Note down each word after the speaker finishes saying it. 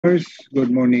First,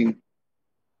 good morning.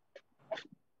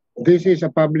 This is a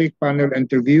public panel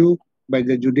interview by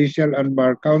the Judicial and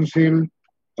Bar Council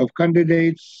of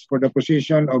candidates for the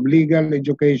position of Legal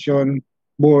Education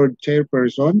Board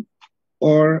Chairperson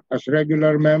or as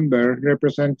regular member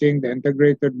representing the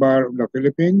Integrated Bar of the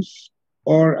Philippines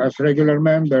or as regular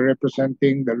member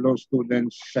representing the law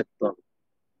students sector.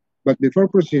 But before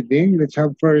proceeding, let's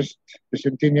have first the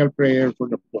centennial prayer for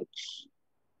the courts.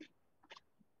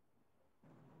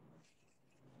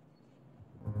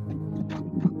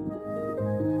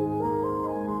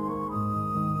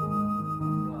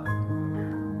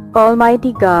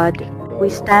 Almighty God, we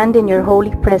stand in your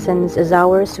holy presence as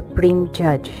our supreme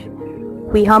judge.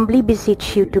 We humbly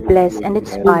beseech you to bless and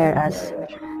inspire us,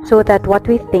 so that what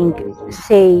we think,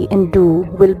 say, and do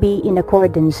will be in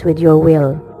accordance with your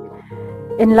will.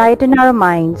 Enlighten our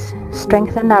minds,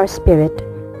 strengthen our spirit,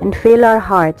 and fill our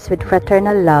hearts with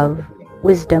fraternal love,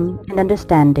 wisdom, and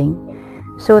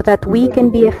understanding, so that we can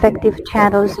be effective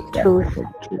channels of truth,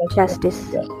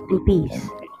 justice, and peace.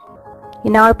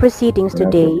 In our proceedings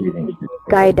today,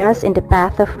 guide us in the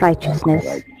path of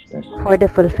righteousness for the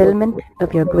fulfillment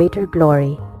of your greater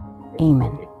glory.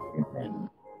 Amen.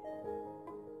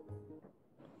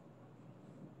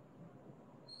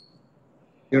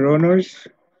 Your Honors,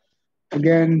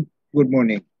 again, good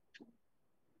morning.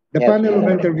 The panel of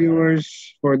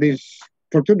interviewers for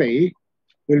today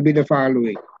will be the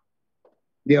following.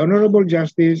 The Honorable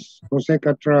Justice Jose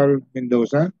Catral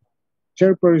Mendoza,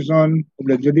 Chairperson of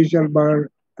the Judicial Bar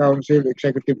Council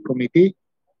Executive Committee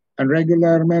and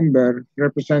regular member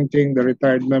representing the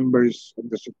retired members of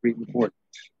the Supreme Court.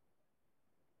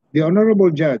 The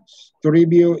Honorable Judge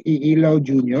Toribio E. Ilaw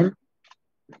Jr.,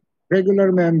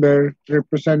 regular member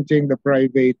representing the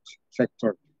private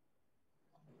sector.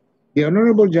 The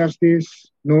Honorable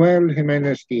Justice Noel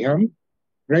Jimenez Tiham,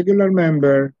 regular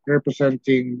member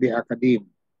representing the Academe.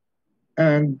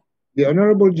 And the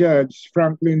Honorable Judge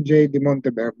Franklin J. de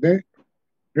Monteverde,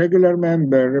 regular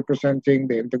member representing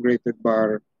the Integrated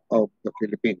Bar of the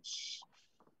Philippines.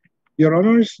 Your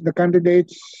Honors, the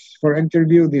candidates for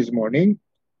interview this morning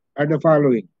are the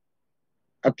following.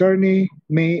 Attorney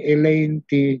May Elaine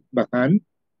T. Bacan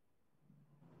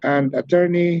and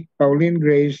Attorney Pauline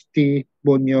Grace T.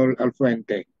 Bonyol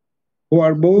Alfuente, who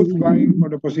are both vying for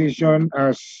the position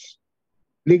as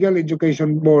Legal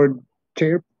Education Board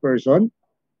Chairperson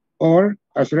or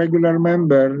as regular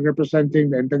member representing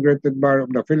the Integrated Bar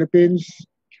of the Philippines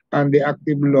and the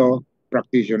active law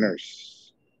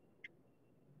practitioners.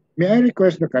 May I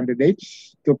request the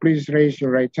candidates to please raise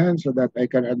your right hand so that I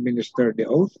can administer the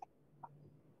oath?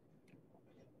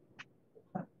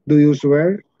 Do you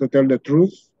swear to tell the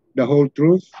truth, the whole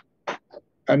truth,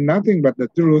 and nothing but the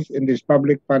truth in this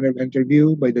public panel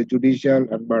interview by the Judicial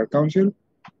and Bar Council?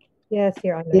 Yes,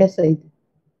 Your Honor. Yes, I do.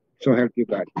 So help you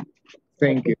God.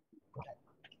 Thank you.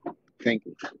 Thank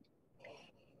you.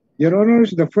 Your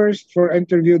Honors, the first for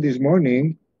interview this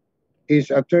morning is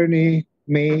Attorney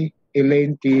May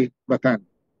Elaine T. Batan.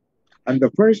 And the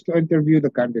first to interview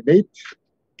the candidate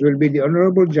will be the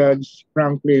Honorable Judge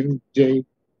Franklin J.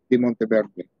 de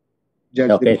Monteverde.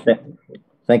 Judge Okay,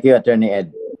 thank you, Attorney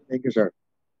Ed. Thank you, sir.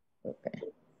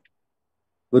 Okay.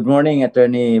 Good morning,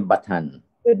 Attorney Batan.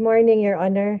 Good morning, Your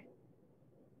Honor.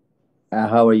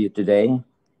 How are you today?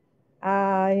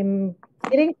 I'm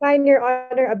feeling fine, Your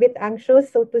Honor. A bit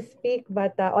anxious, so to speak,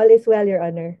 but all is well, Your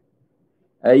Honor.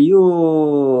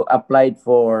 You applied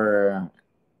for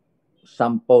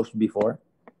some post before?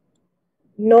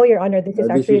 No, Your Honor. This is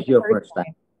actually your first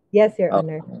time. Yes, Your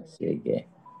Honor. Okay.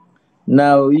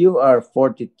 Now, you are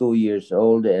 42 years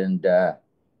old and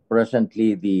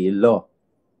presently the law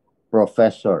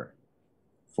professor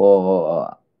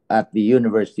for at the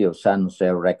University of San Jose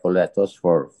Recoletos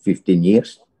for 15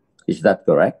 years. Is that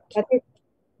correct?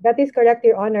 That is correct,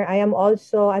 Your Honor. I am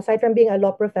also, aside from being a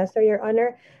law professor, Your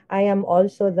Honor, I am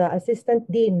also the assistant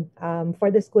dean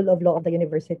for the School of Law of the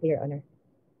University, Your Honor.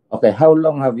 Okay. How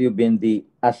long have you been the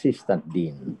assistant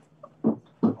dean?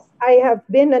 I have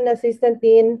been an assistant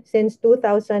dean since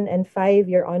 2005,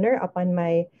 Your Honor, upon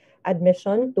my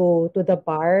admission to the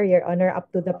bar, Your Honor,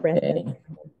 up to the present. Okay.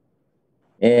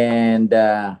 And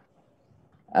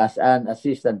as an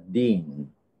assistant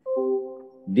dean,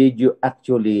 did you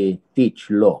actually teach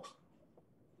law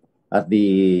at the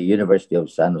University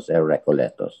of San Jose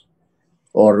Recoletos,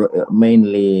 or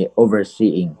mainly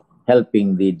overseeing,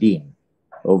 helping the dean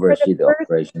oversee the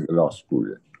operation of the law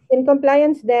school? In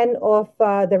compliance then of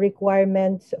the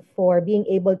requirements for being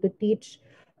able to teach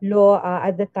law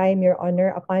at the time, Your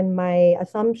Honor, upon my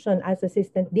assumption as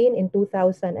assistant dean in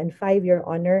 2005, Your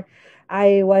Honor,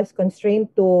 I was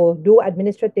constrained to do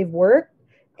administrative work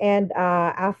and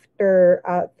after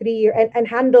 3 years, and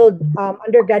handled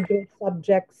undergraduate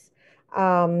subjects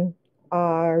um,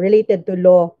 related to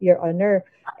law, Your Honor.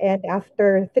 And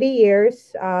after 3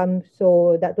 years,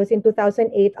 so that was in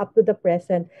 2008 up to the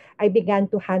present, I began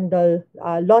to handle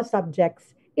law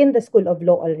subjects in the School of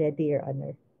Law already, Your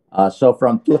Honor. So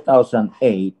from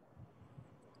 2008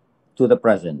 to the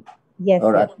present, Yes,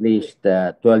 or Your, at least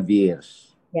 12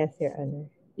 years, yes, Your Honor.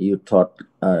 you taught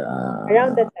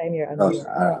Around that time, Your Honor. those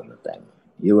Yeah. around the time.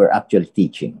 You were actually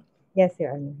teaching. Yes,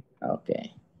 Your Honor.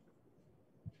 Okay.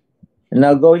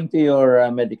 Now, going to your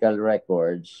medical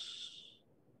records,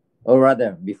 or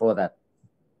rather, before that,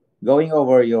 going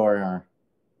over your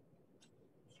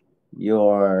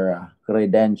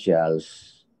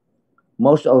credentials,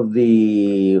 most of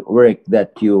the work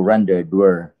that you rendered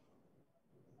were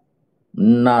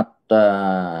not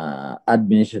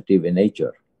administrative in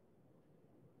nature.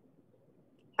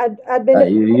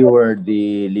 You were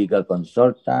the legal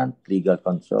consult,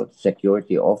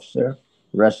 security officer,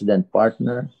 resident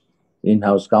partner,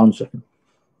 in-house counsel.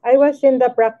 I was in the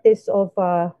practice of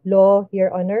law,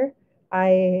 Your Honor.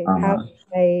 I have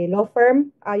Uh-huh. a law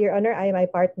firm, Your Honor. I am a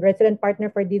resident partner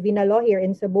for Divina Law here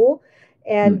in Cebu.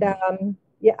 And Mhm.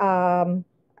 yeah,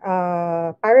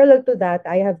 parallel to that,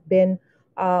 I have been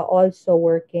also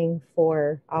working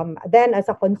for, then as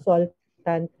a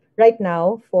consultant right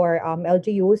now for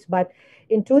LGUs. But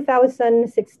in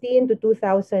 2016 to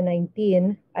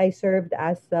 2019, I served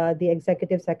as the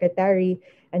executive secretary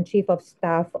and chief of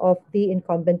staff of the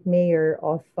incumbent mayor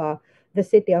of the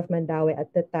city of Mandaue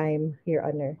at the time, Your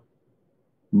Honor.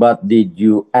 But did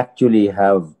you actually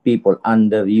have people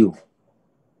under you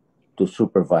to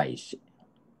supervise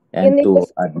In, and in the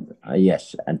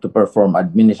yes, and to perform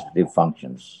administrative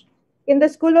functions? In the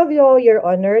School of Law, Your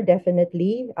Honor,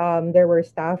 definitely. There were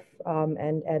staff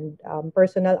and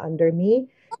personnel under me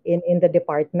in the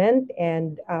department.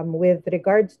 And with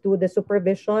regards to the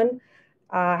supervision,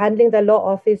 handling the law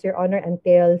office, Your Honor,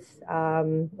 entails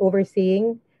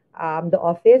overseeing the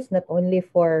office, not only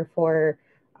for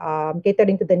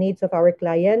catering to the needs of our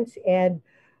clients, and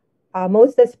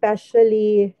most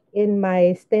especially in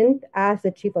my stint as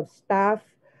the chief of staff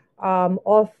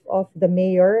of the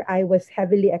mayor, I was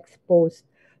heavily exposed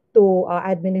to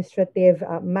administrative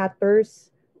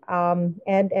matters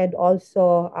and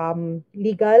also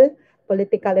legal,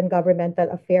 political, and governmental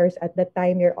affairs at the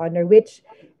time, Your Honor, which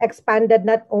expanded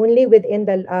not only within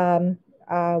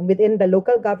the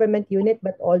local government unit,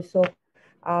 but also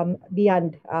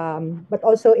beyond, but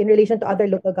also in relation to other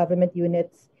local government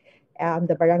units,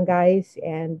 the barangays,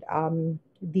 and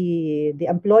the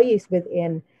employees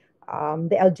within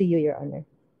the LGU, Your Honor.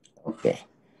 Okay.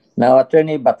 Now,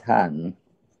 Attorney Bathan,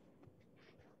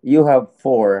 you have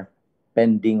four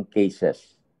pending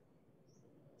cases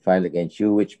filed against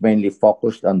you, which mainly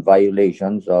focused on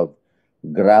violations of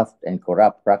graft and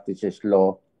corrupt practices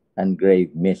law and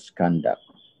grave misconduct.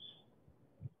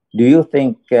 Do you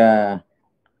think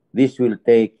this will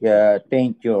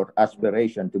taint your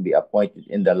aspiration to be appointed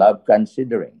in the lab,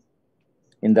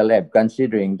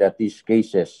 considering that these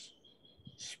cases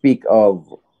speak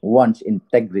of one's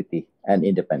integrity and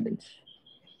independence?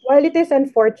 While it is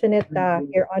unfortunate,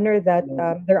 Your Honor, that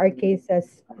there are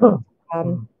cases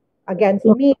um, against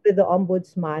me with the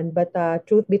ombudsman. But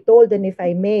truth be told, and if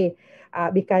I may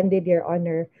be candid, Your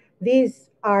Honor, these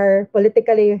are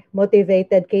politically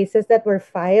motivated cases that were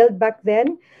filed back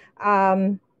then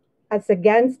um, as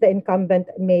against the incumbent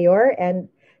mayor. And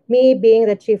me being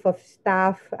the chief of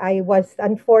staff, I was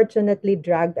unfortunately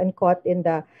dragged and caught in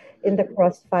the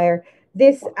crossfire.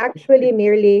 This actually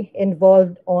merely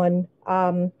involved on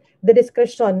the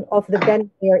discretion of the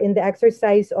then mayor in the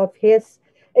exercise of his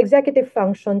executive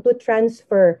function to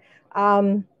transfer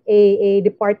a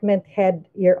department head,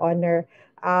 Your Honor,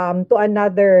 to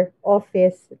another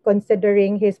office,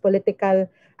 considering his political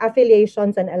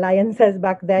affiliations and alliances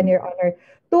back then, Your Honor,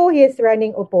 to his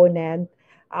running opponent,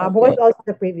 who was Okay. also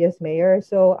the previous mayor.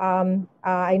 So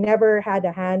I never had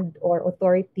a hand or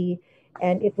authority,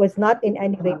 and it was not in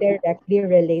any way directly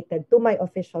related to my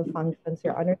official functions,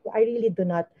 Your Honor. So I really do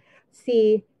not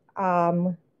see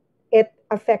um, it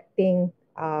affecting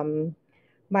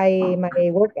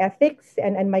my work ethics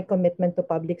and my commitment to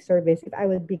public service if I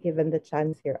would be given the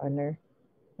chance, Your Honor.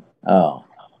 Oh,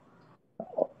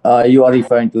 you are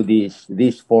referring to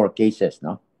these four cases,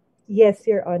 no? Yes,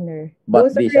 Your Honor.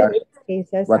 But Those are these are related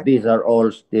cases. but these are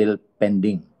all still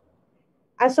pending.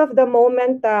 As of the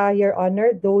moment, Your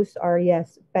Honor, those are,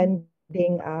 yes,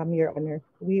 pending, Your Honor.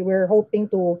 We were hoping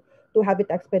to have it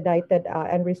expedited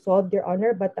and resolved, Your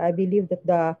Honor, but I believe that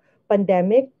the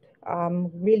pandemic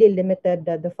really limited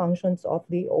the functions of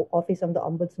the Office of the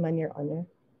Ombudsman, Your Honor.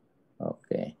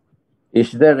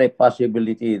 Is there a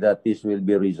possibility that this will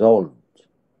be resolved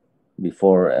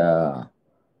before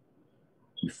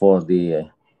before the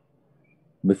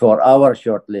before our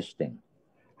shortlisting?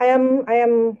 I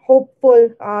am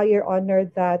hopeful, Your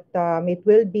Honor, that it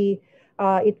will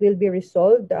be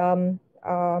resolved.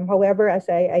 However, as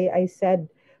I said,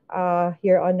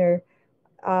 Your Honor,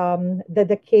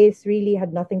 the case really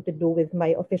had nothing to do with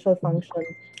my official function,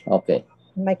 Okay.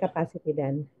 my capacity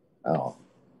then. Oh.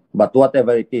 But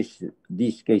whatever it is,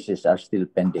 these cases are still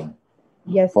pending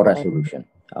Yes, for Your Honor. resolution.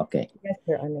 Okay. Yes,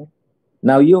 Your Honor.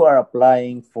 Now you are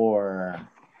applying for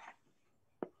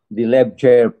the lab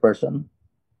chairperson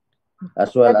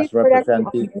as well That as is correct, Your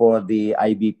representing Honor. for the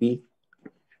IBP.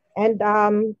 And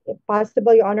if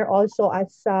possible, Your Honor, also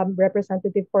as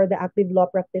representative for the active law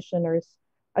practitioners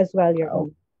as well, Your Oh,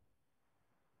 Honor.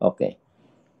 okay.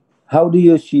 How do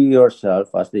you see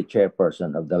yourself as the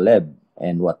chairperson of the lab,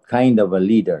 and what kind of a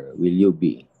leader will you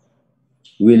be?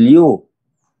 Will you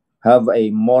have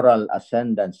a moral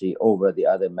ascendancy over the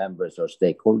other members or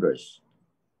stakeholders?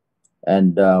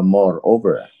 And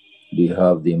moreover, do you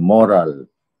have the moral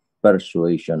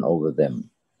persuasion over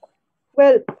them?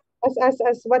 Well,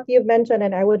 as what you've mentioned,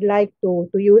 and I would like to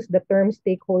use the term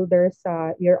stakeholders,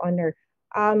 Your Honor.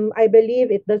 I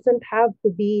believe it doesn't have to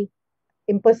be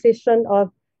imposition of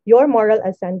your moral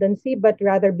ascendancy, but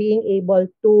rather being able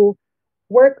to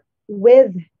work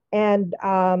with and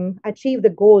achieve the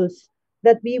goals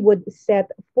that we would set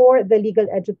for the legal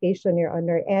education, Your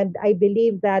Honor. And I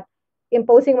believe that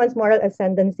imposing one's moral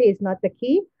ascendancy is not the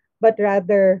key, but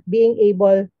rather being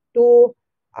able to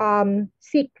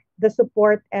seek the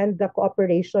support and the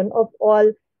cooperation of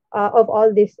all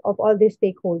these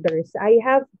stakeholders. I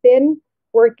have been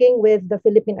working with the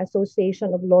Philippine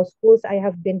Association of Law Schools. I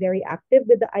have been very active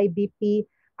with the IBP.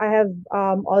 I have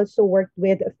also worked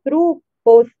with through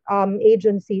both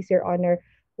agencies, Your Honor,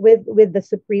 with the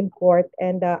Supreme Court,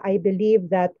 and I believe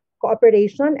that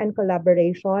cooperation and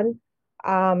collaboration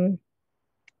um,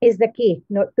 is the key,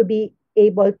 to be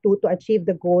able to achieve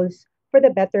the goals for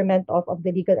the betterment of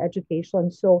the legal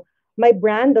education. So my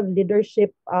brand of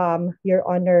leadership, Your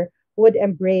Honor, would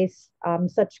embrace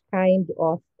such kind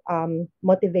of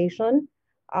motivation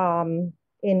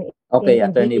in Okay,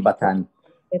 Attorney engaging. Batan,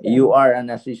 Yes, Your you Honor. are an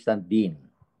assistant dean.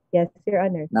 Yes, Your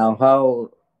Honor. Now,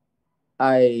 how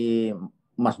I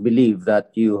must believe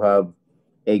that you have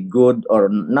a good, or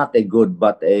not a good,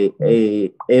 but a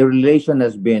relation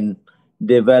has been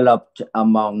developed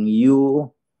among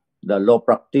you, the law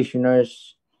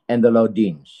practitioners, and the law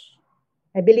deans.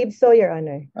 I believe so, Your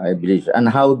Honor. I believe. And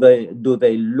how they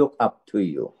look up to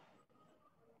you?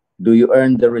 Do you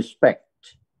earn the respect?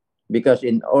 Because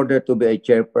in order to be a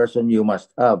chairperson, you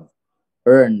must have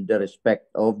earned the respect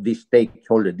of the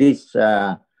stakeholder, these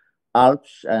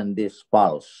ALPS and these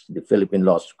PALS, the Philippine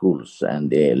Law Schools and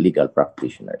the legal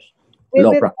practitioners, With,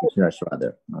 law with practitioners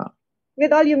rather.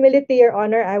 with all humility, Your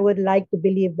Honor, I would like to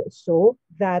believe so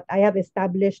that I have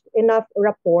established enough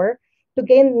rapport to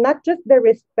gain not just the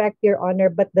respect, Your Honor,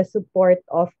 but the support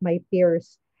of my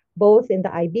peers, both in the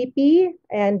IBP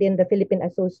and in the Philippine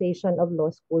Association of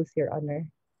Law Schools, Your Honor.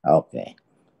 Okay.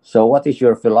 So what is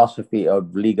your philosophy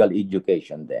of legal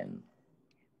education then?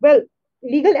 Well,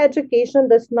 legal education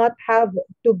does not have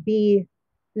to be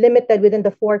limited within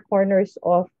the four corners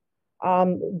of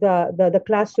the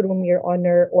classroom, Your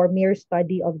Honor, or mere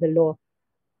study of the law.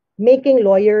 Making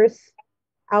lawyers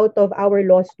out of our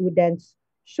law students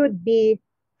should be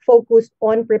focused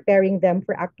on preparing them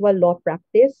for actual law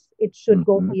practice. It should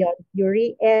go Mhm. beyond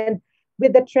theory. And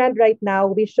with the trend right now,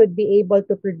 we should be able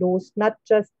to produce not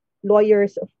just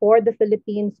lawyers for the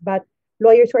Philippines, but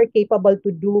lawyers who are capable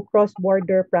to do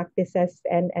cross-border practices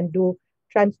and do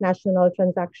transnational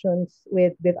transactions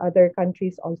with other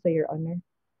countries also, Your Honor.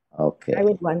 I Okay.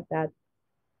 would want that.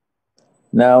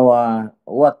 Now,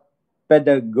 what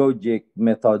pedagogic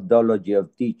methodology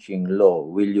of teaching law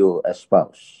will you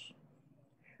espouse?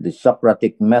 The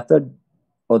Socratic method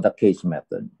or the case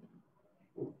method?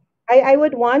 I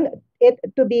would want it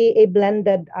to be a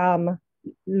blended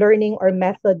learning or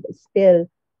method still,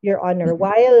 Your Honor. Mhm.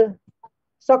 While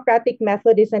Socratic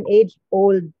method is an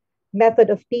age-old method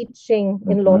of teaching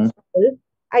in law Mhm. school,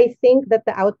 I think that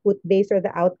the output-based or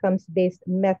the outcomes-based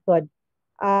method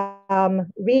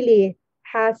really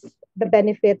has the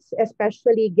benefits,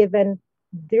 especially given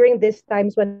during these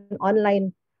times when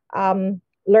online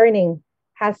learning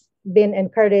has been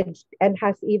encouraged and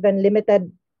has even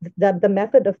limited the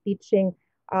method of teaching,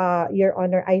 Your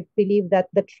Honor. I believe that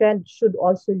the trend should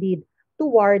also lead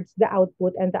towards the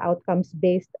output and the outcomes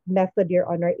based method, Your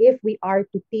Honor, if we are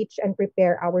to teach and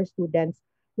prepare our students,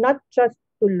 not just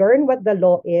to learn what the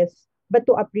law is, but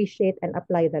to appreciate and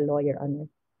apply the law, Your Honor.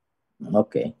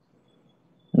 Okay.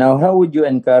 Now, how would you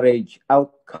encourage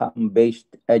outcome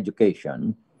based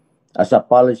education as a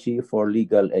policy for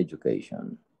legal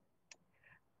education?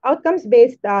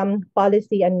 Outcomes-based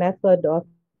policy and method of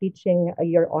teaching,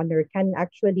 Your Honor, can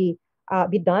actually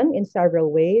be done in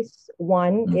several ways.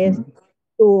 One is Mm-hmm.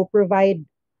 to provide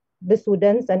the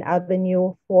students an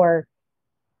avenue for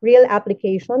real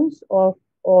applications of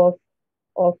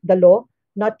the law,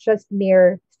 not just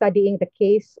mere studying the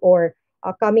case or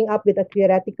coming up with a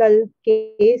theoretical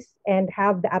case and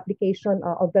have the application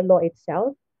of the law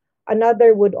itself.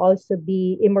 Another would also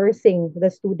be immersing the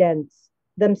students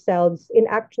themselves in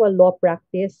actual law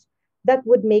practice that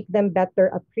would make them better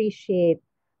appreciate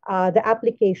the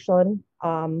application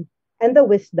and the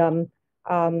wisdom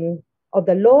of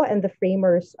the law and the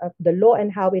framers of the law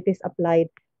and how it is applied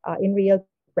in real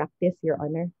practice, Your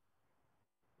Honor.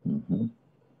 Mm-hmm.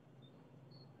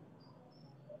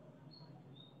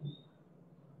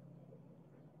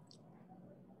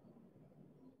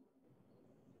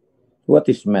 What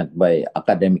is meant by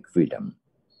academic freedom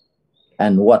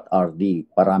and what are the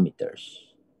parameters?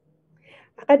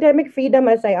 Academic freedom,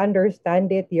 as I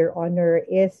understand it, Your Honor,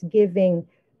 is giving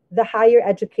the higher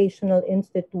educational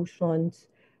institutions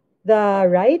the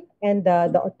right and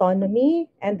the autonomy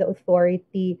and the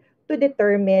authority to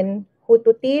determine who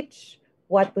to teach,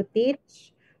 what to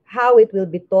teach, how it will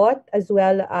be taught, as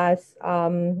well as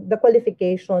the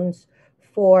qualifications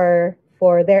for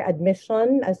their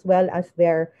admission as well as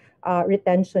their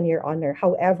retention, Your Honor.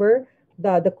 However,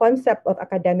 the concept of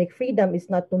academic freedom is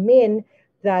not to mean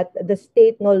that the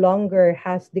state no longer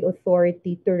has the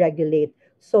authority to regulate,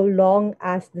 so long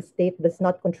as the state does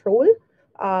not control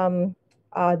um,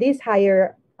 these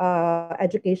higher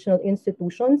educational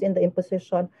institutions in the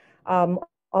imposition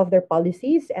of their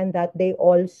policies, and that they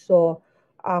also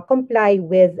comply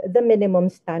with the minimum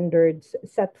standards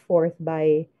set forth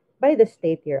by the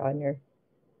state, Your Honor.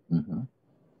 Mm-hmm.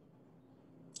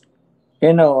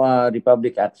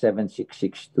 Republic Act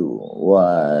 7662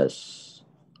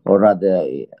 or rather,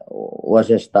 was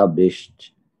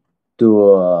established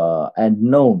to and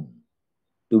known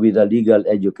to be the Legal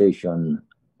Education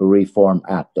Reform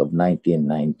Act of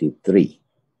 1993.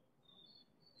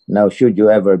 Now, should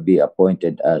you ever be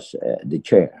appointed as the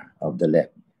chair of the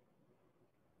LEP,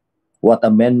 what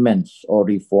amendments or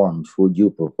reforms would you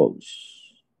propose?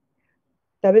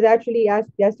 That was actually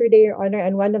asked yesterday, Your Honor,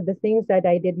 and one of the things that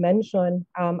I did mention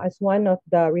as one of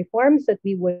the reforms that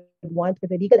we would want for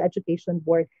the Legal Education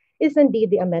Board is indeed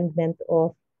the amendment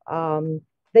of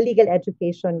the Legal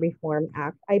Education Reform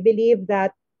Act. I believe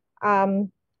that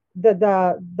um,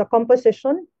 the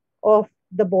composition of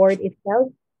the board itself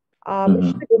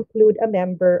Mm-hmm. should include a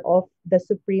member of the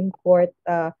Supreme Court,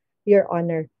 Your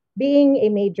Honor, being a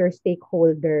major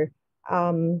stakeholder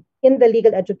in the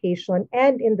legal education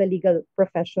and in the legal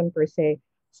profession per se.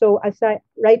 So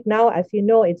right now, as you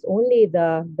know, it's only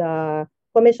the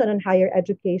Commission on Higher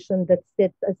Education that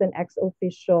sits as an ex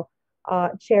officio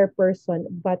chairperson.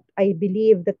 But I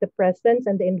believe that the presence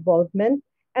and the involvement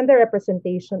and the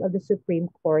representation of the Supreme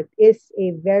Court is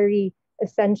a very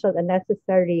essential and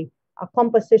necessary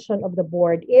composition of the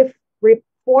board if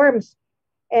reforms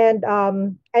and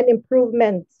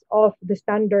improvements of the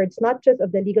standards, not just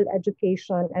of the legal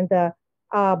education and the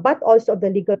but also of the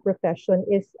legal profession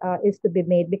is to be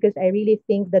made, because I really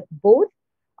think that both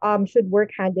should work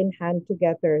hand in hand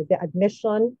together: the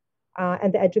admission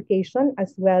and the education,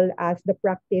 as well as the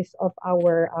practice of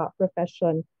our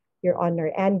profession, Your Honor.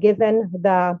 And given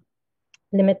the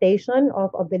limitation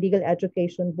of the Legal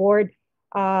Education Board,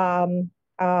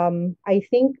 I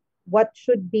think what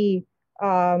should be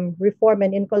reformed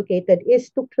and inculcated is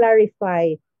to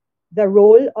clarify the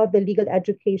role of the Legal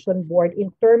Education Board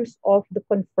in terms of the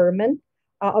conferment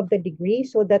of the degree,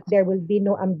 so that there will be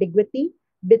no ambiguity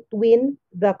between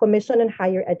the Commission on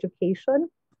Higher Education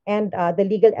and the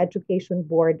Legal Education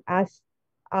Board as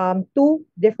two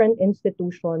different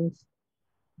institutions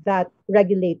that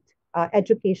regulate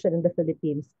education in the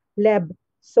Philippines. LEB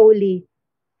solely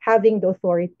having the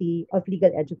authority of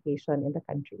legal education in the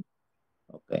country.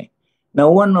 Okay.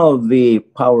 Now, one of the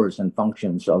powers and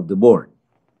functions of the board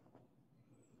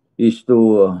is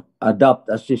to adopt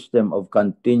a system of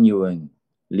continuing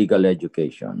legal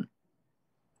education.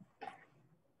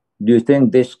 Do you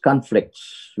think this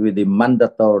conflicts with the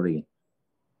mandatory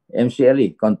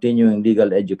MCLE, continuing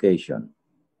legal education,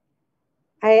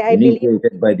 I believe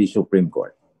initiated by the Supreme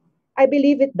Court? I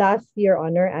believe it does, Your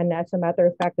Honor, and as a matter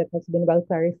of fact, that has been well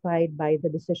clarified by the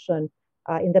decision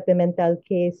in the Pimentel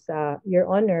case, Your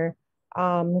Honor.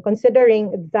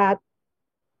 Considering that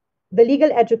the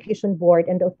legal education board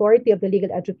and the authority of the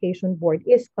legal education board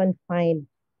is confined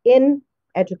in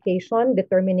education,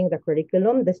 determining the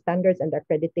curriculum, the standards, and the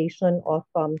accreditation of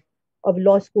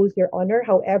law schools, Your Honor.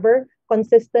 However,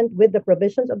 consistent with the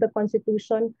provisions of the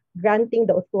Constitution, granting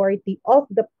the authority of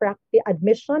the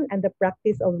admission and the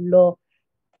practice of law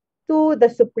to the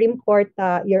Supreme Court,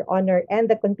 Your Honor, and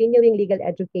the continuing legal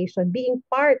education being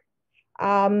part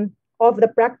of the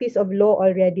practice of law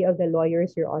already of the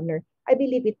lawyers, Your Honor. I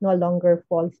believe it no longer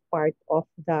falls part of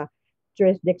the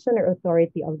jurisdiction or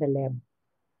authority of the LEB.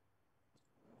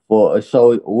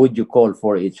 So would you call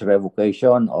for its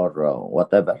revocation or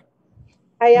whatever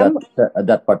I am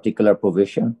that particular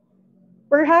provision?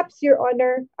 perhaps, Your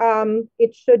Honor,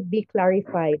 it should be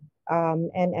clarified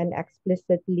and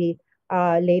explicitly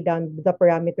lay down the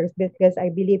parameters because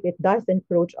I believe it does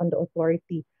encroach on the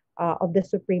authority of the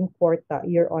Supreme Court,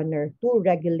 Your Honor, to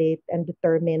regulate and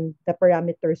determine the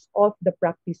parameters of the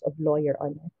practice of law, Your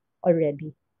Honor,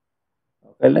 already.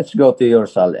 Okay, let's go to your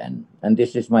SALN. And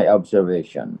this is my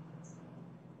observation.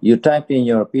 You type in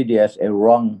your PDS a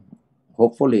wrong,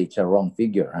 hopefully it's a wrong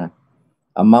figure, huh?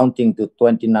 Amounting to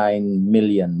 29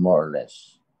 million more or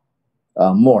less.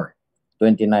 More.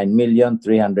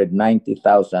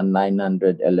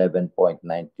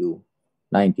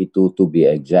 29,390,911.92 to be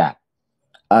exact,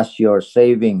 as your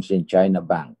savings in China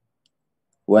Bank,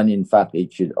 when in fact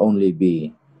it should only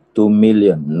be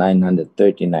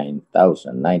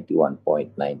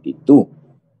 2,939,091.92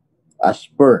 as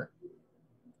per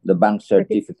the bank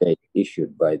certificate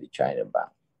issued by the China Bank.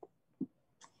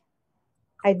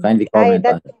 Kindly comment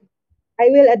on it. I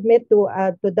will admit to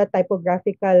the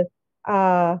typographical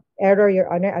error,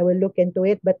 Your Honor. I will look into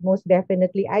it, but most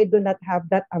definitely, I do not have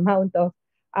that amount of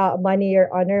money,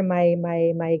 Your Honor.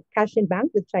 My cash in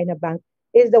bank with China Bank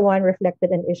is the one reflected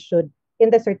and issued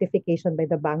in the certification by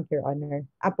the bank, Your Honor.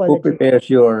 Who Apologies. prepares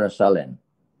your SALN?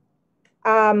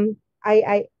 I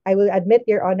will admit,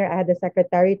 Your Honor, I had the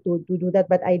secretary to do that,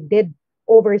 but I did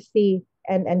oversee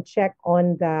and check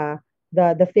on the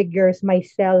figures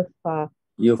myself.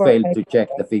 You For failed to check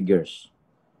the figures.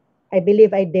 I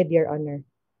believe I did, Your Honor.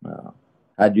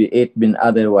 Had it been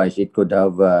otherwise, it could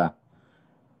have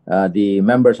the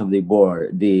members of the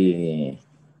board, the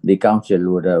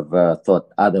council would have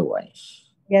thought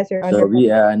otherwise. Yes, Your So Honor. we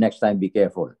next time be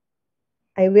careful.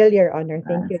 I will, Your Honor.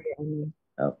 Thank you, Your Honor.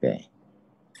 Okay.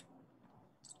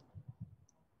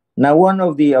 Now, one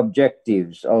of the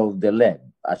objectives of the LEB,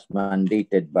 as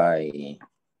mandated by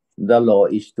the law,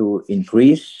 is to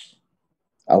increase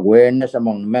awareness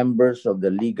among members of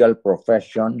the legal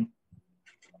profession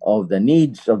of the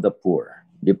needs of the poor,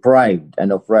 deprived,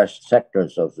 and oppressed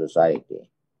sectors of society.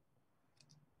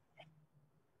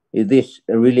 Is this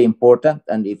really important?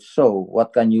 And if so,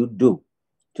 what can you do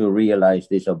to realize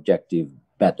this objective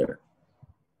better?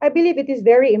 I believe it is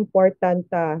very important,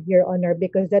 Your Honor,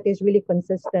 because that is really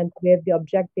consistent with the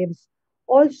objectives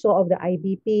also of the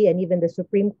IBP and even the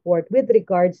Supreme Court with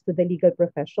regards to the legal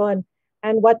profession.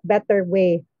 And what better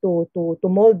way to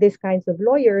mold these kinds of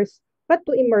lawyers but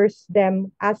to immerse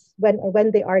them as when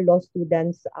they are law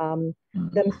students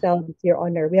themselves, Your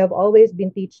Honor. We have always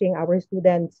been teaching our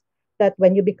students that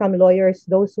when you become lawyers,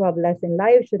 those who have less in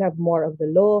life should have more of the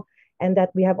law, and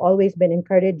that we have always been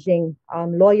encouraging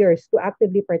lawyers to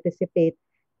actively participate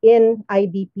in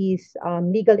IBP's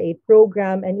legal aid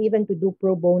program and even to do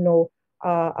pro bono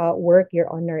work, Your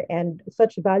Honor. And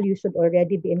such values should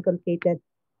already be inculcated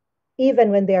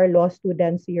even when they are law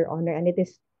students, Your Honor. And it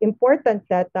is important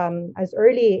that as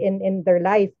early in their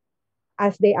life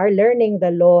as they are learning the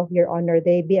law, Your Honor,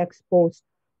 they be exposed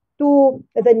to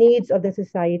the needs of the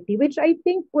society, which I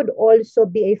think would also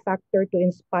be a factor to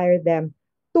inspire them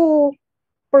to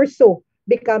pursue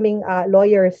becoming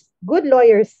lawyers, good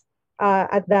lawyers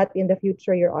at that in the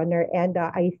future, Your Honor. And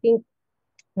I think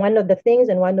one of the things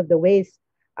and one of the ways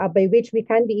by which we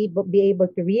can be able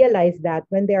to realize that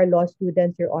when they are law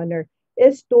students, Your Honor,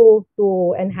 is to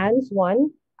enhance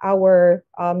one, our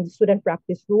student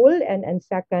practice rule, and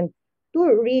second,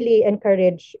 to really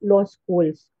encourage law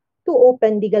schools to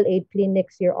open legal aid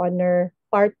clinics, Your Honor,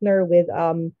 partner with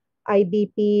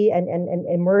IBP and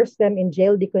immerse them in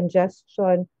jail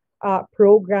decongestion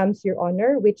programs, Your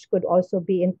Honor, which could also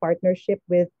be in partnership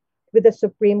with the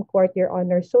Supreme Court, Your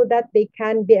Honor, so that they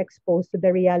can be exposed to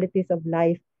the realities of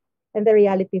life and the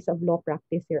realities of law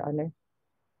practice, Your Honor.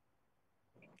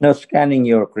 Now, scanning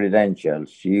your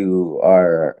credentials, you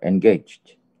are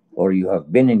engaged or you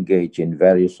have been engaged in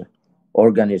various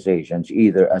organizations,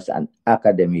 either as an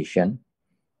academician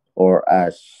or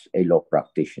as a law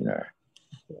practitioner.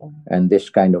 And this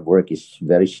kind of work is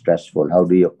very stressful. How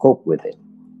do you cope with it?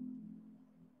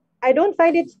 I don't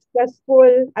find it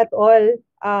stressful at all,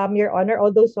 Your Honor,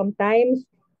 although sometimes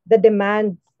the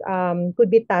demands could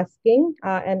be tasking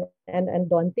and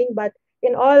daunting. But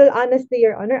in all honesty,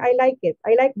 Your Honor, I like it.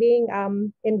 I like being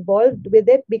involved with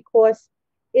it because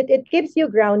it keeps you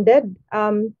grounded.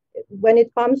 When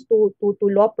it comes to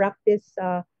law practice,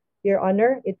 Your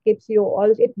Honor, it keeps you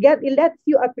all it lets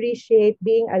you appreciate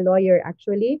being a lawyer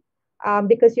actually,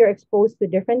 because you're exposed to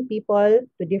different people,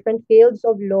 to different fields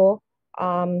of law,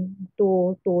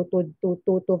 to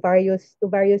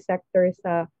various sectors,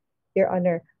 Your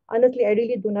Honor. Honestly, I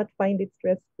really do not find it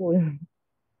stressful.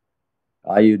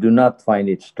 You do not find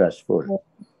it stressful,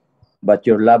 but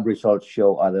your lab results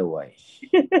show otherwise.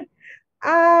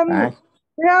 um, Huh?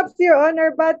 Perhaps, Your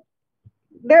Honor, but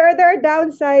there are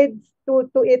downsides to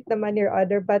it naman, Your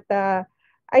Honor. But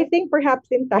I think perhaps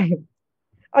in time,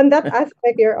 on that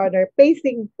aspect, Your Honor,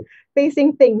 pacing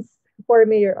things for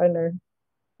me, Your Honor.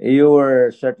 You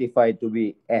were certified to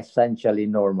be essentially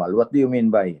normal. What do you mean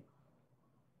by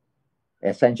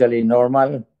essentially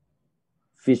normal?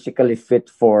 Physically fit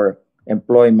for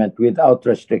employment without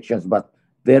restrictions, but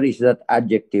there is that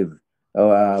adjective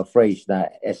phrase na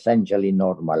essentially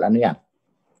normal. Ano yan?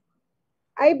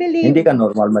 I Hindi believe ka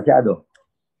normal masyado.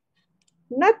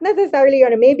 not necessarily, Your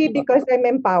Honor. Maybe because I'm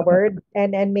empowered,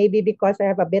 and maybe because I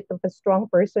have a bit of a strong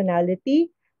personality.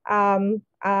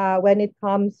 When it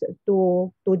comes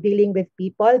to dealing with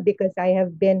people, because I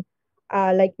have been,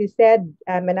 like you said,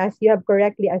 and as you have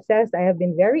correctly assessed, I have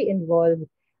been very involved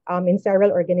in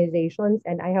several organizations,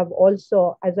 and I have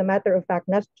also, as a matter of fact,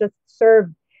 not just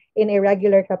served in a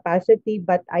regular capacity,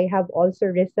 but I have also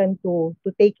risen to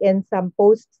take in some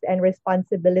posts and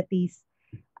responsibilities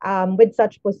with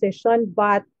such position.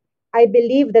 But I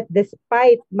believe that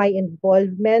despite my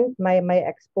involvement, my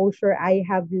exposure, I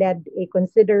have led a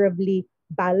considerably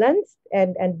balanced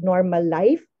and normal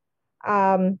life.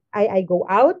 I go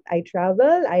out, I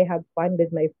travel, I have fun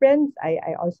with my friends.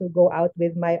 I also go out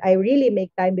with I really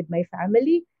make time with my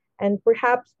family. And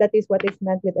perhaps that is what is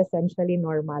meant with essentially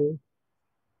normal.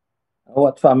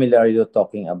 What family are you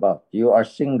talking about? You are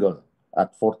single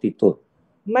at 42,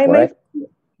 My correct?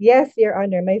 yes, Your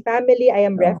Honor. My family, I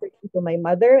am Oh. referring to my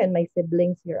mother and my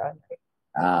siblings, Your Honor.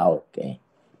 Okay.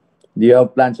 Do you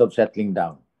have plans of settling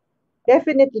down?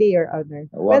 Definitely, Your Honor.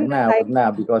 When the Wag time,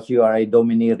 na because you are a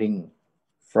domineering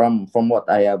from what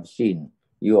I have seen.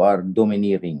 You are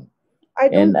domineering. I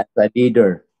And don't, as a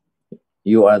leader,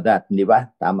 you are that, di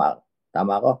ba? Tama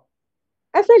ko?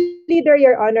 as a leader,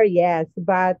 Your Honor, yes.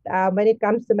 But when it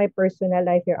comes to my personal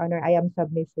life, Your Honor, I am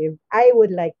submissive. I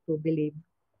would like to believe.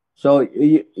 So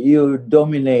you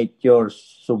dominate your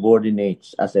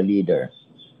subordinates as a leader.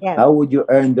 Yes. How would you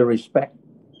earn the respect?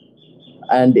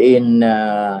 And in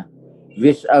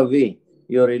vis-a-vis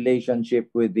your relationship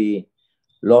with the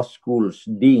law schools,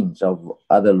 deans of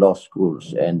other law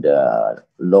schools and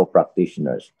law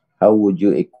practitioners, how would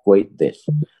you equate this?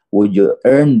 Would you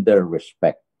earn their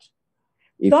respect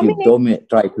if you Dominate,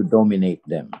 try to dominate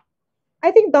them? I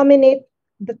think dominate,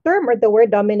 the term or the word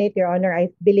dominate, Your Honor, I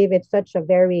believe it's such a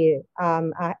very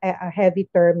a heavy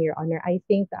term, Your Honor. I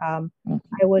think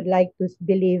I would like to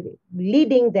believe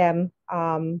leading them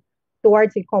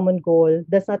towards a common goal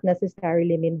does not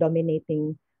necessarily mean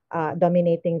dominating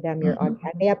them, Your Honor. Mhm.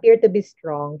 I may appear to be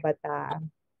strong, but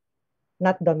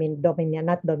not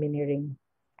domineering,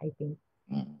 I think.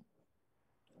 Mhm.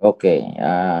 Okay.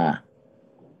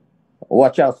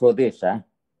 Watch out for this, huh?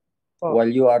 Po. While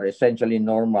you are essentially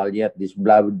normal, yet these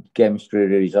blood chemistry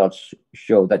results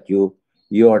show that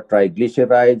your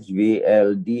triglycerides,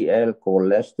 VLDL,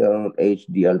 cholesterol,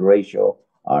 HDL ratio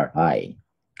are high.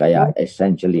 Kaya Work,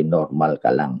 essentially normal ka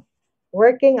lang,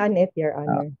 working on it, Your uh,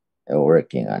 Honor.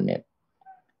 working on it.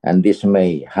 And this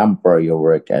may hamper your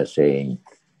work as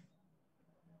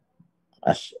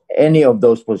any of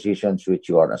those positions which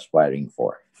you are aspiring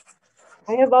for.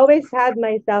 I have always had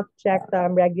myself checked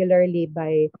regularly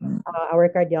by our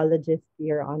cardiologist,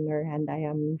 Your Honor, and I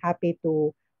am happy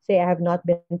to say I have not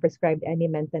been prescribed any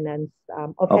maintenance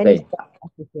of any Okay. sort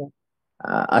as of yet.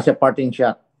 As a parting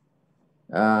shot,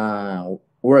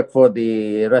 work for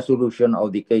the resolution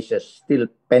of the cases still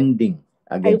pending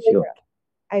I against will, you.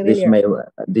 I will, This Your, may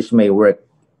this may work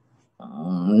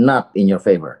not in your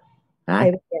favor. I Huh?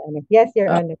 will, Your Honor. Yes, Your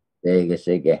Uh, Honor. sige,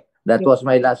 sige. That You- was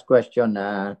my last question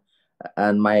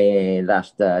and my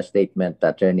last statement,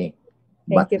 Attorney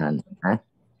Thank you. Bathan. Huh?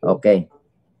 Okay.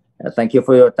 Thank you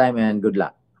for your time and good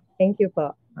luck. Thank you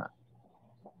po. Uh,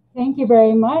 Thank you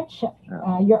very much,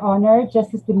 uh, Your Honor,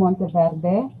 Justice de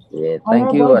Monteverde. yeah,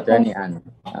 thank you, Honorable, Attorney Ann.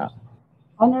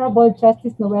 Honorable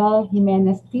Justice Noel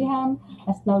Jimenez Tiham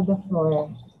has now the floor.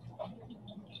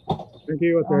 Thank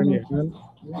you, Your Honor, Attorney Han.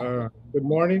 Good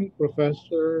morning,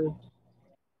 Professor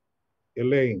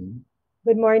Elaine.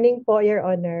 Good morning po, Your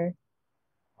Honor.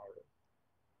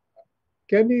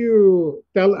 Can you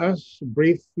tell us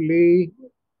briefly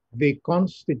the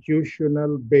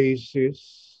constitutional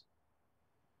basis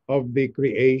of the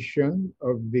creation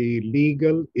of the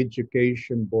Legal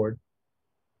Education Board?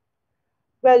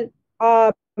 Well,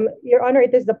 Your Honor,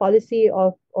 it is the policy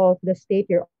of the state,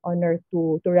 Your Honor,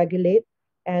 to regulate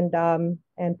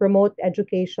and promote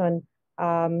education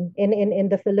in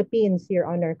the Philippines, Your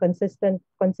Honor.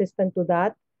 Consistent to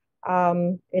that,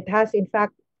 it has in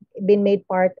fact been made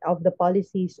part of the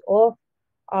policies of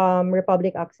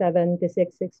Republic Act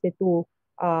 7662,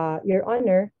 Your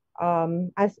Honor,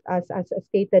 as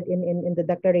stated in the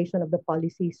declaration of the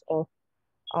policies of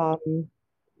um,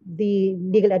 the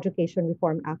Legal Education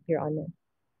Reform Act, Your Honor.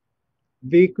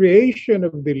 The creation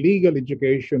of the Legal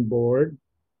Education Board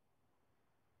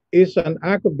is an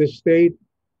act of the state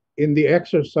in the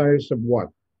exercise of what,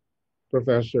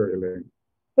 Professor Elaine?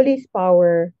 Police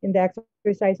power, in the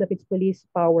exercise of its police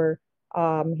power,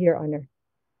 Your Honor.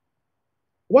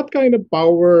 What kind of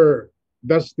power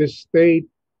does the state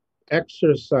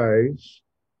exercise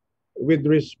with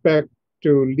respect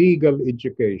to legal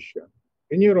education?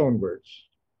 In your own words.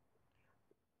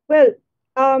 Well,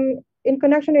 in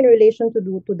connection in relation to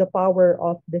the power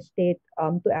of the state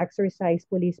to exercise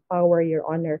police power, Your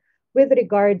Honor, with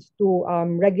regards to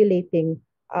regulating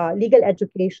legal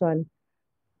education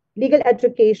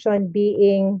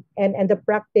being and the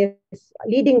practice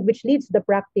leading which leads the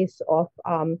practice of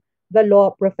the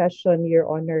law profession, Your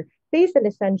Honor, plays an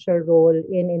essential role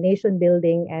in nation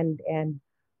building and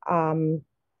um,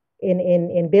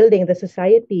 in building the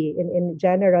society in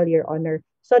general, Your Honor,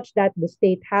 such that the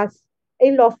state has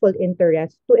a lawful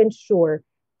interest to ensure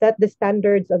that the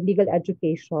standards of legal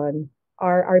education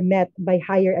are met by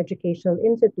higher educational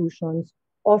institutions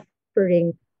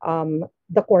offering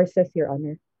the courses, Your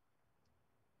Honor.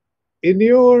 In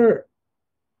your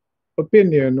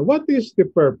opinion, what is the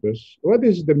purpose, what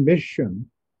is the mission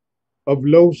of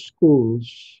law schools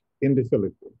in the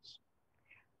Philippines?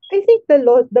 I think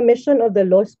the mission of the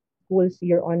law schools,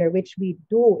 Your Honor, which we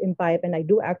do imbibe and I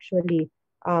do actually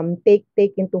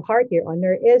take into heart, Your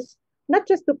Honor, is not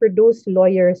just to produce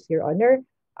lawyers, Your Honor,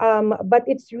 but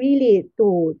it's really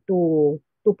to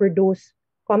produce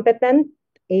competent,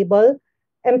 able,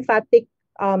 emphatic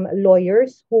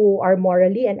lawyers who are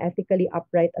morally and ethically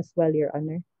upright as well, Your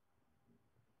Honor.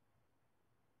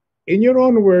 In your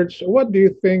own words, what do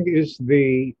you think is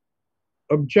the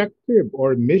objective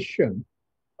or mission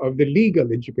of the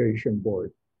Legal Education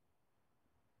Board?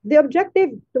 The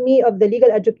objective to me of the Legal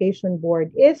Education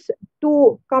Board is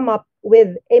to come up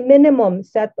with a minimum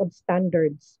set of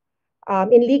standards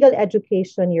in legal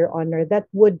education, Your Honor, that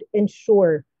would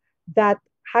ensure that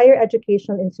higher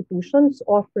educational institutions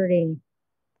offering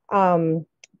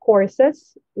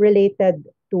courses related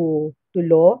to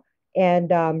law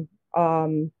and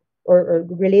or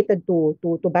related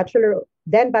to Bachelor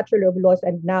of Laws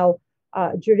and now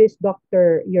Juris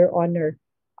Doctor, Your Honor,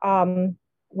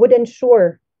 would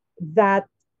ensure that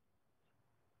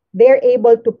they're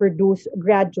able to produce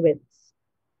graduates,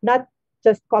 not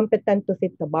just competent to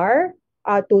fit the bar,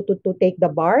 to take the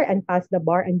bar and pass the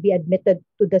bar and be admitted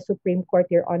to the Supreme Court,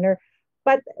 Your Honor,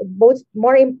 but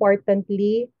more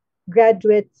importantly,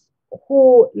 graduates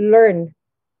who learn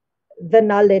the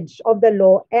knowledge of the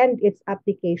law and its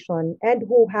application and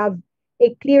who have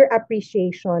a clear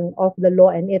appreciation of the law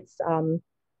and its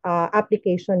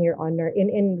application, Your Honor,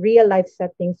 in real life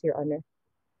settings, Your Honor.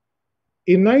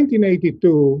 In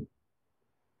 1982,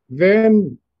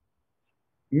 then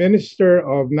Minister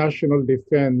of National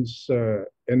Defense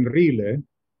Enrile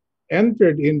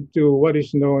entered into what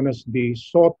is known as the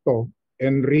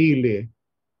Soto-Enrile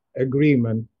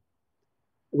Agreement,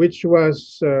 which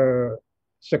was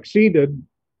succeeded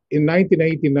in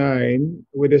 1989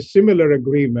 with a similar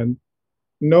agreement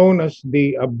known as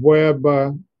the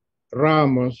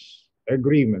Abueva-Ramos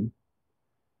Agreement.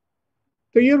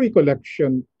 To your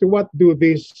recollection, to what do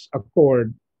this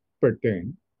accord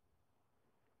pertain?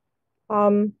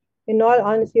 In all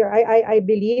honesty, I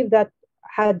believe that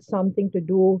had something to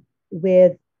do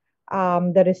with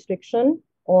the restriction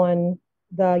on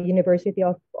the University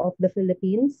of the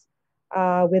Philippines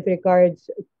with regards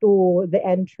to the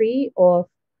entry of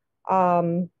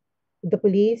the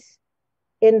police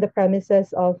in the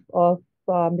premises of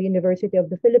the University of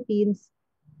the Philippines,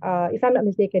 if I'm not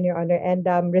mistaken, Your Honor,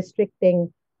 and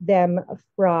restricting them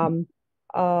from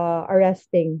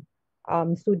arresting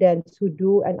students who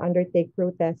do and undertake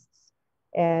protests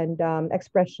and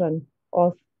expression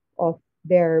of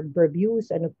their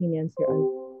views and opinions, Your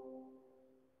Honor.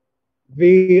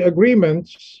 The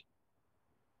agreements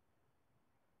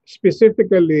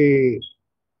specifically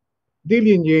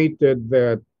delineated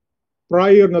that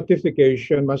prior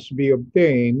notification must be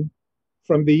obtained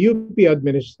from the UP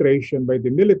administration by the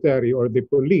military or the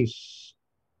police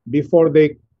before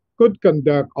they could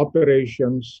conduct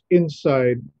operations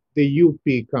inside the UP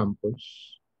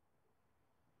campus.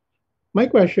 My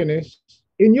question is,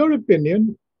 in your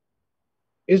opinion,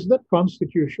 is that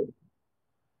constitutional?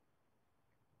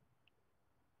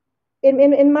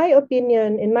 In my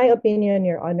opinion,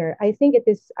 Your Honor, I think it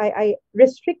is I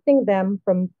restricting them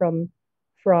from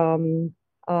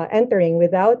entering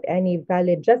without any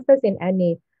valid, just as in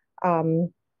any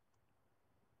um,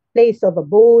 place of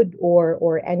abode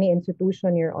or any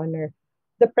institution, Your Honor.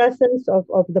 The presence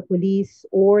of the police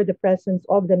or the presence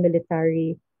of the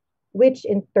military, which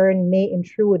in turn may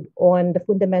intrude on the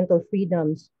fundamental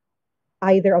freedoms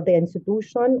either of the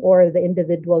institution or the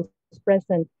individuals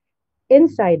present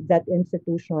inside that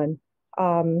institution,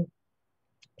 um,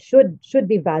 should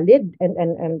be valid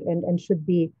and should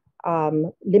be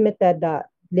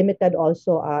limited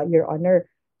also, Your Honor.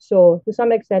 So to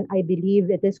some extent, I believe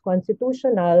it is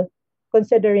constitutional,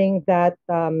 considering that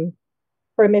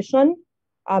permission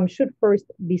should first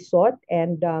be sought,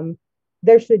 and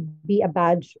there should be a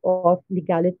badge of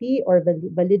legality or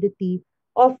validity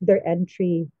of their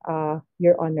entry,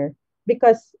 Your Honor,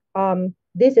 because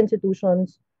these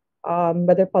institutions,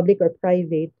 whether public or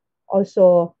private,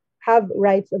 also have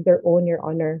rights of their own, Your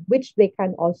Honor, which they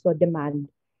can also demand,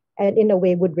 and in a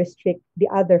way would restrict the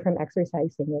other from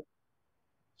exercising it.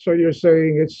 So you're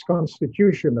saying it's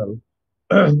constitutional.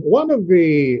 One of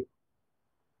the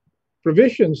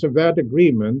provisions of that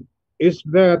agreement is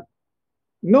that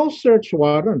no search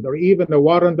warrant or even a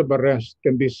warrant of arrest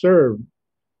can be served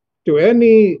to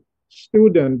any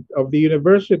student of the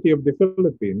University of the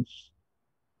Philippines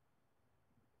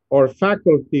or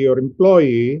faculty or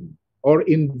employee or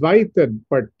invited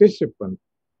participant.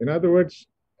 In other words,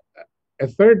 a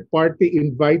third party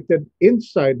invited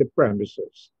inside the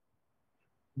premises.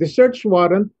 The search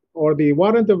warrant or the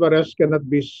warrant of arrest cannot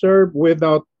be served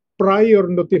without prior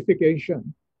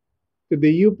notification to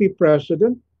the UP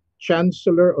president,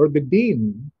 chancellor, or the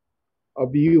dean of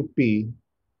UP.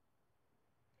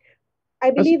 I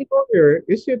As a believe lawyer,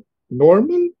 is it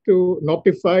normal to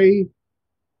notify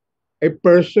a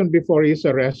person before he's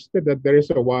arrested that there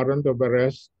is a warrant of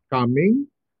arrest coming?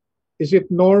 Is it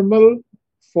normal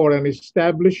for an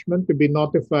establishment to be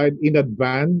notified in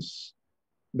advance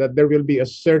that there will be a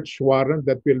search warrant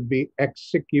that will be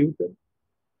executed?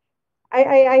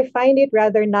 I find it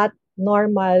rather not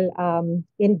normal,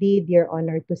 indeed, Your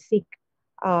Honor, to seek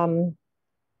um,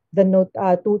 to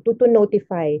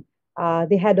notify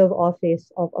the head of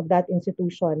office of that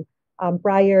institution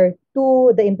prior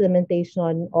to the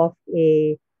implementation of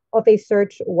a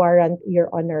search warrant, Your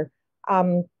Honor.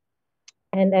 Um,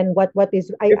 and what is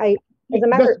It, I as a does,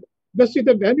 matter does it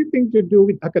have anything to do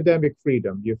with academic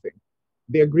freedom, you think?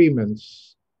 The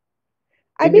agreements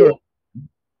I in your believe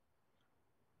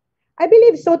I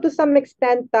believe so, to some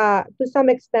extent,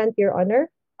 Your Honor.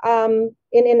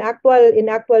 In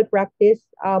actual practice,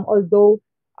 although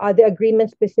the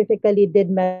agreement specifically did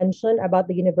mention about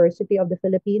the University of the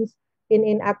Philippines,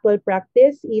 in actual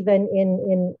practice, even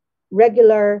in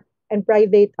regular and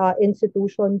private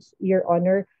institutions, Your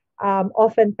Honor,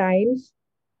 oftentimes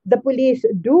the police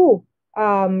do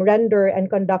render and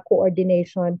conduct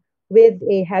coordination with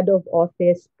a head of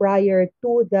office prior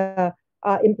to the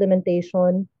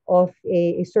implementation of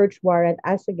a search warrant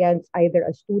as against either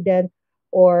a student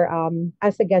or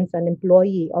as against an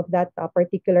employee of that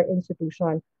particular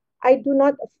institution. I do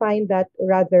not find that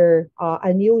rather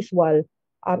unusual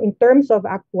in terms of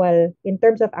actual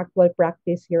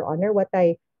practice, Your Honor. What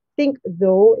I think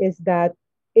though is that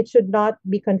it should not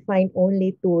be confined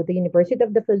only to the University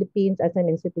of the Philippines as an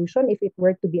institution. If it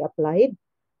were to be applied,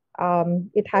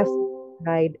 it has to be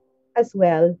applied as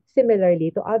well,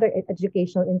 similarly to other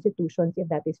educational institutions, if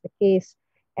that is the case,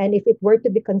 and if it were to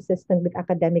be consistent with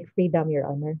academic freedom, Your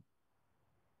Honor.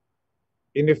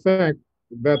 in effect,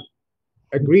 that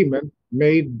agreement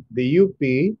made the UP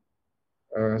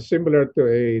similar to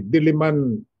a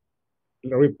Diliman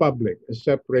republic, a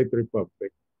separate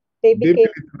republic, They became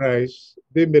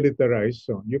demilitarized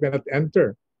zone. You cannot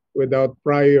enter without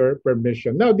prior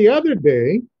permission. Now, the other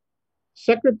day,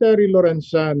 Secretary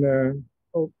Lorenzana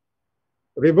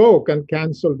revoked and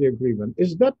canceled the agreement.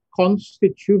 Is that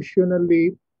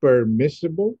constitutionally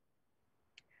permissible?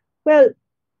 well,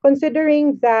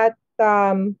 considering that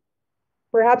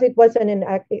perhaps it was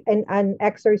an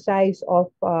exercise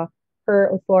of her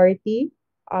authority,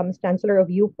 Chancellor of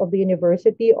Youth of the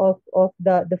University of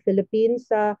the Philippines.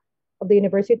 of the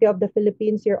University of the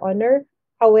Philippines, Your Honor.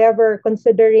 However,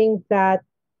 considering that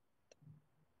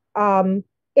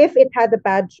if it had a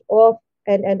badge of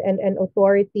an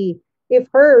authority, if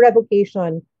her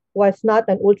revocation was not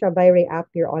an ultra vires act,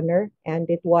 Your Honor, and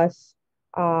it was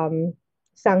um,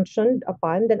 sanctioned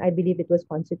upon, then I believe it was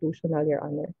constitutional, Your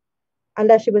Honor,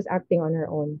 unless she was acting on her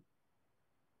own.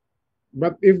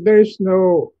 But if there is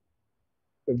no,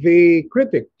 the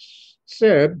critics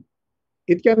said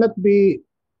it cannot be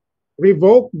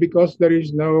revoked because there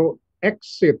is no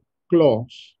exit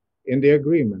clause in the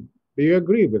agreement. Do you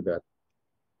agree with that?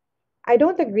 I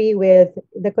don't agree with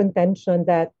the contention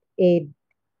that a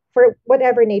for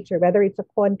whatever nature, whether it's a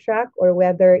contract or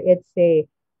whether it's a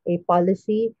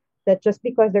policy, that just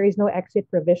because there is no exit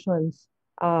provisions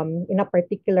in a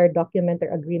particular document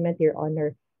or agreement, Your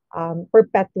Honor,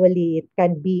 perpetually it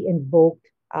can be invoked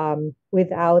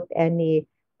without any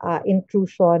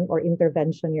intrusion or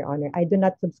intervention, Your Honor. I do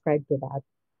not subscribe to that.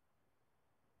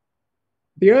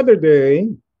 The other day,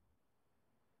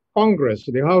 Congress,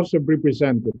 the House of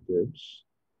Representatives,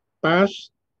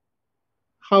 passed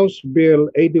House Bill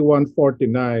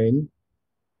 8149,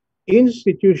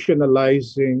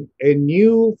 institutionalizing a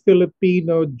new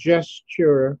Filipino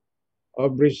gesture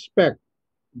of respect,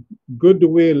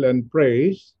 goodwill, and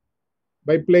praise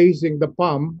by placing the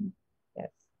palm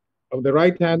Yes. of the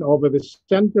right hand over the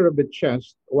center of the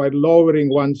chest while lowering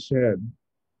one's head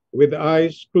with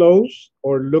eyes closed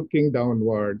or looking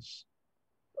downwards.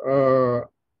 Uh,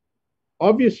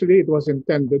 Obviously, it was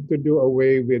intended to do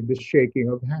away with the shaking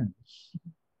of hands.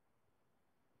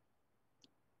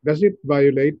 Does it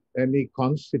violate any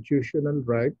constitutional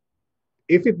right?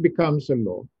 If it becomes a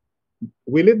law,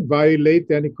 will it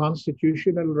violate any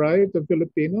constitutional right of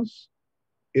Filipinos?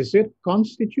 Is it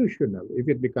constitutional if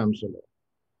it becomes a law?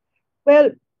 Well,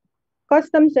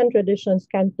 customs and traditions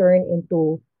can turn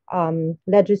into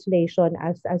legislation,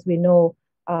 as we know,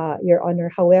 Your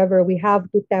Honor. However, we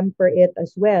have to temper it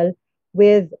as well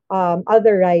with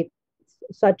other rights,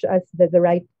 such as the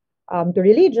right to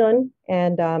religion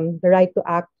and the right to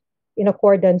act in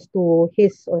accordance to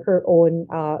his or her own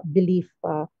belief,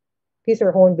 his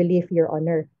or her own belief, Your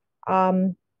Honor.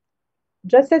 Um,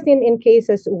 just as in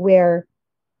cases where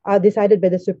decided by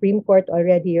the Supreme Court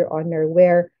already, Your Honor,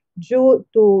 where due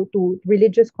to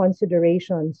religious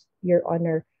considerations, Your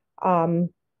Honor, um,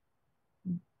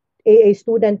 a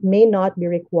student may not be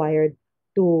required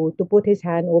to put his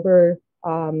hand over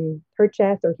her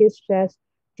chest or his chest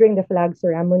during the flag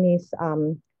ceremonies,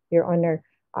 Your Honor.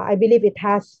 I believe it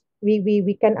has,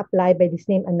 we can apply by the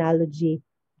same analogy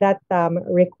that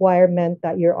requirement,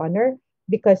 Your Honor,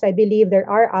 because I believe there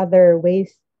are other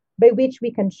ways by which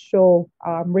we can show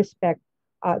respect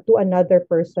to another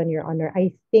person, Your Honor.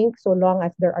 I think so long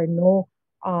as there are no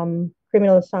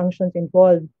criminal sanctions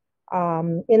involved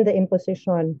in the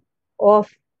imposition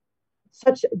of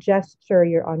such gesture,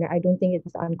 Your Honor, I don't think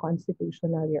it's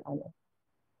unconstitutional, Your Honor.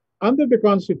 Under the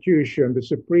Constitution, the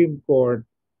Supreme Court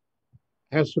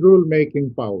has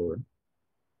rule-making power,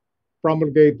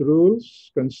 promulgate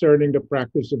rules concerning the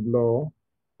practice of law,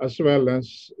 as well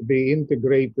as the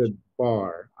integrated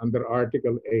bar under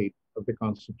Article 8 of the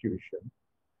Constitution.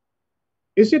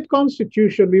 Is it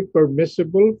constitutionally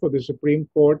permissible for the Supreme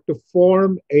Court to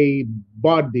form a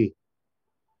body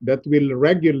that will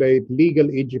regulate legal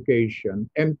education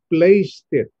and place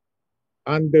it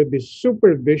under the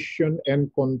supervision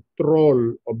and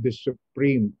control of the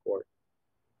Supreme Court?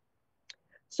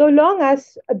 So long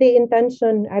as the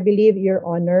intention, I believe, Your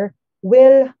Honor,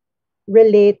 will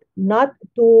relate not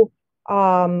to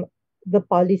the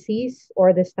policies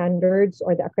or the standards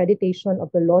or the accreditation of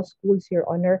the law schools, Your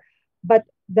Honor, but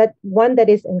that one that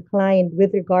is inclined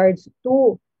with regards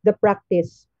to the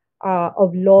practice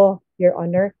of law, Your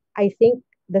Honor, I think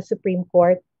the Supreme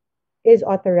Court is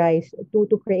authorized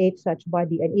to create such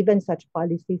body and even such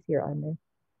policies, Your Honor.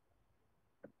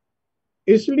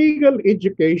 Is legal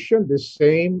education the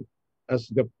same as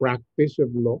the practice of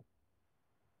law?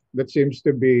 That seems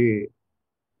to be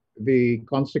the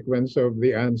consequence of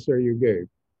the answer you gave.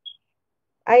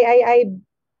 I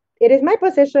it is my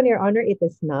position, Your Honor, it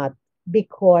is not,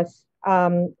 because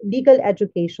legal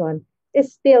education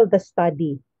is still the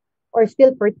study or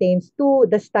still pertains to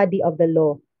the study of the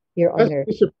law, Your Does Honor.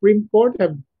 the Supreme Court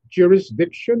have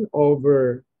jurisdiction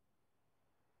over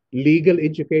legal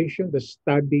education, the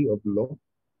study of law?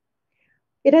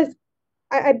 It has,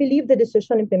 I believe the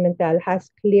decision in Pimentel has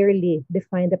clearly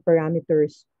defined the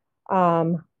parameters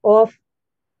of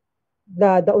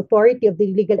the authority of the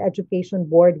Legal Education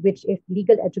Board, which is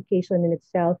legal education in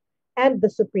itself, and the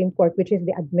Supreme Court, which is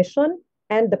the admission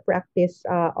and the practice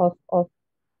of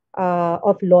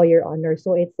law, Your Honor.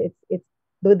 So it's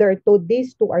though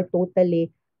these two are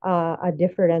totally a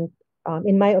different,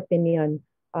 in my opinion,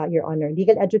 Your Honor.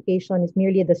 Legal education is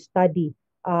merely the study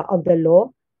of the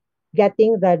law,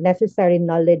 getting the necessary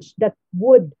knowledge that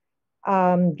would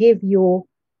give you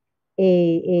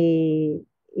a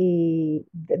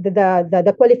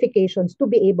the qualifications to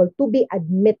be able to be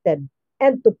admitted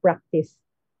and to practice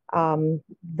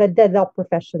the law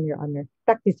profession, Your Honor.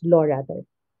 Practice law, rather.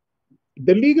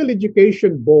 The Legal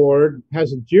Education Board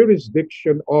has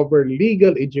jurisdiction over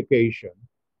legal education,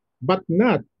 but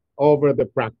not over the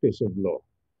practice of law.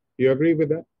 You agree with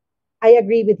that? I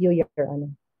agree with you, Your Honor.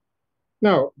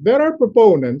 Now, there are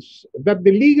proponents that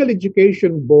the Legal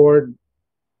Education Board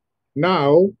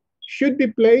now should be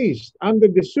placed under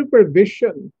the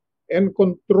supervision and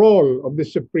control of the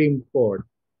Supreme Court.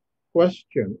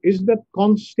 Question: is that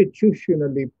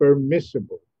constitutionally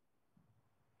permissible?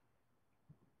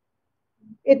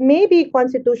 It may be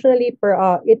constitutionally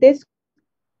it is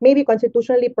maybe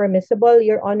constitutionally permissible,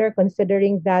 Your Honor,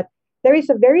 considering that there is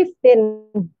a very thin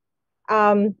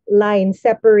line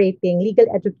separating legal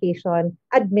education,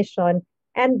 admission,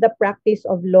 and the practice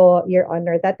of law, Your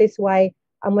Honor. That is why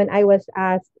when I was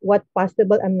asked what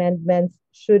possible amendments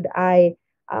should I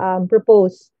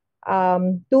propose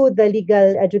to the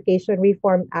Legal Education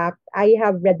Reform Act, I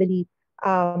have readily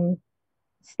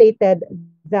stated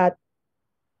that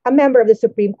a member of the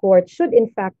Supreme Court should in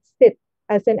fact sit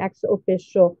as an ex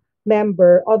officio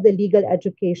member of the Legal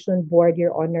Education Board,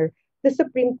 Your Honor. The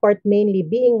Supreme Court mainly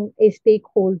being a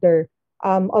stakeholder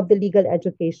of the legal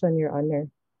education, Your Honor.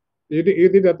 You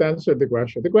did not answer the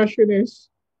question. The question is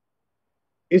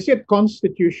it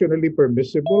constitutionally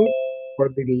permissible for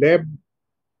the LEB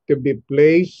to be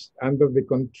placed under the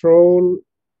control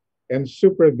and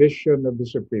supervision of the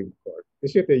Supreme Court?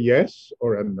 Is it a yes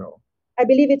or a no? I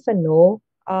believe it's a no,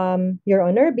 Your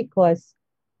Honor, because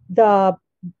the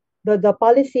the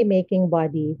policy making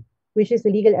body, which is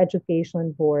the Legal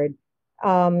Education Board,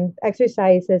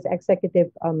 exercises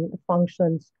executive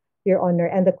functions, Your Honor,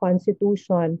 and the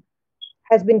Constitution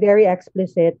has been very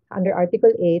explicit under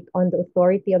Article 8 on the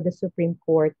authority of the Supreme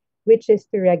Court, which is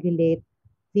to regulate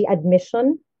the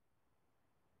admission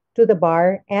to the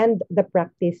bar and the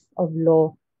practice of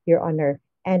law, Your Honor.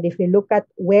 And if you look at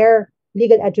where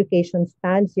legal education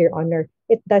stands, Your Honor,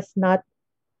 it does not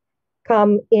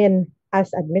come in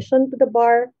as admission to the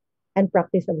bar and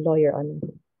practice of law, Your Honor.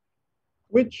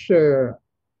 Which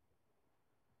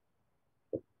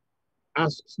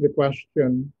asks the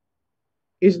question,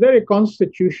 is there a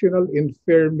constitutional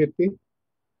infirmity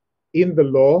in the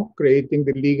law creating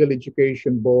the Legal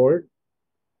Education Board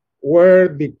where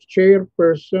the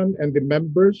chairperson and the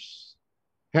members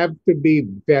have to be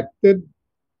vetted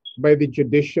by the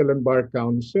Judicial and Bar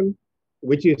Council,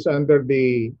 which is under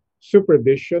the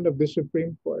supervision of the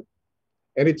Supreme Court?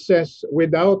 And it says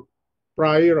without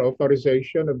prior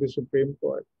authorization of the Supreme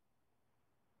Court.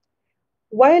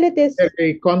 While it is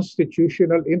a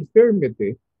constitutional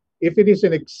infirmity, if it is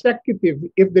an executive,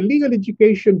 if the Legal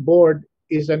Education Board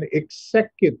is an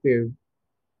executive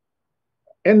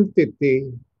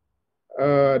entity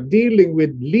dealing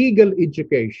with legal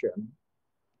education,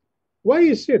 why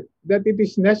is it that it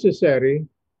is necessary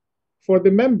for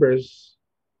the members,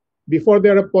 before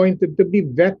they're appointed, to be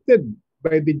vetted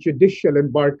by the Judicial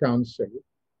and Bar Council,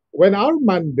 when our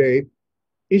mandate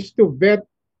is to vet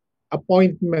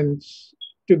appointments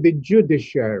to the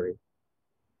judiciary?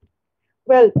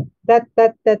 Well, that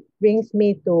brings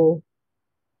me to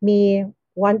me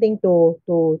wanting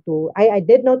I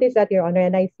did notice that, Your Honor,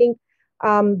 and I think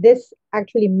this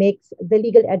actually makes the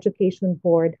Legal Education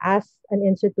Board as an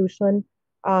institution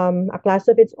a class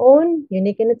of its own,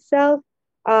 unique in itself,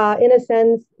 in a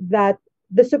sense that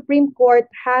the Supreme Court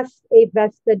has a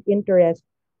vested interest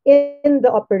in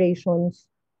the operations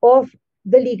of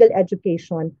the legal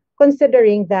education,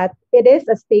 considering that it is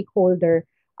a stakeholder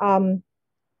in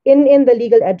the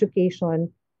legal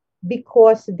education,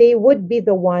 because they would be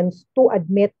the ones to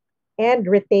admit and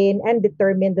retain and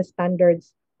determine the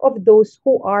standards of those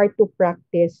who are to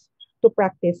practice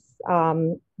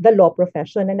the law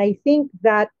profession. And I think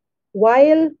that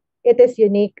while it is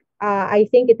unique, I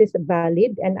think it is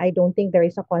valid, and I don't think there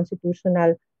is a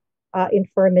constitutional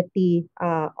infirmity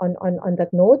on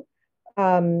that note,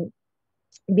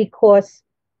 because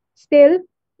still,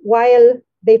 while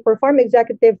they perform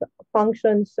executive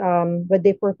functions,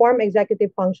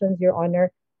 Your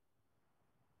Honor,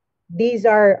 these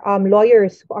are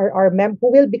lawyers who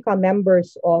will become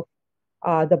members of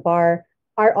the bar,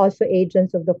 are also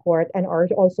agents of the court and are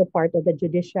also part of the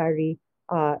judiciary,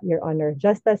 Your Honor.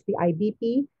 Just as the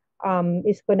IBP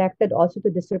is connected also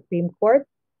to the Supreme Court,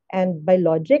 and by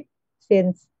logic,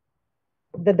 since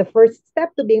the first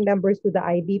step to being members to the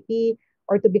IBP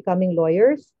or to becoming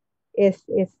lawyers is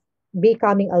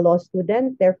becoming a law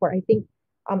student. Therefore, I think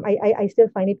I still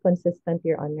find it consistent,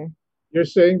 Your Honor. You're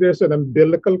saying there's an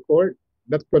umbilical cord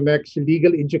that connects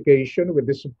legal education with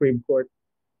the Supreme Court.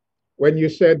 When you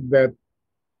said that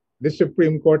the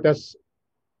Supreme Court has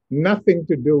nothing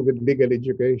to do with legal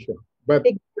education, but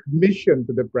Fig- admission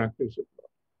to the practice of law.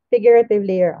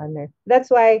 Figuratively, Your Honor. That's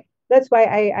why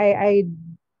I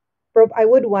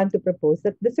would want to propose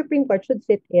that the Supreme Court should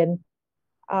sit in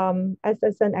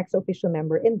as an ex officio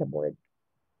member in the board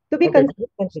to be Okay. consistent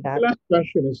with So the that. last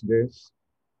question is this.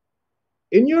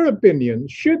 In your opinion,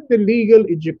 should the Legal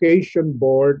Education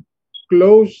Board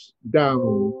close down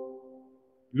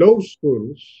law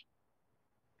schools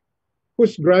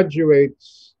whose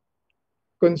graduates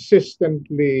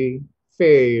consistently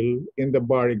fail in the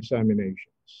bar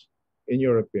examinations, in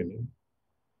your opinion?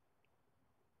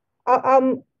 Uh,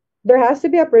 um, there has to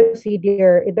be a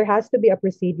procedure. There has to be a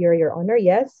procedure, Your Honor.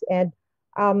 Yes, and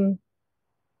um,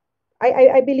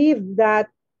 I believe that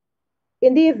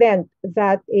in the event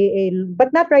that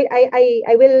but not right.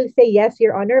 I will say yes,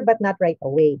 Your Honor, but not right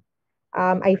away.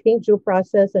 I think due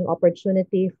process and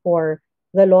opportunity for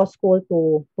the law school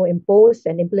to impose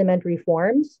and implement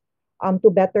reforms to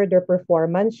better their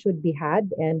performance should be had,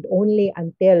 and only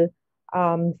until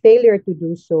failure to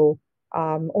do so,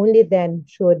 only then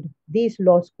should these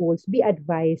law schools be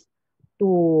advised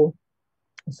to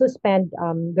suspend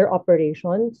their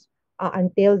operations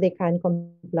until they can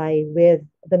comply with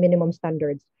the minimum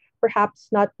standards. Perhaps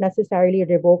not necessarily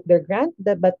revoke their grant,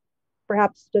 but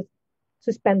perhaps just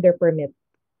suspend their permit.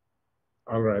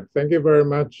 All right. Thank you very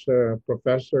much,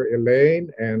 Professor Elaine,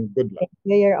 and good luck. Thank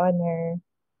you, Your Honor.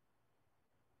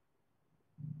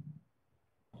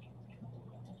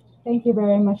 Thank you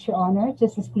very much, Your Honor.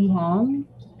 Justice Tiham.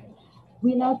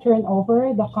 We now turn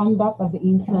over the conduct of the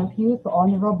interview to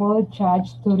Honorable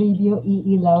Judge Toribio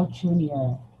E. Lau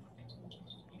Jr.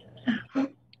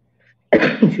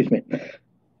 Excuse me.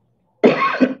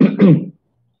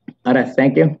 All right,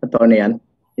 thank you, Attorney Ann.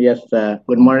 Yes,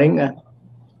 good morning,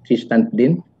 Assistant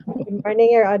Dean. Good morning,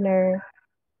 Your Honor.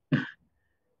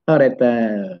 All right,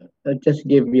 I'll just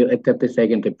give you a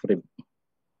 30-second reprieve.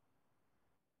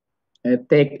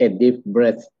 Take a deep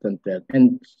breath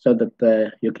and so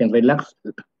that you can relax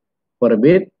for a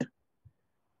bit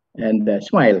and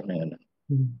smile.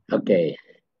 Okay.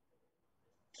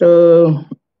 So,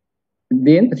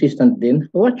 Dean, Assistant Dean,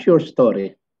 what's your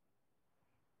story?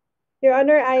 Your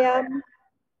Honor, I am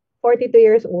 42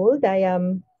 years old. I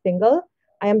am single.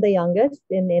 I am the youngest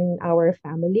in our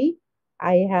family.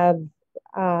 I have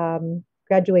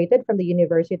graduated from the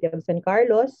University of San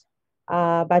Carlos,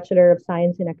 Bachelor of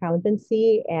Science in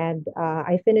Accountancy, and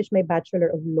I finished my Bachelor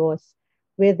of Laws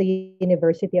with the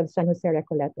University of San Jose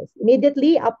Recoletos.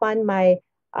 Immediately upon my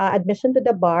admission to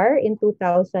the bar in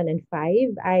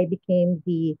 2005, I became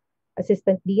the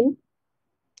Assistant Dean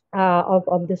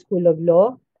of the School of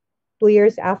Law. 2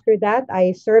 years after that,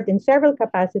 I served in several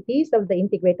capacities of the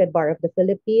Integrated Bar of the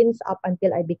Philippines up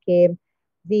until I became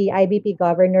the IBP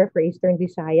Governor for Eastern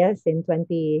Visayas in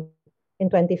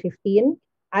 2015.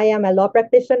 I am a law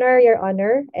practitioner, Your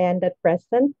Honor, and at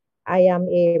present, I am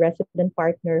a resident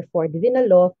partner for Divina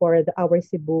Law for our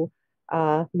Cebu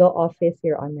Law Office,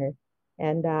 Your Honor.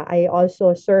 And I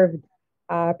also served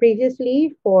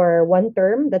previously for one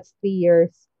term, that's 3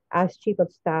 years, as Chief of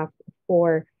Staff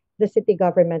for the city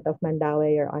government of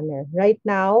Mandaue, Your Honor. Right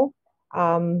now,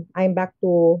 I'm back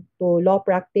to law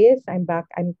practice. I'm back.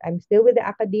 I'm still with the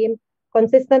academe.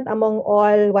 Consistent among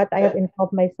all what I have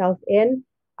involved myself in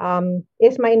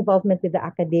is my involvement with the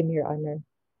academe, Your Honor.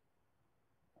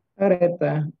 All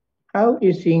right, how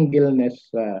is singleness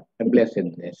a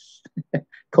blessedness?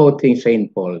 Quoting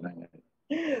Saint Paul.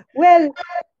 Well,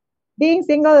 being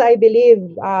single, I believe,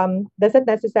 doesn't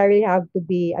necessarily have to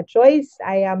be a choice.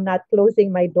 I am not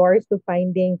closing my doors to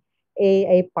finding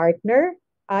a partner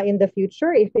in the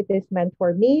future if it is meant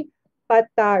for me. But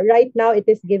right now, it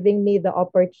is giving me the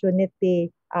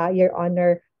opportunity, Your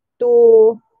Honor,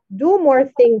 to do more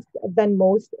things than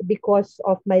most because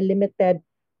of my limited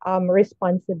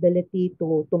responsibility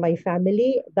to my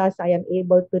family. Thus, I am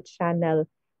able to channel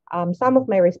some of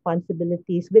my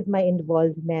responsibilities with my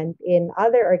involvement in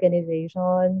other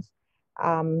organizations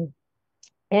um,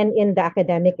 and in the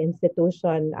academic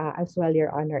institution as well,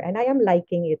 Your Honor. And I am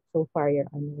liking it so far, Your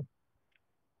Honor.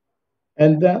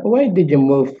 And why did you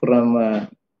move from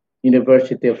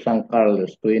University of San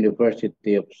Carlos to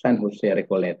University of San Jose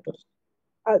Recoletos?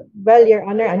 Well, Your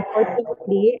Honor,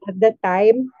 unfortunately, at that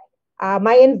time,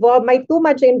 my too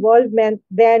much involvement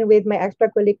then with my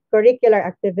extracurricular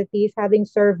activities, having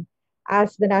served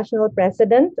as the national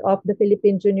president of the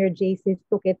Philippine Junior JCs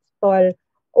took its toll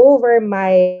over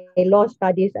my law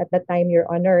studies at that time,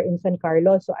 Your Honor, in San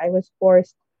Carlos. So I was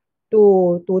forced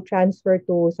to transfer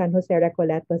to San Jose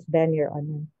Recoletos then, Your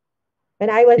Honor. When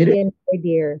I was Uni- in third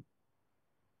year.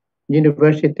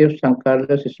 University of San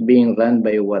Carlos is being run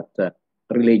by what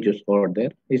religious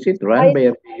order? Is it run I, by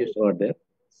a religious order?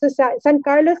 San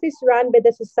Carlos is run by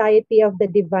the Society of the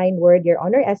Divine Word, Your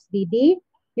Honor, SDD.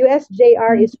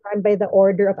 USJR Mm. is run by the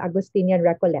Order of Augustinian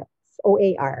Recollets,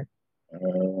 OAR.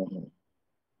 Uh,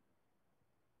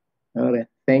 all right,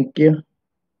 thank you.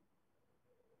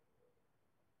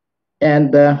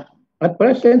 And at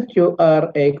present, you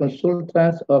are a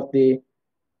consultant of the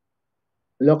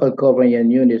local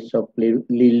government units of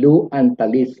Lilu and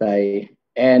Talisay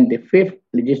and the 5th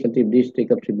Legislative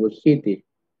District of Cebu City.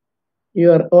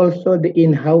 You are also the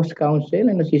in-house counsel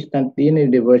and assistant dean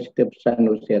of the University of San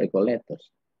Jose Recoletos.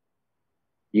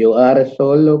 You are a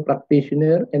solo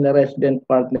practitioner and a resident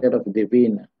partner of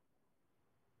Divina.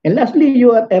 And lastly,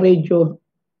 you are a radio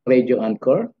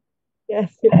anchor.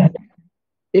 Yes, Your Honor.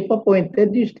 If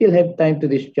appointed, you still have time to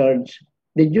discharge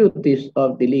the duties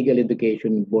of the Legal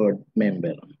Education Board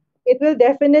member. It will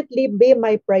definitely be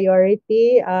my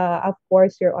priority, of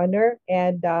course, Your Honor.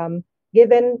 And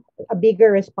given a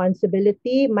bigger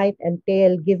responsibility might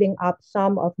entail giving up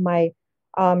some of my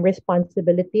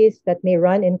responsibilities that may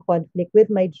run in conflict with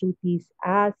my duties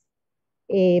as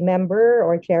a member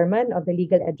or chairman of the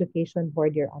Legal Education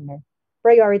Board, Your Honor.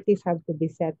 Priorities have to be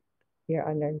set, Your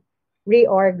Honor.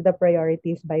 Reorg the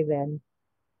priorities by then.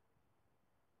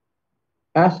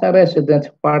 As a resident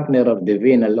partner of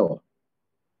Divina Law,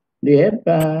 do you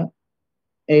have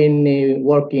any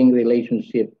working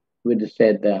relationship with the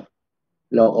said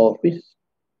law office?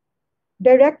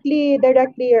 Directly,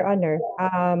 Your Honor.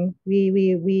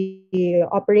 We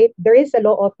operate. There is a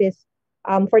law office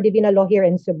for Divina Law here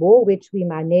in Cebu, which we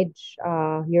manage,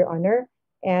 Your Honor,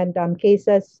 and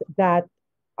cases that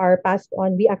are passed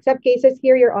on. We accept cases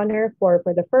here, Your Honor, for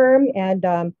the firm,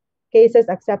 and cases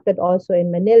accepted also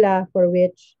in Manila for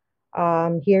which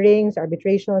hearings,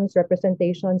 arbitrations,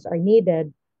 representations are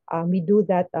needed. We do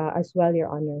that as well, Your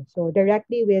Honor. So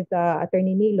directly with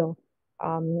Attorney Nilo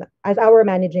as our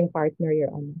managing partner, Your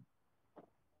Honor.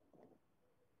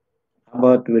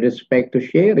 About with respect to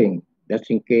sharing, that's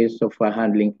in case of a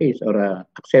handling case or a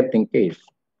accepting case,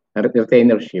 a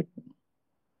retainership.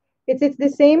 It's the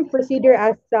same procedure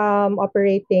as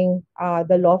operating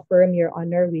the law firm, Your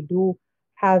Honor. We do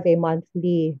have a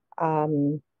monthly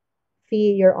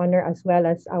fee, Your Honor, as well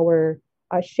as our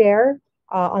share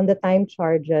on the time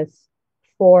charges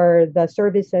for the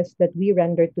services that we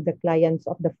render to the clients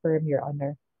of the firm, Your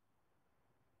Honor.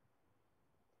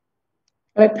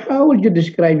 Right, how would you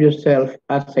describe yourself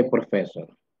as a professor?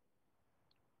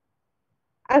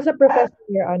 As a professor,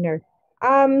 Your Honor,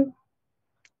 um,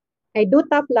 I do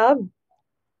tough love,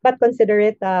 but consider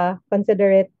it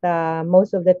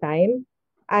most of the time.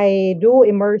 I do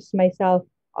immerse myself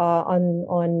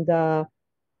on the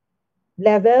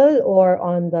level or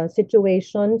on the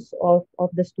situations of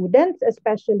the students,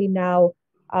 especially now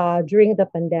during the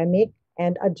pandemic,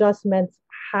 and adjustments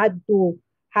had to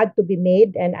had to be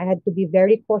made, and I had to be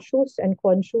very cautious and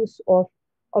conscious of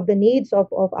the needs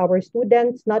of our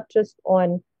students, not just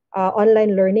on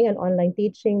online learning and online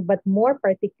teaching, but more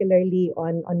particularly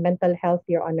on mental health,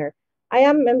 Your Honor. I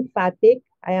am emphatic.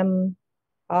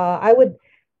 I would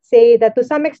say that to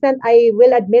some extent I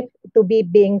will admit to be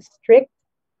being strict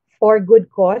for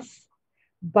good cause,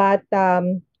 but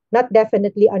not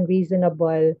definitely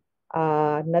unreasonable.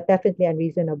 Not definitely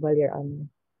unreasonable, Your Honor.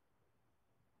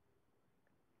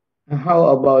 How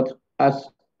about as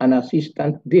an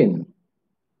assistant dean?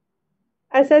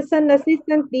 As an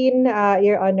assistant dean,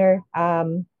 Your Honor,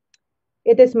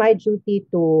 it is my duty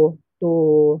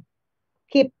to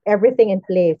keep everything in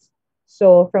place.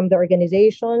 So from the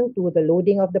organization to the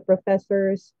loading of the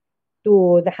professors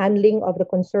to the handling of the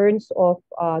concerns of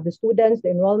the students, the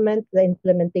enrollment, the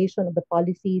implementation of the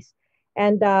policies.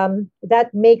 And that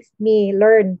makes me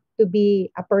learn to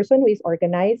be a person who is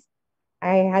organized.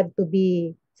 I had to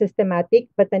be systematic,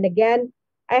 but then again,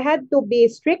 I had to be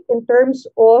strict in terms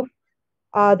of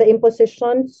the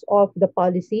impositions of the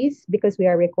policies because we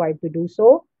are required to do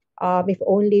so, if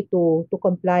only to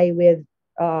comply with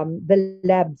the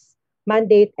lab's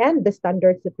mandate and the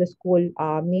standards that the school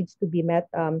needs to be met.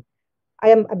 I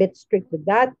am a bit strict with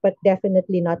that, but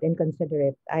definitely not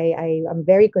inconsiderate. I am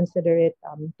very considerate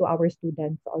to our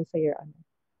students also, Your Honor.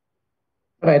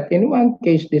 Right, in one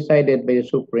case decided by the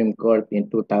Supreme Court in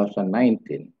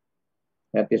 2019,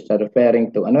 that is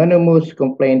referring to anonymous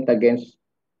complaint against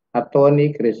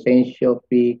Attorney Crescencio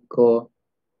Pico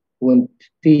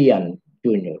Untian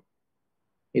Jr.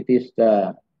 It is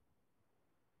the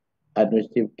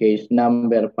administrative case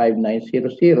number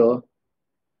 5900,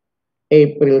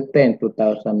 April 10,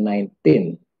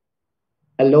 2019.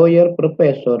 A lawyer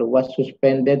professor was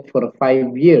suspended for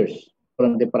 5 years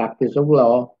from the practice of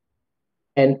law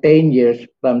and 10 years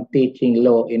from teaching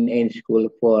law in any school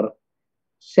for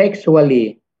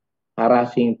sexually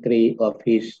harassing three of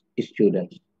his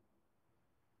students.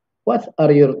 What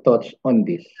are your thoughts on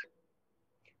this?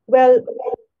 Well,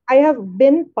 I have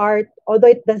been part, although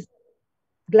it does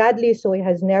gladly so, it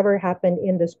has never happened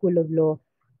in the School of Law,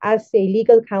 as a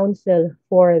legal counsel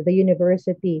for the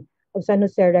University of San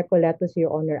Jose Recoletos,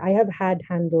 Your Honor. I have had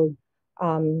handled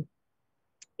um,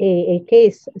 a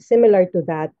case similar to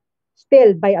that,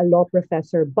 still by a law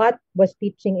professor, but was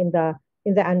teaching in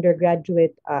the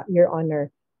undergraduate, Your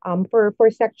Honor, for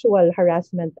sexual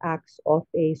harassment acts of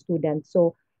a student.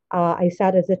 So I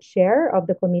sat as a chair of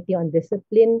the Committee on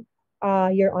Discipline,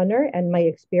 Your Honor, and my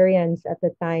experience at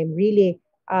the time really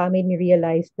made me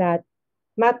realize that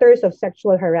matters of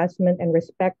sexual harassment and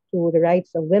respect to the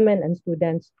rights of women and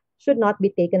students should not be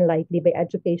taken lightly by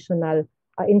educational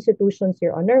institutions,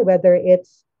 Your Honor, whether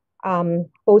it's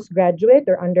postgraduate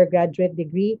or undergraduate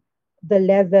degree. The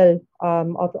level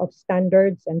of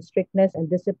standards and strictness and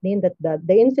discipline that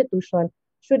the institution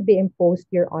should be imposed,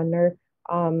 Your Honor,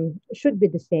 should be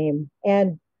the same.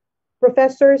 And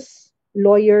professors,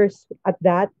 lawyers at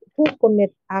that, who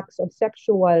commit acts of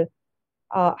sexual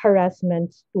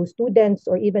harassment to students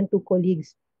or even to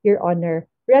colleagues, Your Honor,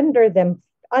 render them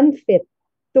unfit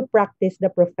to practice the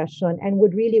profession and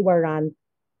would really warrant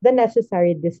the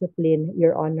necessary discipline,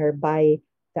 Your Honor, by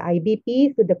the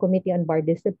IBP, through the Committee on Bar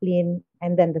Discipline,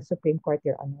 and then the Supreme Court,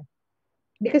 Your Honor.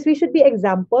 Because we should be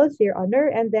examples, Your Honor,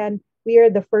 and then we are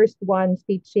the first ones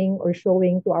teaching or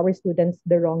showing to our students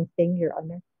the wrong thing, Your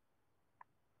Honor.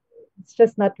 It's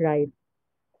just not right.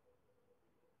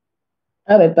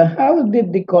 Areta, how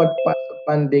did the court pass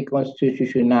upon the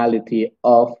constitutionality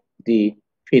of the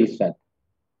PhilSat?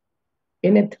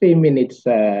 In a 3 minutes,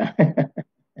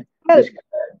 Well,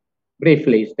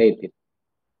 briefly stated.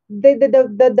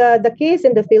 The case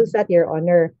in the PhilSat, Your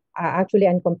Honor, actually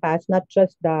encompassed not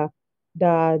just the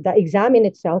exam in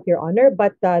itself, Your Honor,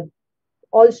 but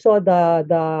also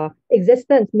the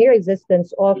mere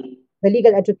existence of the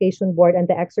Legal Education Board and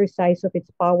the exercise of its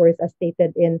powers as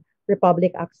stated in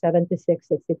Republic Act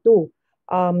 7662.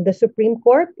 The Supreme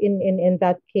Court in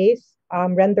that case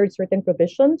rendered certain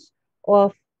provisions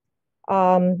of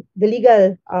the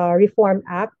Legal Reform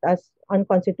Act as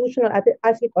unconstitutional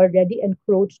as it already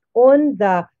encroached on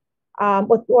the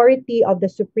authority of the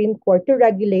Supreme Court to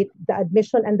regulate the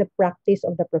admission and the practice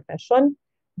of the profession.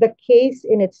 The case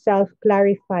in itself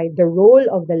clarified the role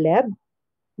of the LEB,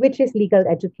 which is legal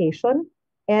education,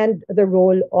 and the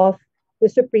role of the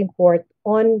Supreme Court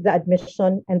on the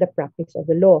admission and the practice of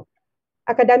the law.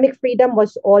 Academic freedom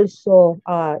was also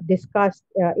discussed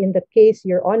in the case,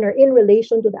 Your Honor, in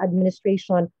relation to the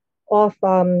administration of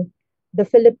the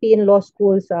Philippine Law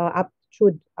School's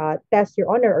aptitude test,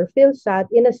 Your Honor, or PhilSat,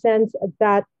 in a sense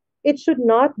that it should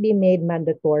not be made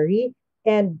mandatory.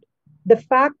 And the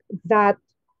fact that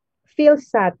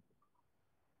PhilSat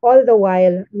all the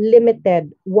while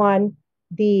limited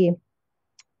the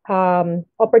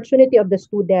opportunity of the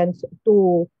students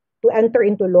to enter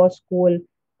into law school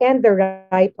and the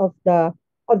right of the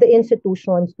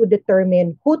institutions to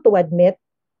determine who to admit,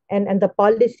 and the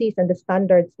policies and the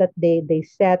standards that they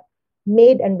set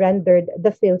made and rendered the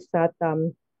PhilSat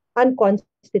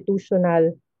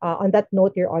unconstitutional on that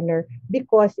note, Your Honor,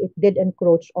 because it did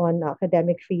encroach on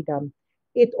academic freedom.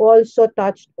 It also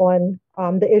touched on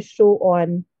the issue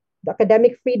on the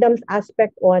academic freedoms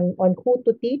aspect on who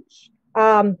to teach,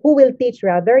 who will teach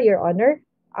rather, Your Honor,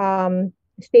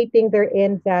 stating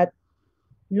therein that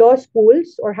law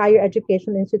schools or higher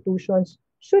education institutions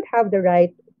should have the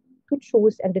right to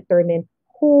choose and determine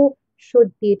who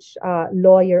should teach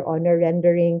law, Your Honor,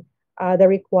 rendering the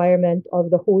requirement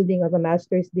of the holding of a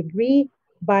master's degree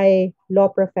by law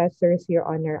professors, Your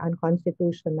Honor,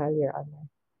 unconstitutional, Your Honor.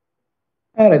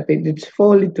 All right, it's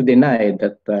folly to deny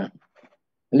that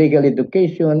legal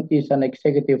education is an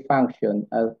executive function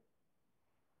as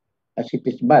it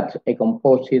is but a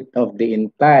composite of the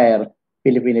entire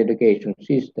Philippine education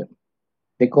system.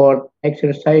 The court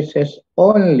exercises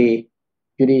only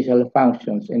judicial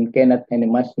functions and cannot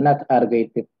and must not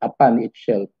arrogate it upon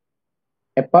itself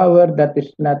a power that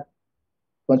is not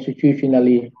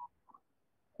constitutionally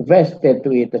vested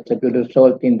to it as it would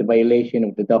result in the violation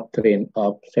of the doctrine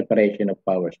of separation of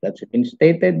powers. That's been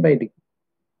stated by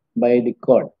the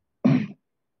court.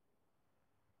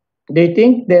 Do you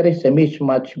think there is a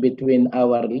mismatch between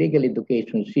our legal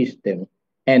education system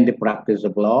and the practice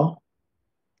of law?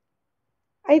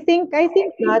 I think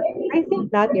not. I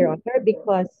think not, Your Honor,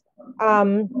 because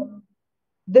um,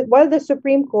 while the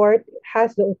Supreme Court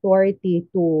has the authority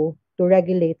to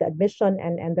regulate the admission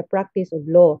and the practice of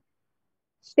law,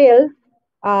 still,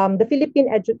 the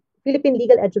Philippine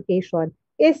legal education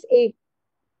is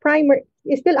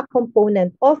still a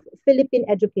component of Philippine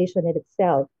education in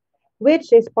itself,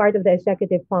 which is part of the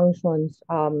executive functions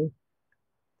of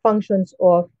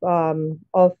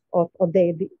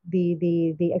the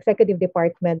executive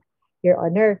department, Your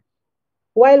Honor.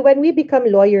 While when we become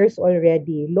lawyers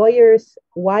already, lawyers,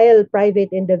 while private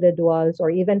individuals or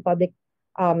even public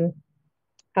um,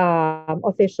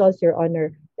 officials, Your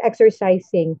Honor,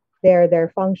 exercising their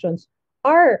functions,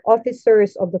 are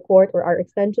officers of the court or are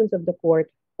extensions of the court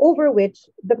over which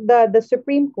the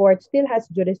Supreme Court still has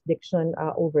jurisdiction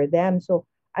over them. So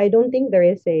I don't think there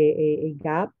is a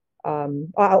gap,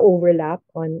 overlap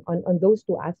on those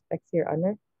two aspects, Your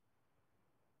Honor.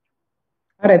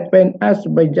 All right, when asked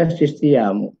by Justice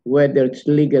Tiam whether it's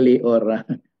legally or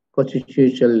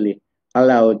constitutionally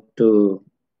allowed to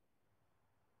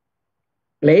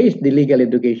place the Legal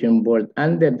Education Board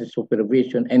under the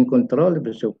supervision and control of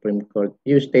the Supreme Court,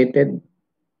 you stated,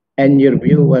 and your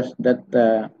view was that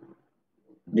the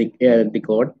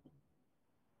court,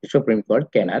 the Supreme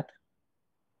Court, cannot.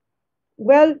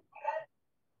 Well,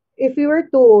 if we were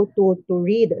to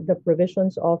read the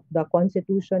provisions of the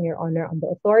Constitution, Your Honor, on the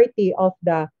authority of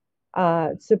the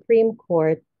Supreme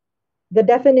Court, the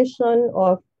definition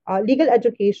of legal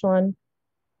education,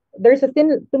 there's a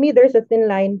thin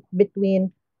line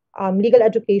between legal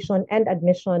education and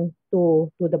admission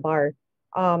to the bar.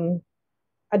 Um,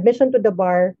 Admission to the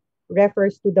bar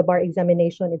refers to the bar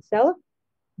examination itself,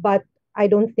 but I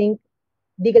don't think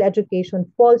legal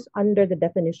education falls under the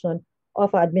definition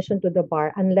of admission to the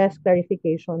bar unless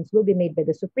clarifications will be made by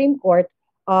the Supreme Court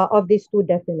of these two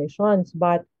definitions.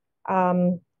 But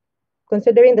um,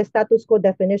 considering the status quo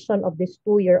definition of these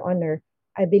two, Your Honor,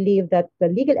 I believe that the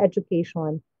legal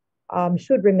education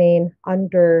should remain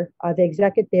under the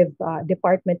executive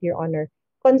department, Your Honor,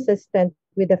 consistent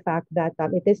with the fact that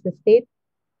it is the state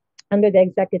under the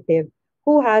executive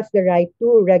who has the right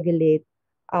to regulate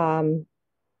um,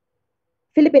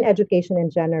 Philippine education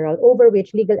in general, over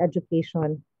which legal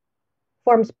education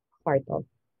forms part of.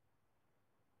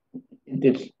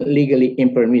 It's legally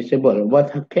impermissible.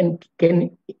 What can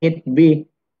it be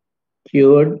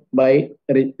cured by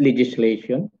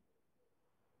legislation?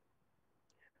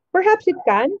 Perhaps it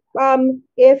can,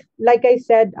 if, like I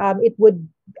said, it would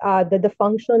the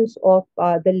functions of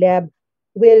the lab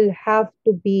will have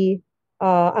to be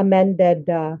amended,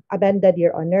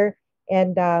 Your Honor,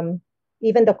 and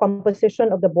even the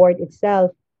composition of the board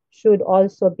itself should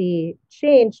also be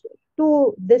changed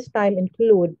to this time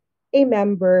include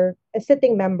a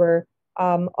sitting member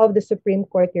of the Supreme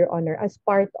Court, Your Honor, as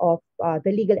part of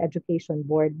the Legal Education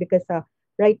Board, because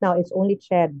right now it's only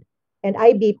CHED and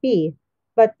IBP.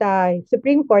 But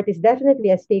Supreme Court is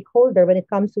definitely a stakeholder when it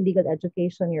comes to legal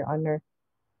education, Your Honor.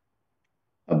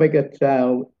 Because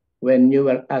when you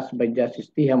were asked by Justice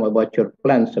Tiham about your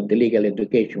plans of the Legal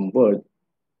Education Board,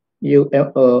 you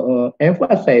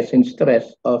emphasize and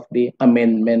stress of the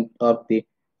amendment of the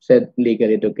said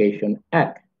Legal Education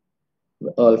Act,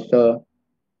 also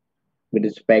with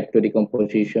respect to the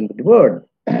composition of the board.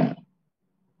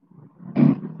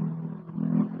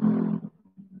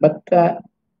 But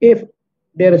if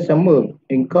there is a move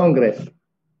in Congress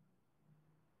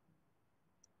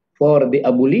for the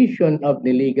abolition of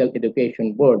the Legal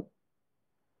Education Board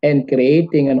and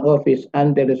creating an office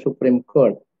under the Supreme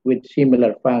Court with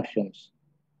similar functions,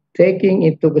 taking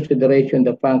into consideration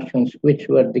the functions which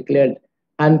were declared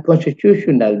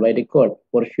unconstitutional by the court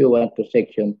pursuant to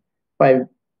Section 5,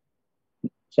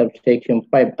 subsection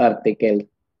 5, Article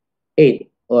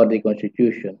 8 or the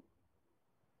Constitution.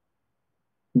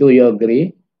 Do you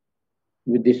agree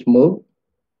with this move?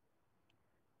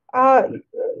 Uh,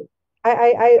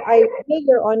 I agree,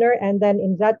 Your Honor, and then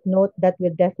in that note, that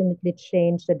will definitely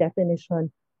change the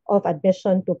definition of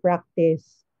admission to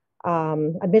practice,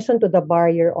 admission to the bar,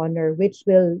 Your Honor, which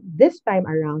will this time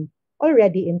around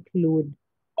already include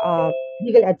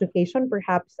legal education,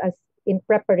 perhaps as in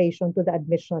preparation to the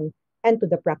admission and to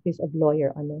the practice of law,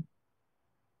 Your Honor.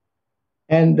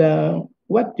 And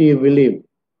what do you believe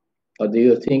or do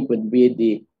you think would be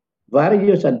the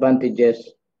various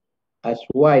advantages as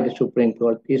why the Supreme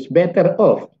Court is better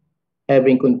off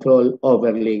having control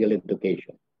over legal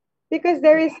education? Because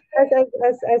there is,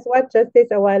 as what Justice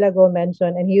a while ago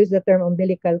mentioned, and he used the term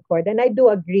umbilical cord, and I do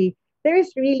agree, there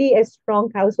is really a strong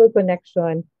causal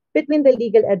connection between the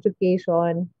legal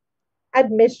education,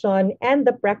 admission, and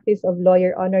the practice of law,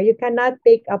 Your Honor. You cannot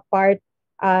take apart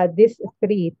these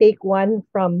three, take one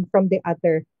from the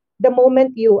other. The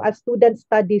moment a student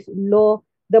studies law,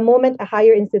 the moment a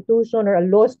higher institution or a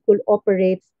law school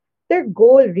operates, their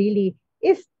goal really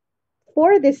is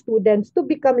for the students to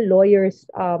become lawyers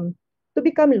in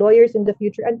the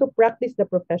future and to practice the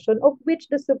profession of which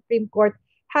the Supreme Court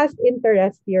has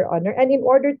interest, Your Honor. And in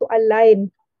order to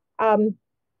align um,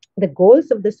 the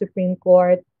goals of the Supreme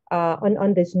Court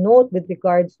on this note with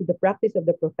regards to the practice of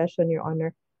the profession, Your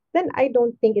Honor, then I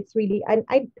don't think it's really, and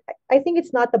I think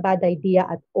it's not a bad idea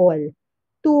at all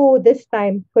to this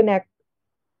time connect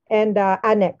and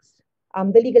annex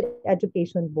the Legal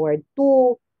Education Board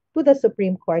to the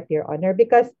Supreme Court, Your Honor,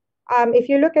 because if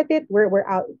you look at it, we're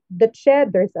out the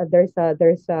CHED.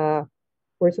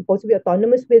 We're supposed to be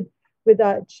autonomous with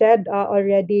the CHED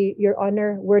already, Your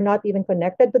Honor. We're not even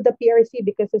connected to the PRC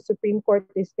because the Supreme Court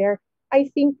is there. I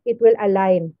think it will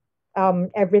align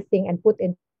everything and put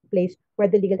in place where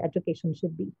the legal education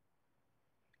should be.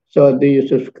 So, do you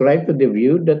subscribe to the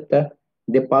view that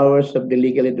the powers of the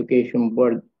Legal Education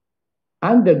Board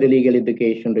under the Legal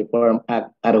Education Reform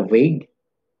Act are vague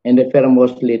and refer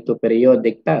mostly to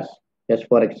periodic tasks, as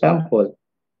for example,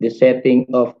 the setting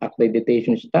of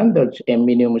accreditation standards and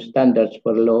minimum standards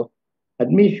for law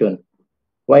admission,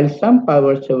 while some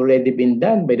powers have already been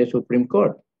done by the Supreme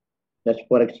Court, as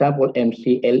for example,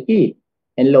 MCLE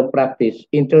and law practice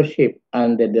internship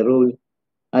under Rule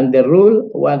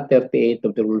 138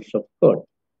 of the Rules of Court.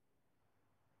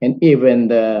 And even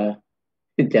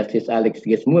Justice Alex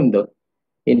Gesmundo,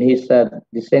 in his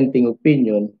dissenting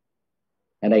opinion,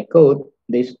 and I quote,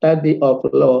 the study of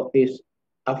law is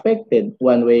affected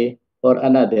one way or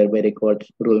another by the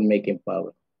court's rulemaking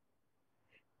power.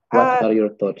 What are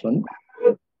your thoughts on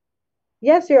it?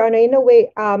 Yes, Your Honor. In a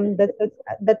way,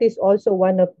 that is also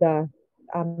one of the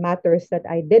matters that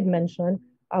I did mention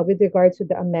with regards to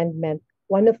the amendment.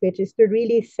 One of which is to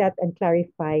really set and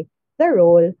clarify the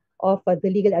role of the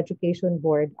Legal Education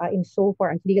Board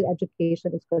insofar as legal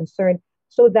education is concerned,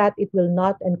 so that it will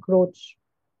not encroach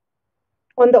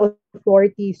on the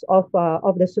authorities of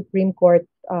the Supreme Court,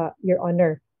 Your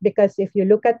Honor. Because if you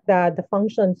look at the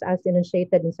functions as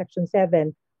enunciated in Section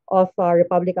 7 of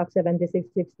Republic Act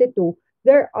 7662,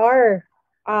 there are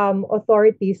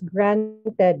authorities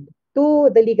granted to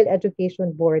the Legal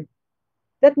Education Board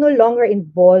that no longer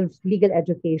involves legal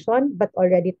education but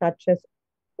already touches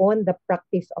on the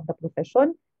practice of the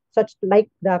profession, such like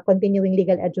the continuing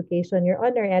legal education, Your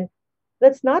Honor. And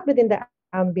that's not within the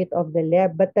ambit of the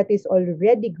LEB, but that is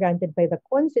already granted by the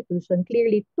Constitution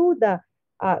clearly to the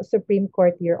Supreme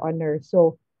Court, Your Honor.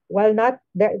 So while not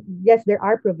there, yes, there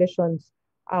are provisions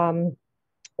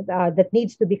that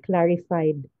needs to be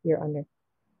clarified, Your Honor.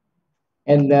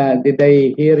 And did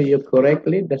I hear you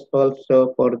correctly? That's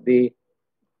also for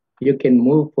you can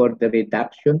move for the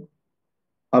reduction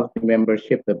of the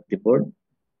membership of the board?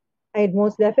 I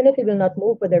most definitely will not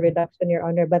move for the reduction, Your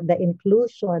Honor, but the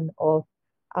inclusion of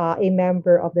a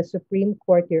member of the Supreme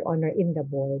Court, Your Honor, in the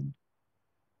board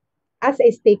as a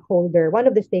stakeholder, one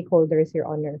of the stakeholders, Your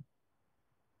Honor.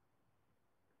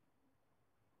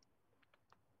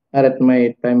 At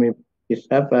my time is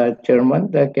up,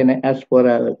 Chairman. Can I ask for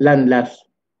a last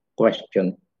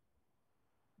question?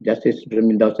 Justice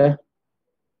Mendoza?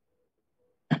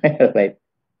 Right.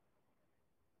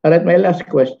 All right, my last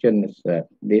question is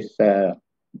this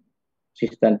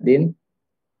Assistant Dean.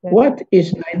 Yes. What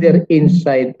is neither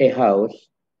inside a house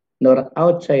nor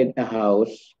outside a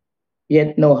house,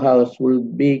 yet no house will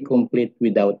be complete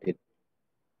without it?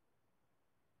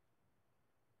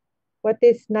 What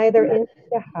is neither inside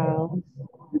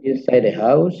the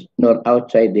house nor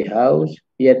outside the house,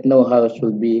 yet no house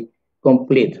will be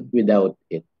complete without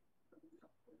it?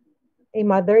 A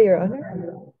mother, Your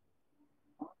Honor.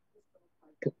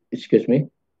 Excuse me?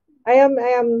 I'm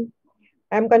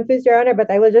confused, Your Honor, but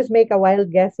I will just make a wild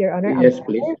guess, Your Honor. Yes,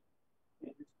 please.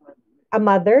 A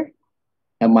mother?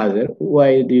 A mother?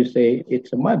 Why do you say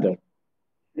it's a mother?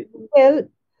 Well,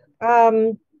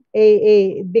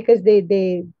 because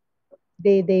they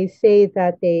say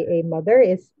that a mother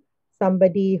is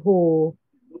somebody who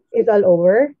is all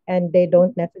over, and they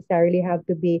don't necessarily have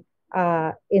to be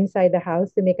inside the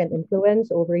house to make an influence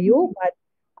over you, but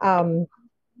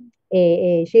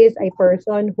she is a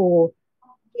person who,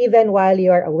 even while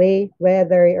you are away,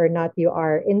 whether or not you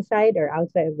are inside or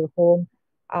outside of the home,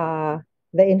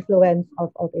 the influence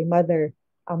of a mother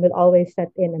will always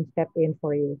set in and step in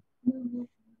for you.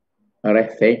 All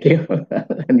right, thank you.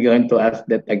 I'm going to ask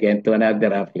that again to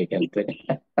another applicant. Thank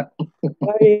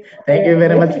you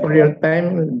very much for your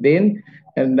time, Dean.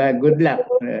 And good luck.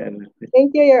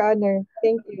 Thank you, Your Honor.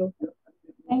 Thank you.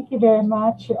 Thank you very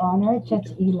much, Your Honor,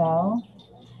 Judge Ilaw.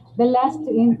 The last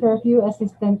to interview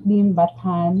Assistant Dean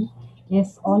Bathan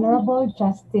is Honorable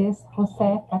Justice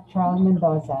Jose Catral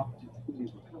Mendoza.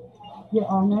 Your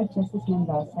Honor, Justice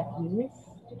Mendoza, please.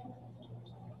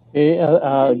 Okay,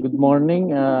 good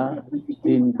morning,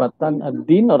 Dean Batan.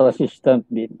 Dean or Assistant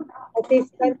Dean?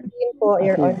 Assistant Dean po,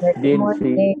 Your Honor. Good Dean si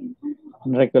morning.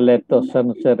 Recoletos,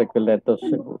 San Jose Recoletos.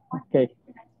 Okay.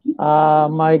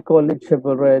 My colleagues have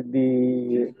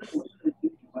already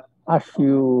asked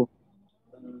you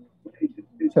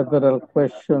several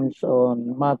questions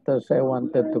on matters I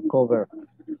wanted to cover.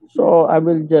 So I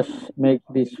will just make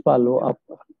these follow-up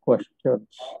questions.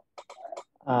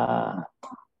 Uh,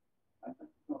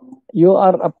 you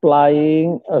are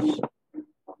applying uh,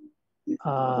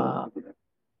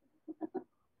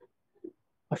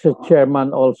 as a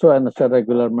chairman also and as a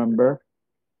regular member,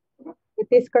 It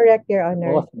is correct, Your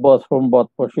Honor. both from both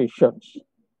positions.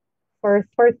 For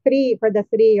the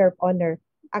three, Your Honor.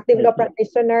 Active law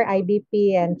practitioner,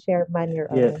 IBP, and chairman,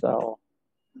 Your Honor. Yes.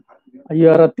 You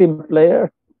are a team player.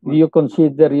 Do you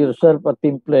consider yourself a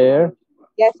team player?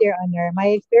 Yes, Your Honor. My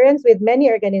experience with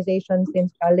many organizations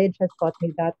since college has taught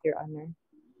me that, Your Honor.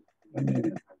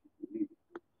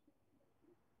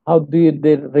 How do you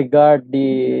regard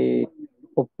the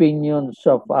opinions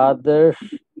of others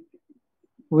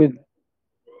with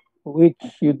which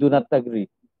you do not agree?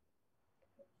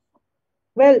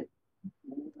 Well,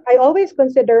 I always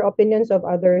consider opinions of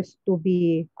others to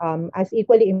be as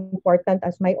equally important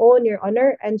as my own, Your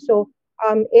Honor. And so,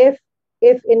 if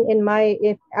I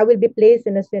will be placed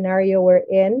in a scenario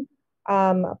wherein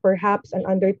perhaps an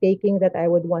undertaking that I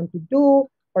would want to do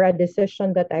or a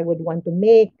decision that I would want to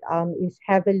make is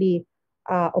heavily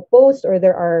opposed, or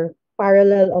there are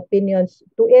parallel opinions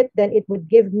to it, then it would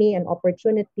give me an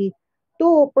opportunity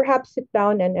to perhaps sit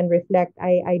down and reflect.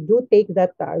 I do take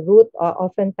that route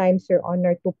oftentimes, Your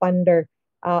Honor, to ponder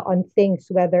on things,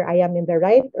 whether I am in the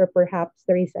right or perhaps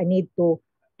there is a need to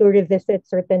revisit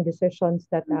certain decisions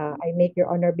that I make, Your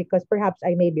Honor, because perhaps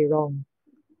I may be wrong.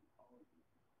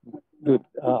 Good.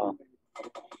 Uh,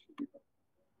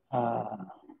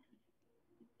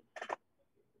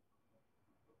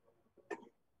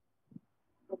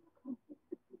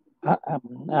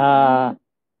 uh,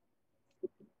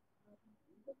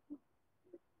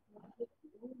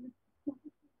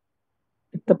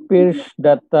 it appears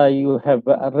that you have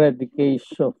read the case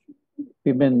of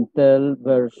Pimentel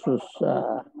versus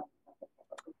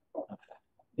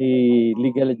the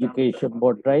Legal Education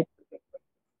Board, right?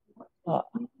 Uh,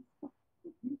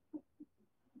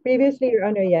 Previously, Your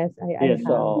Honor, yes, I yes.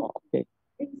 have. Okay.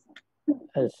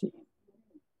 I see.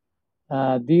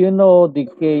 Do you know the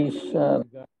case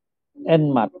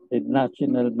NMAT, the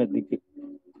National Medical,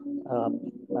 um,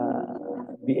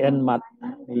 the NMAT,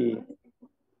 the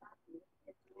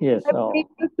yes. I've been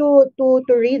able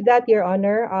to read that, Your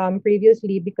Honor,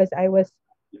 previously, because I was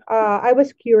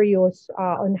curious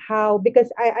on how,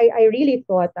 because I really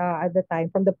thought at the time,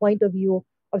 from the point of view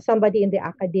of somebody in the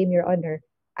academe, Your Honor,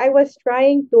 I was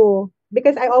trying to,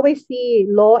 because I always see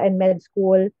law and med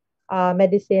school,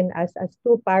 medicine as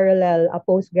two parallel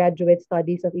postgraduate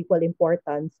studies of equal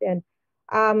importance. And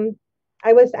um,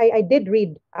 I did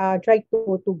read, try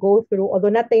to go through, although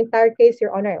not the entire case,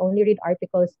 Your Honor, I only read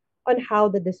articles on how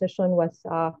the decision was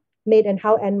made and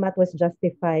how NMAT was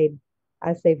justified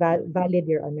as a valid,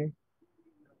 Your Honor.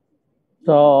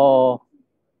 So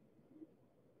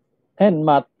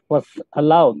NMAT was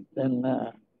allowed and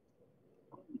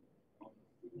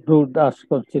ruled as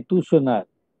constitutional,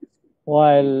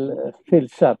 while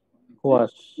PhilSat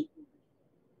was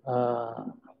uh,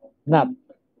 not.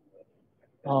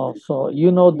 So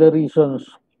you know the reasons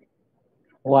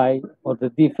why or the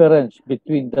difference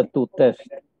between the two tests.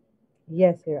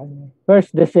 Yes, Your Honor.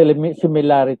 First, the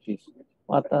similarities.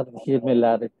 What are the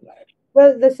similarities?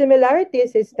 Well, the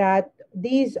similarities is that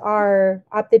these are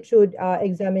aptitude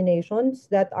examinations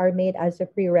that are made as a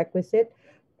prerequisite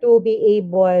to be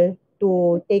able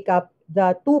to take up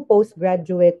the two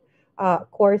postgraduate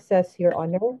courses, Your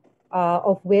Honor,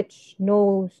 of which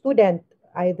no student,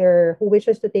 either who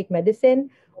wishes to take medicine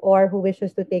or who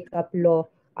wishes to take up law,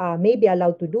 may be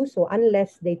allowed to do so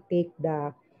unless they take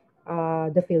the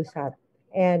PhilSat.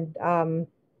 And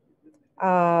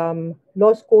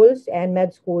law schools and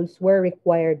med schools were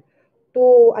required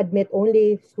to admit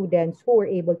only students who were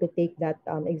able to take that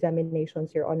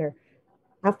examinations, Your Honor.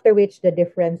 After which there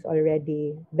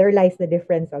lies the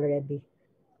difference already.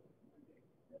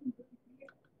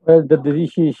 Well, the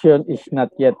decision is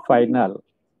not yet final.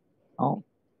 No?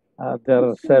 There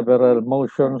are several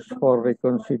motions for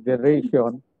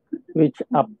reconsideration, which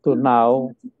up to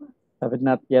now have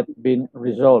not yet been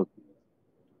resolved.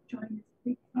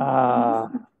 Uh,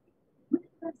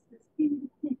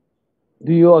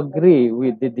 do you agree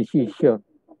with the decision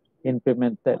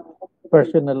implemented?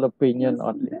 Personal opinion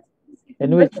only,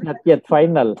 and which not yet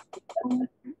final.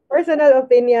 Personal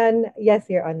opinion, yes,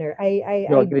 Your Honor.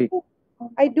 You agree?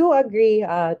 I do agree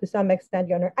to some extent,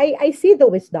 Your Honor. I see the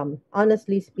wisdom,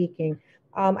 honestly speaking.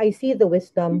 I see the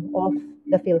wisdom of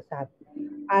the PhilSat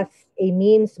as a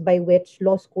means by which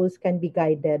law schools can be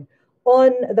guided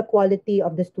on the quality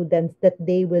of the students that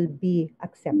they will be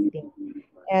accepting.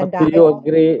 But And do I you also,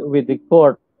 agree with the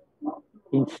court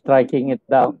in striking it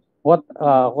down? What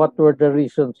were the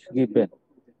reasons given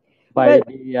by well,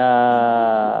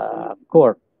 the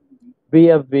court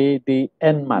via the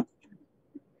NMAT?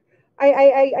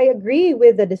 I agree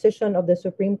with the decision of the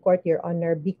Supreme Court, Your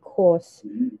Honor, because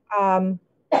um,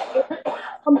 it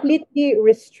completely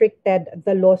restricted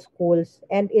the law schools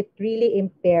and it really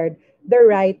impaired the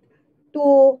right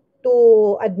to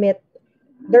admit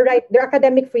their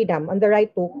academic freedom on the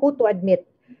right to who to admit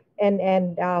and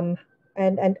and um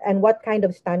and what kind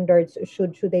of standards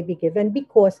should they be given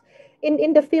because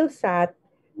in the PhilSat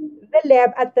the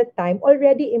lab at the time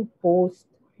already imposed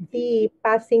the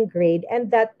passing grade and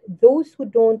that those who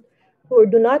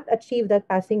do not achieve that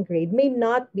passing grade may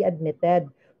not be admitted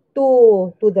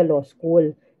to the law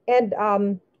school and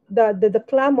the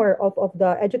clamor of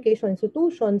the educational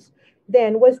institutions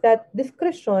then was that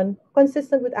discretion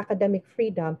consistent with academic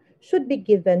freedom should be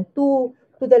given to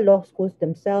the law schools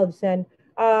themselves and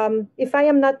if I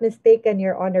am not mistaken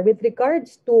your honor with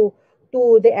regards to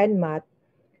the NMAT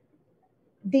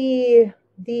the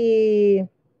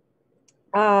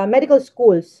medical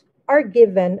schools are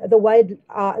given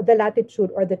the latitude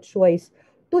or the choice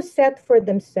to set for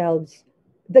themselves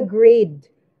the grade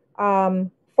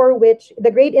for which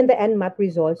the grade in the NMAT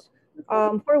results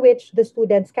for which the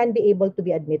students can be able to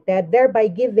be admitted, thereby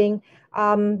giving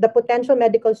the potential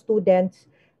medical students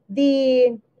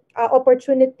the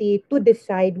opportunity to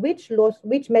decide which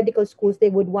medical schools they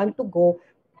would want to go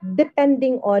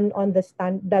depending on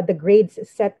the grades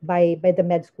set by the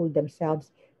med school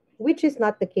themselves, which is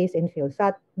not the case in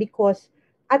PhilSat because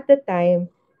at the time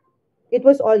it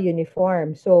was all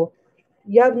uniform. So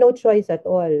you have no choice at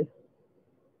all.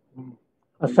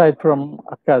 Aside from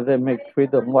academic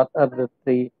freedom, what are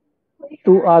the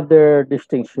two other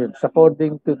distinctions?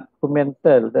 According to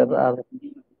Pimentel,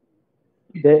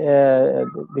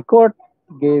 the court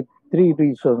gave three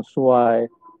reasons why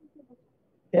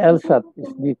the LSAT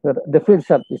is different. The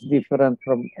PhilSat is different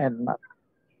from NMAT.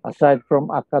 Aside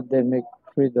from academic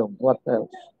freedom, what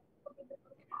else?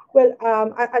 Well,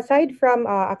 aside from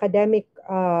academic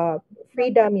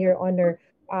freedom, Your Honor,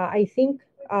 I think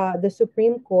the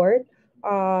Supreme Court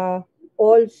uh,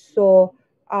 also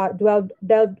delved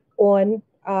on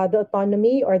the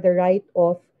autonomy or the right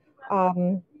of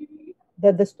um,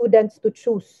 the students to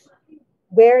choose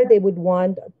where they would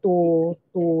want to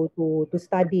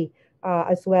study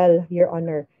as well, Your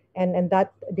Honor. And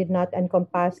that did not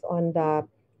encompass on the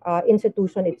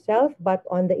institution itself, but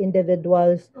on the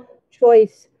individual's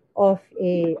choice of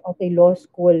a law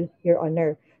school, Your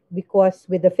Honor. Because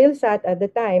with the PhilSat at the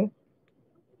time,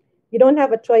 you don't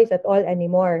have a choice at all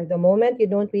anymore. The moment you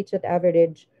don't reach that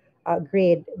average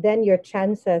grade, then your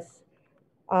chances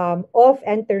of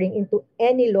entering into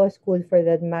any law school for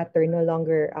that matter no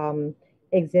longer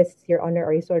exists, Your Honor,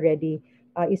 or is already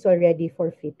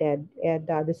forfeited. And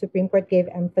the Supreme Court gave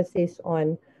emphasis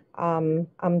on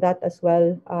that as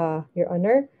well, Your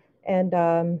Honor. And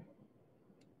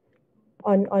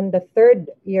on the third,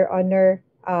 Your Honor,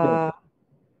 Yes,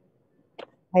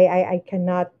 I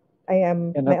cannot. I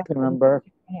am cannot my remember.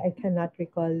 I cannot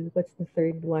recall what's the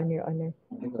third one, Your Honor.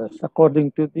 Because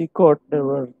according to the court, there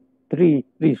were three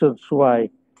reasons why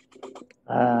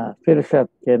PhilSat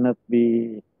cannot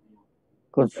be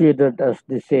considered as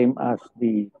the same as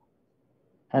the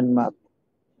NMAT.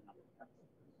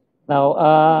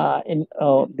 Now, in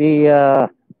the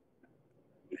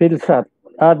PhilSat,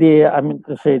 I mean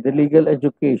to say, the Legal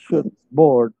Education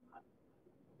Board,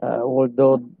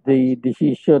 although the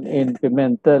decision in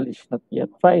Pimentel is not yet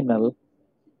final,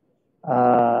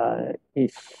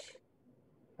 is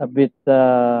a bit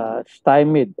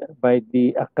stymied by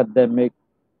the academic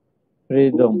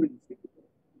freedom.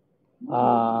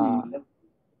 Uh,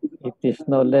 it is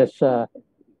no less uh,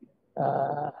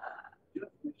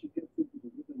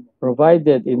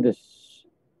 provided in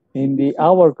the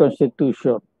our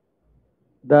constitution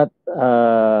that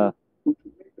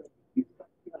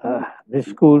the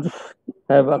schools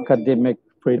have academic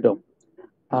freedom.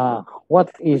 What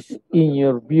is, in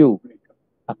your view,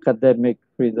 academic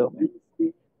freedom?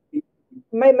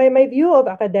 my view of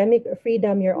academic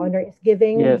freedom, Your Honor, is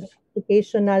giving the Yes,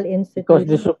 educational because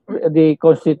institution. the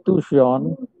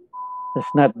Constitution has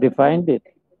not defined it.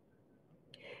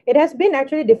 It has been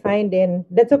actually defined in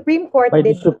the Supreme Court By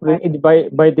the did Supreme, define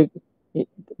by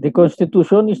the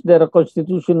Constitution, is there a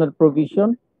constitutional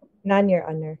provision? none, Your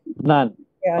Honor. None.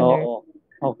 Your Honor. Oh,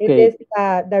 It okay. is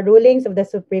the rulings of the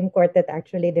Supreme Court that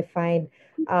actually define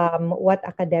what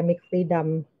academic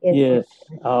freedom is. Yes.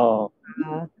 Oh,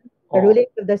 Uh, the oh,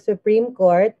 rulings of the Supreme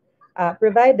Court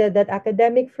provided that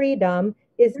academic freedom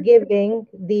is giving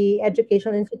the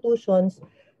educational institutions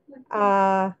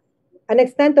uh, an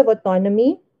extent of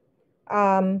autonomy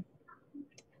um,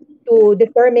 to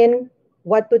determine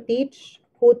what to teach,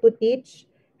 who to teach,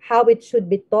 how it should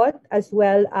be taught, as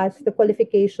well as the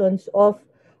qualifications of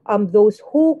those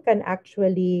who can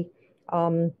actually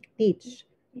teach.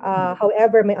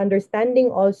 However, my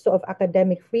understanding also of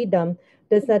academic freedom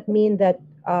does not mean that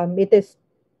it is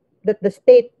that the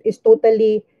state is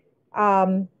totally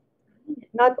um,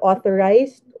 not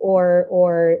authorized or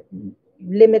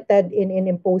limited in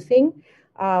imposing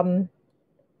um,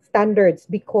 standards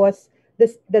because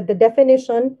the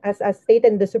definition as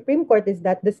stated in the Supreme Court is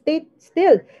that the state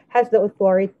still has the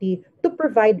authority to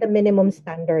provide the minimum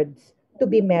standards to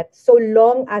be met so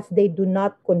long as they do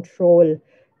not control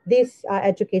these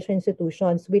education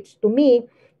institutions, which to me,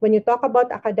 when you talk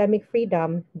about academic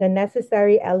freedom, the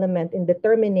necessary element in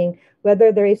determining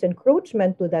whether there is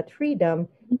encroachment to that freedom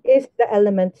is the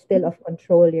element still of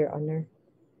control, Your Honor.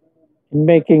 in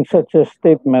making such a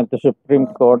statement, the Supreme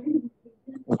Court,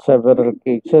 in several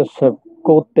cases, have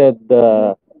quoted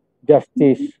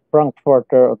Justice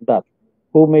Frankfurter on that.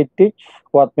 Who may teach,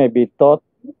 what may be taught,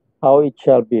 how it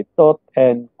shall be taught,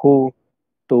 and who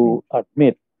to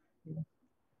admit.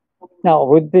 Now,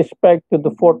 with respect to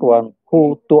the fourth one,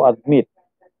 who to admit,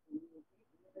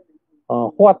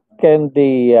 what can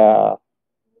the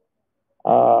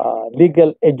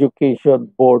Legal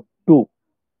Education Board do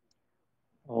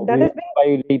That has without been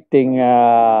violating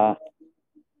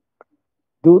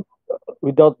do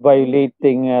without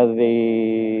violating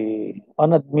the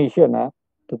on admission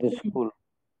to the school,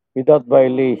 without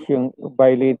violating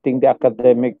the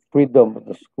academic freedom of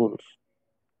the schools.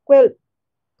 well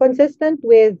consistent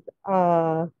with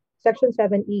Section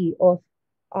 7E of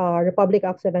Republic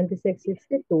Act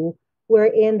 7662,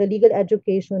 wherein the Legal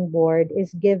Education Board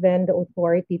is given the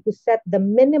authority to set the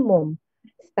minimum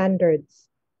standards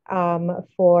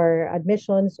for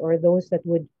admissions or those that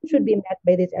would should be met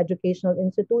by these educational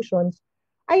institutions.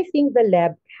 I think the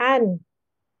lab can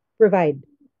provide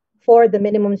for the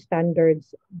minimum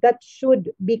standards that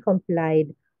should be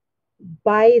complied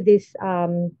by the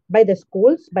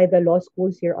schools, by the law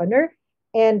schools, Your Honor,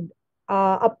 and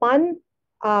upon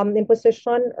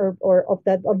imposition or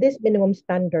of these minimum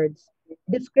standards,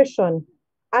 discretion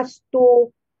as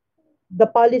to the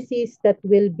policies that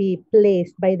will be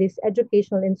placed by these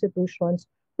educational institutions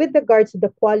with regards to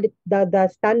the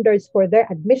standards for their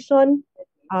admission,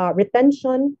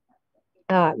 retention,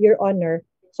 Your Honor,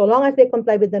 so long as they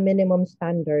comply with the minimum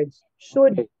standards,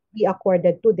 should Okay. be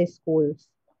accorded to the schools.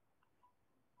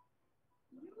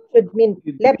 Should mean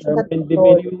You lab should not determine the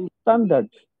control. minimum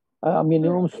standards.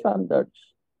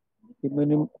 The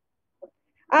minimum,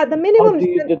 The how minimum do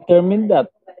you determine that?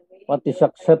 What is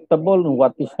acceptable and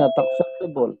what is not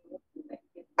acceptable?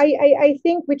 I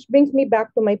think which brings me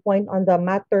back to my point on the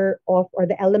matter of or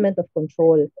the element of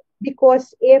control.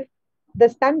 Because if the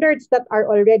standards that are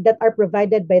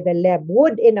provided by the lab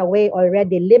would in a way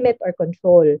already limit or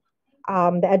control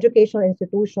the educational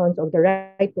institutions of the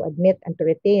right to admit and to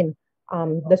retain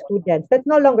the students, that's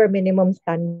no longer minimum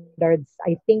standards,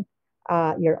 I think,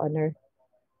 Your Honor.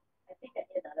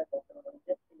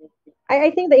 I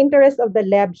think the interest of the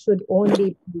lab should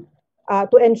only be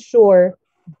to ensure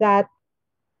that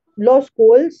law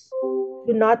schools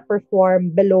do not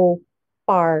perform below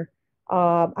par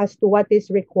as to what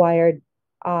is required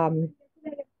um,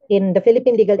 in the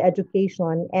Philippine legal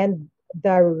education and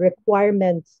the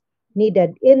requirements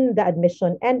needed in the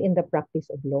admission and in the practice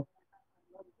of law.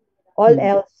 All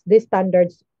else, these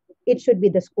standards, it should be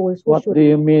the schools who What should. do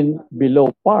you mean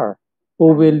below par? Who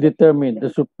will determine, the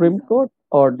Supreme Court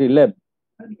or the lab?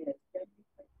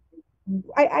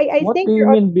 I What think do you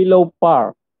mean below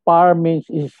par? Par means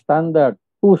is standard.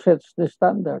 Who sets the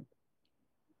standard?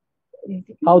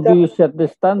 How do the you set the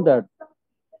standard?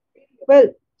 well,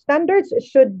 standards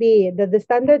should be the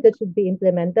standard that should be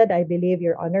implemented, I believe,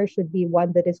 Your Honor, should be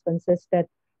one that is consistent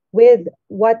with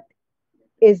what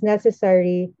is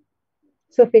necessary,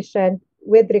 sufficient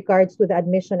with regards to the uh,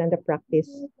 admission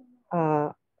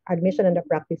and the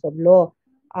practice of law.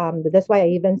 That's why I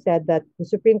even said that the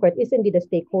Supreme Court is indeed a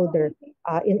stakeholder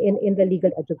in the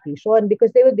legal education,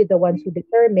 because they will be the ones who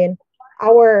determine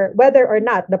our whether or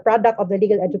not the product of the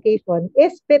legal education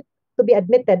is fit to be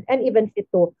admitted and even fit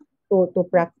to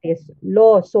practice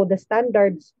law. So the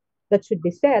standards that should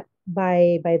be set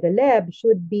by the lab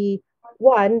should be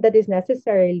one that is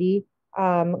necessarily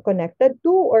connected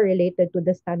to or related to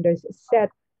the standards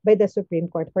set by the Supreme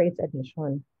Court for its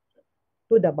admission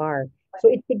to the bar. So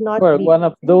it should not Well, be. one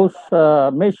of those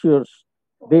measures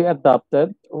they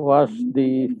adopted was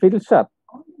the PhilSat,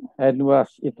 and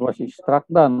it was struck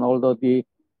down, although the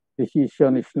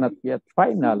decision is not yet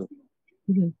final.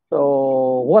 Mhm.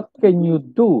 So, what can you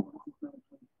do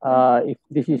if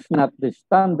this is not the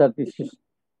standard? This is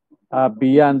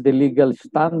beyond the legal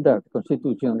standard,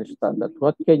 constitutional standard.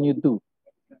 What can you do?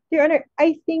 Your Honor,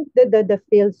 I think that the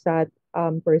PhilSat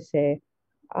per se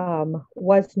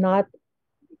was not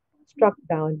struck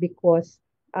down because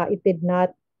it did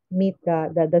not meet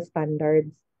the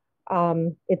standards.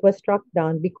 It was struck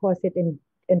down because it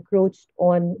encroached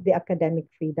on the academic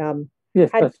freedom.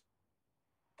 Yes, Had that's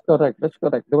correct. That's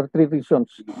correct. There were three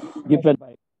reasons given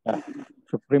by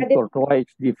Supreme Court had it why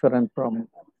it's different from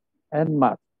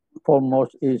NMAT.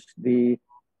 Foremost is the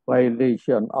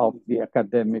violation of the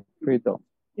academic freedom.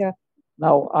 yeah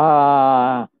Now,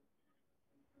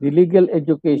 the Legal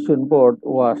Education Board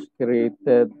was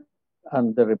created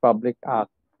under Republic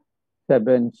Act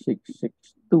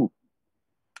 7662.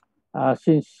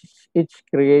 Since its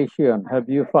creation, have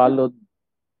you followed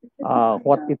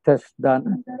what it has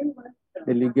done,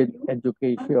 the Legal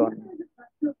Education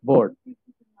Board?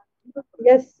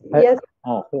 yes.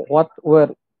 What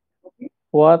were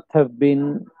what have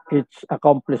been its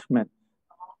accomplishments?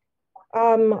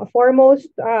 Foremost,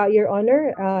 Your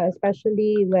Honor,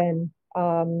 especially when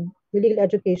the Legal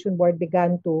Education Board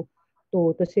began to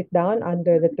sit down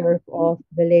under the turf of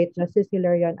the late Justice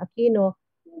Hilarion Aquino,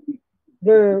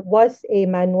 there was a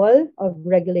manual of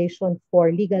regulation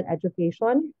for legal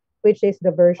education, which is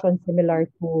the version similar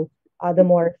to the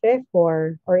MORFE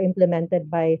or implemented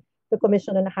by the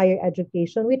Commission on Higher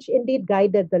Education, which indeed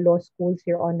guided the law schools,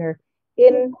 Your Honor,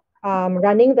 in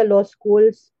running the law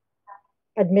schools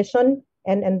admission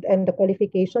and the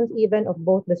qualifications even of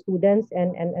both the students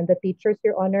and the teachers,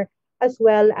 Your Honor, as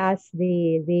well as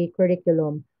the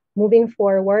curriculum. Moving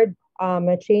forward,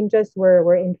 changes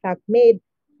were in fact made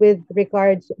with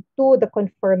regards to the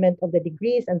conferment of the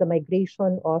degrees and the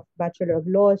migration of Bachelor of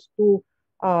Laws to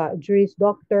Juris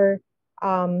Doctor,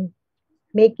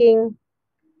 making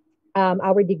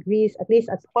our degrees at least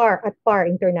at par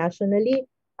internationally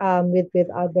with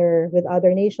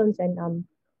other nations and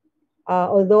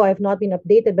although I've not been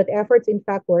updated, but efforts in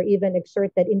fact were even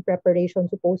exerted in preparation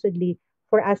supposedly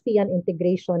for ASEAN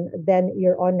integration, then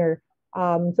Your Honor,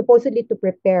 supposedly to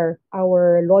prepare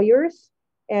our lawyers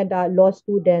and law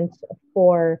students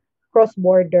for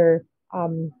cross-border,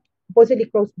 supposedly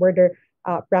cross-border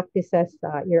practices,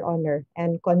 Your Honor,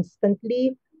 and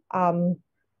constantly um,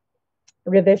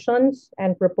 revisions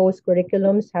and proposed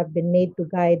curriculums have been made to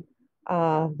guide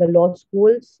the law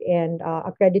schools and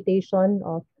accreditation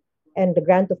of and the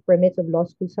grant of permits of law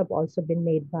schools have also been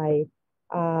made by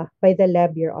the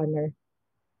lab, Your Honor.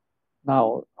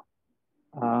 Now,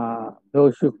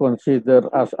 those you consider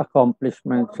as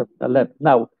accomplishments of the lab.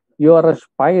 Now, you are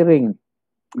aspiring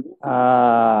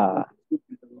uh,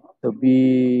 to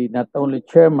be not only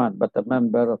chairman but a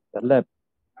member of the lab.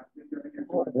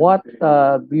 What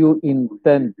do you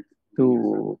intend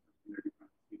to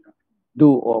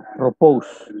do or propose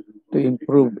to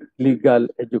improve legal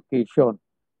education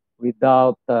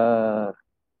without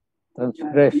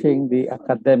transgressing the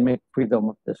academic freedom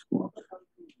of the schools?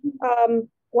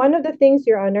 One of the things,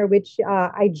 Your Honor, which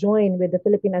I joined with the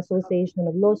Philippine Association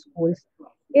of Law Schools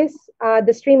is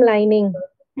the streamlining,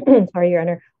 sorry, Your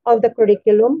Honor, of the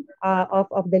curriculum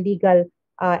of the legal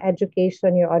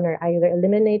education, Your Honor, either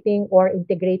eliminating or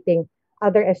integrating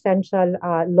other essential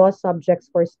law subjects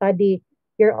for study,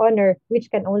 Your Honor,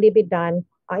 which can only be done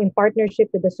in partnership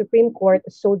with the Supreme Court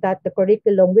so that the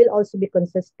curriculum will also be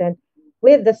consistent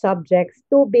with the subjects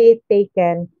to be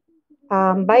taken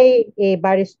by a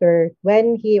barrister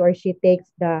when he or she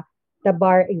takes the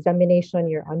bar examination,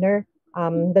 Your Honor.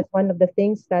 That's one of the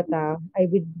things that I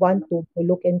would want to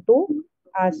look into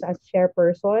as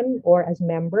chairperson or as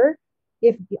member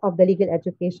if of the Legal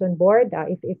Education Board,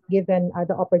 if given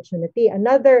the opportunity.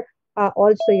 Another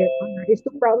also, Your Honor, is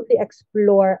to probably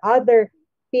explore other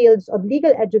fields of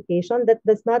legal education that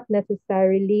does not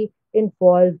necessarily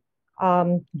involve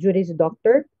Juris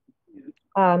Doctor,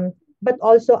 um, but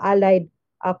also allied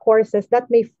courses that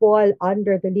may fall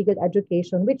under the legal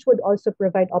education, which would also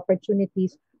provide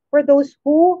opportunities for those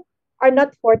who are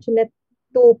not fortunate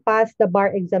to pass the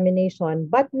bar examination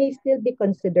but may still be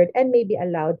considered and may be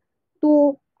allowed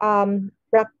to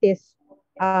practice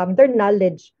their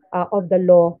knowledge of the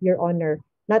law, Your Honor,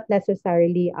 not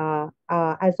necessarily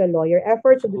as a lawyer.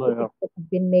 Efforts of the Supreme Court have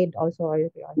been made also,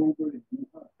 Your Honor,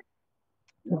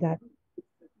 to that.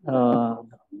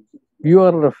 You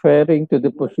are referring to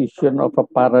the position of a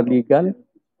paralegal?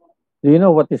 Do you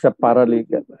know what is a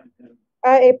paralegal?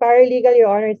 A paralegal, Your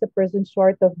Honor, is a person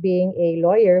short of being a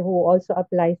lawyer who also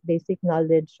applies basic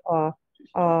knowledge of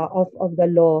the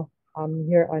law,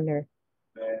 Your Honor.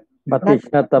 But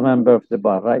he's not a member of the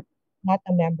bar, right? Not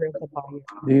a member of the bar.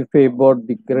 Do you favor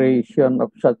the creation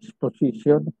of such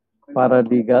position,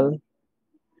 paralegal?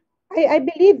 I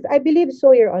believe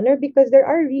so, Your Honor, because there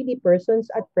are really persons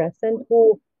at present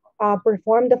who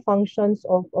perform the functions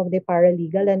of the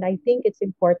paralegal, and I think it's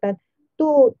important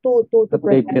to That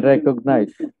they be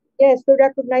recognized. Yes, to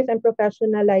recognize and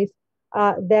professionalize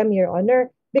them, Your Honor,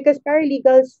 because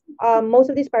paralegals, most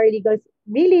of these paralegals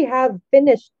really have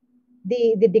finished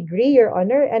the degree, Your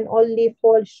Honor, and only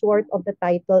fall short of the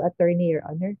title attorney, Your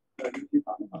Honor.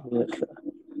 Yes.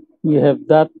 We have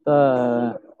that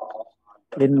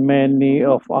in many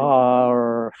of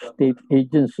our state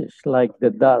agencies, like the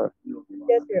DAR.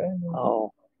 Yes, Your Honor.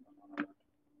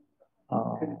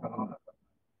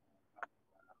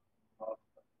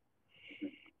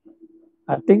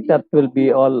 I think that will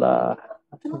be all,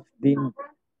 Dean.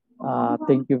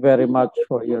 Thank you very much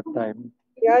for your time.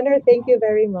 Your Honor, thank you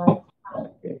very much.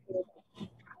 Okay.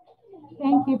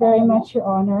 Thank you very much, Your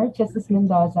Honor, Justice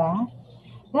Mendoza.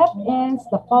 That ends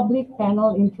the public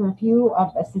panel interview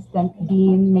of Assistant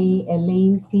Dean May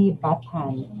Elaine T.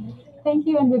 Bathan. Thank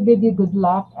you, and we bid you good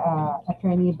luck,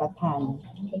 Attorney Bathan.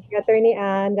 Thank you, Attorney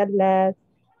Ann. God bless.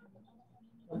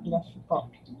 God bless you po.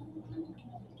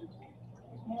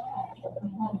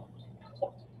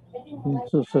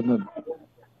 Susunod.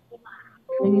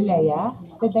 Leia,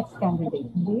 the next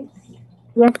candidate, please.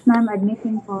 Yes, ma'am.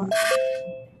 Admitting po.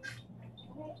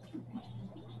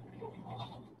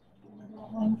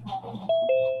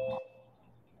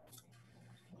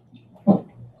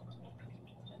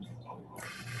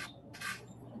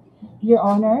 Your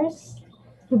Honors,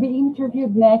 to be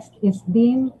interviewed next is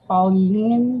Dean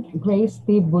Pauline Grace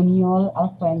T. Buñol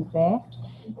Alfuente.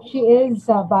 She is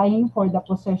vying for the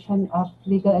position of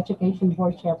Legal Education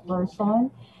Board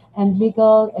Chairperson and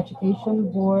Legal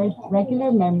Education Board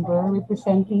regular member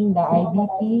representing the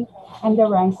IBP and the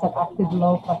ranks of active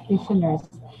law practitioners.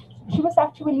 She was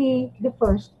actually the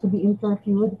first to be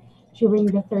interviewed during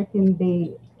the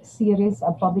 13-day series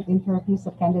of public interviews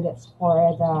of candidates for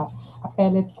the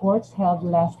appellate courts held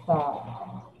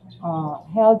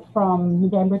held from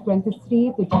November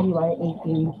 23 to January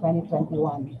 18,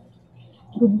 2021.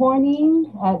 Good morning,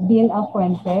 Dean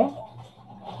Alfuente.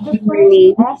 The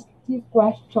first asked you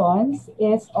questions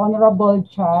is Honorable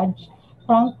Judge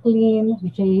Franklin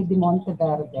J. De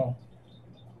Monteverde.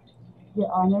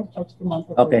 Your Honor, Judge De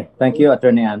Monteverde. Okay, thank you,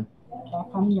 Attorney Ann.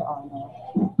 Welcome, Your Honor.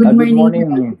 Good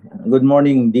morning. Good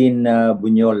morning, Dean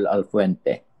Buñol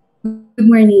Alfuente. Good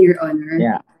morning, Your Honor.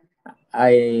 Yeah,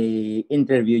 I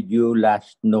interviewed you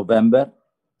last November.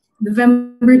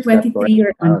 November 23,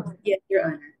 Your Honor. Yes, Your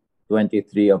Honor.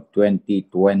 23 of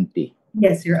 2020.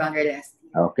 Yes, Your Honor. Yes.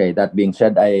 Okay, that being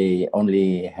said, I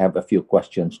only have a few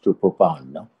questions to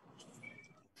propound. No?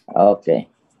 Okay.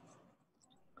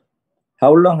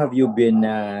 How long have you been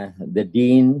the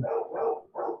Dean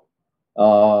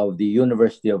of the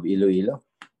University of Iloilo?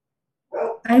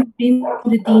 I've been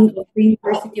the Dean of the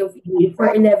University of Iloilo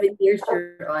for 11 years,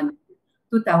 Your Honor.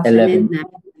 2009.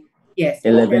 Yes,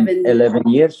 11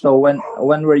 years. So when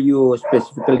were you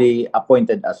specifically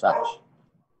appointed as such?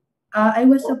 I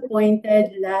was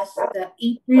appointed last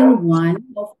April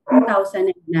 1 of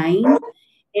 2009,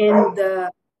 and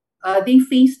they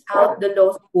phased out the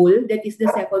law school. That is the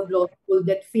second law school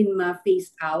that FINMA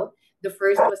phased out. The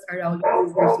first was around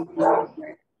University.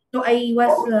 So I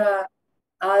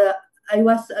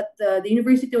was at the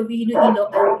University of Iloilo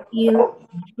until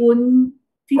June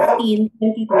 15,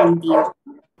 2020.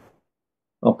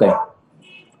 Okay.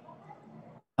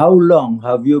 How long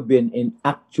have you been in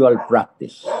actual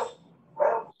practice?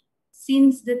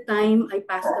 Since the time I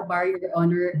passed the bar, Your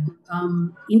Honor,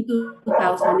 in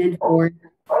 2004.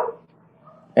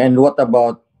 And what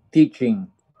about teaching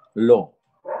law?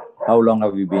 How long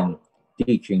have you been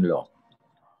teaching law?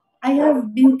 I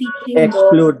have been teaching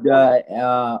Exclude,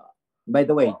 law. by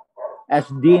the way, as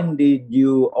Dean, did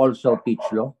you also teach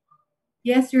law?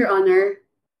 Yes, Your Honor.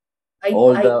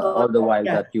 All the while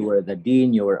that you were the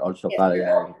Dean, you were also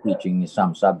Yes, teaching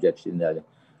some subjects in the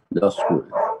law school.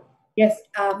 Yes,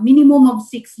 minimum of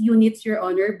 6 units, Your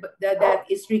Honor, but that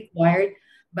is required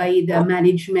by the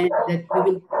management that we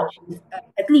will teach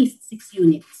at least 6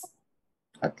 units.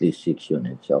 At least 6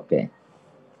 units. Okay.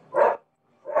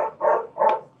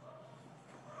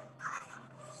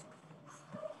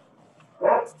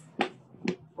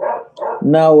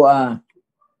 Now,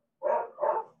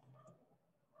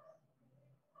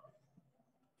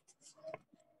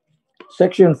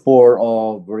 Section 4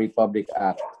 of Republic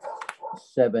Act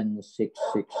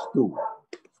 7662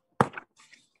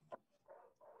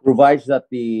 provides that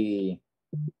the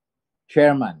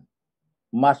chairman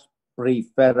must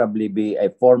preferably be a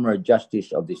former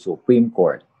justice of the Supreme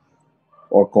Court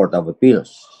or Court of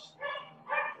Appeals.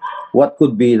 What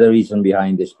could be the reason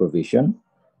behind this provision?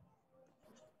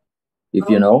 If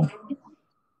you know?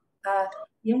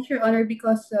 Yes, Your Honor,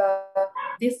 because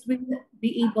this will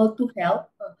be able to help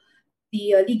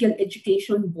the Legal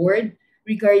Education Board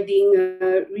regarding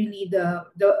really the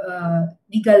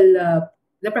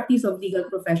practice of legal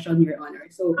profession, Your Honor.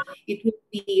 So it will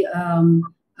be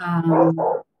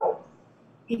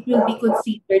it will be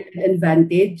considered an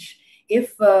advantage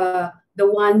if the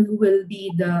one who will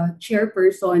be the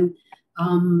chairperson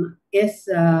is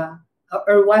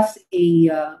or was a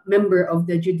member of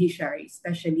the judiciary,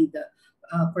 especially the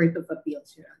Court of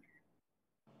Appeals, Your Honor.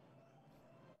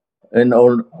 And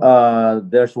all,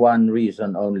 there's one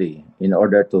reason only in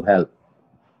order to help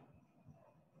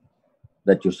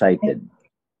that you cited.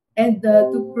 And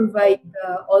to provide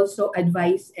also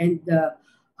advice and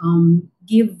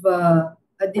give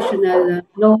additional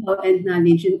know-how and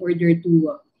knowledge in order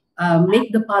to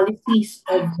make the policies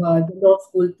of the law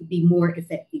school to be more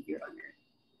effective, Your Honor.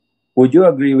 Would you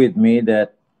agree with me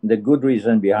that the good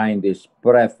reason behind this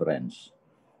preference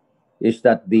is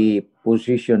that the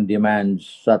position demands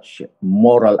such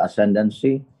moral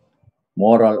ascendancy,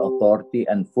 moral authority,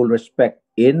 and full respect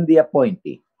in the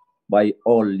appointee by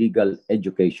all legal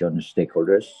education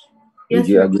stakeholders? Would Yes,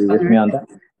 you Your agree with Honor. me on that?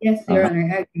 Yes, Your Honor,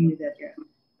 I agree with that, Your Honor.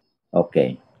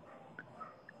 Okay.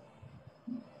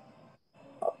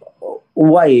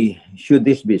 Why should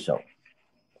this be so,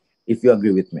 if you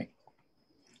agree with me?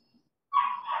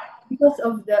 Because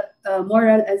of the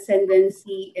moral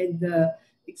ascendancy and the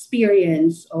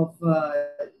experience of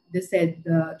the said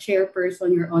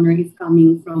chairperson, Your Honor, if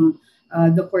coming from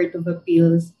the Court of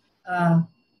Appeals, uh,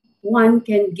 one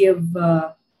can give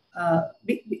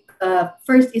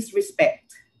first is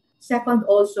respect. Second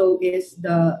also is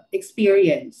the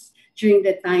experience during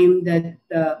the time that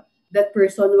that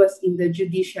person was in the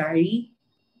judiciary,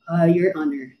 Your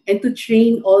Honor, and to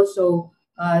train also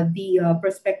the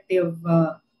prospective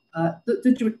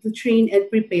to train and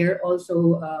prepare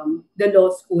also the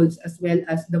law schools as well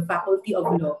as the faculty of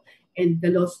law and the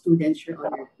law students, Your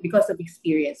Honor, because of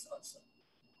experience also.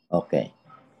 Okay.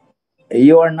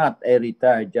 You are not a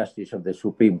retired justice of the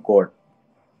Supreme Court,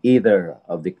 either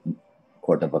of the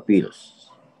Court of Appeals.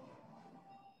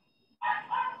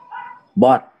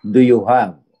 But do you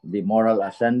have the moral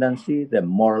ascendancy, the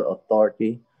moral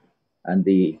authority, and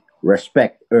the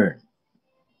respect earned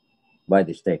by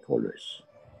the stakeholders?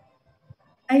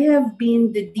 I have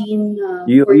been the dean for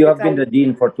You the have been the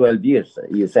dean for 12 years,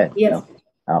 you said. Yes, No?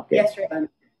 Okay. yes, Your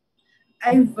Honor.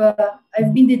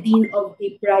 I've been the dean of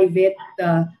a private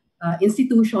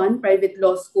institution, private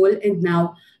law school, and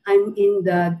now I'm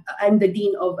the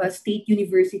dean of a state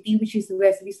university, which is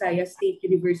West Visayas State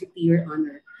University, Your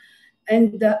Honor.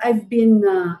 And I've been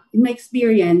in my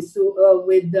experience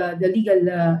with the legal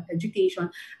education,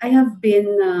 I have been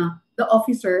the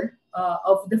officer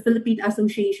of the Philippine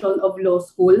Association of Law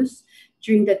Schools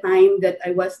during the time that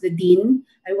I was the dean.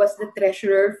 I was the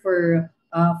treasurer for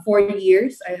 4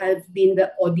 years. I have been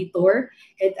the auditor,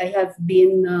 and I have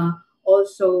been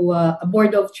also a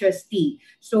board of trustee.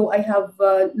 So I have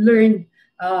learned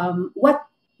what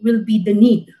will be the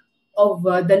need of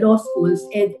the law schools,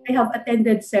 and I have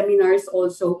attended seminars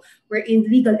also wherein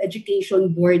legal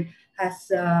education board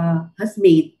has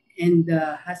made and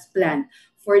has planned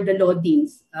for the law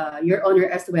deans, Your Honor,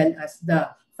 as well as the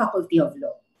faculty of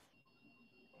law.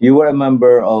 You were a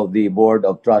member of the board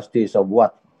of trustees of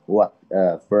what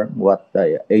firm, what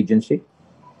agency?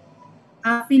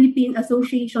 Philippine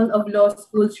Association of Law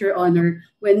Schools, Your Honor,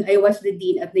 when I was the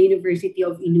dean at the University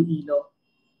of Iloilo.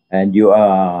 And you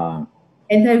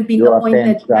And I've been you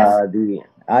appointed attend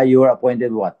as you were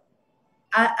appointed what?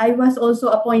 I was also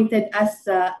appointed as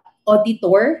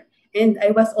auditor, and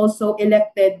I was also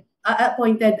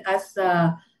appointed as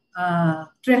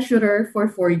treasurer for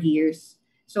 4 years.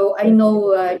 So I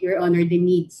know, Your Honor, the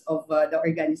needs of the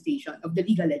organization of the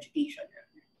legal education.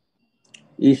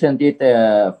 Isn't it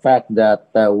a fact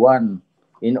that one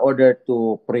in order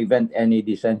to prevent any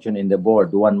dissension in the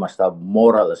board, one must have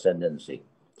moral ascendancy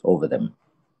over them.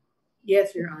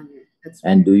 Yes, Your Honor. That's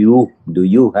And correct. do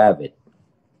you have it?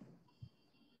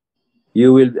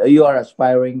 You are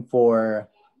aspiring for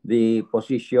the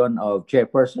position of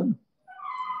chairperson?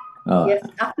 Oh, Yes,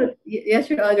 actually, yes,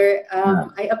 Your Honor. uh,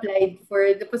 I applied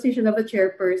for the position of a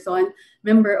chairperson,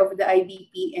 member of the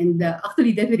IBP, and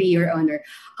actually the three, Your Honor.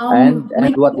 and My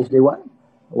what is the one?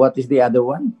 What is the other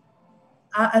one?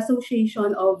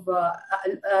 association of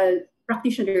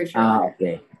practitioners, Your Honor.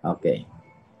 Okay, okay.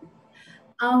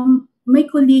 My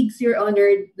colleagues, Your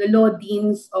Honor, the law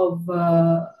deans of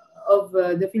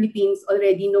the Philippines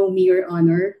already know me, Your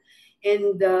Honor,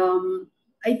 and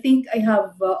I think I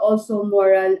have also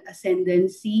moral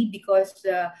ascendancy because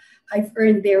I've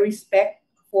earned their respect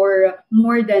for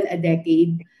more than a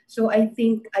decade. So I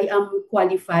think I am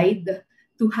qualified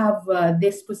to have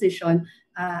this position,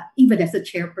 even as a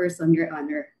chairperson, Your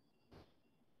Honor.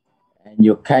 And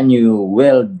you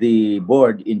weld the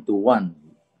board into one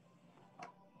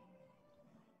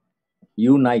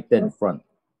united front.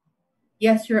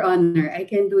 Yes, Your Honor, I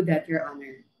can do that, Your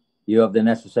Honor. You have the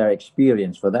necessary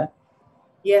experience for that.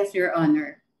 Yes, Your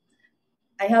Honor.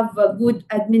 I have good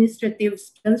administrative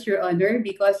skills, Your Honor,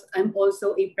 because I'm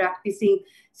also a practicing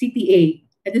CPA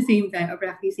at the same time, a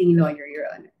practicing lawyer, Your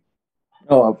Honor.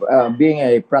 No, being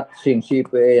a practicing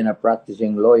CPA and a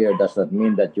practicing lawyer does not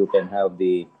mean that you can have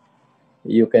the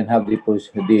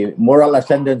moral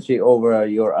ascendancy over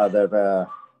your other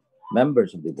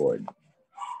members of the board.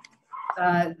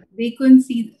 They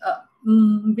concede,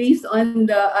 based on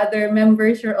the other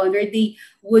members, Your Honor, they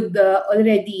would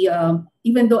already,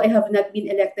 even though I have not been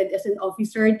elected as an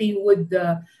officer, they would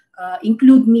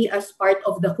include me as part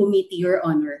of the committee, Your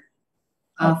Honor,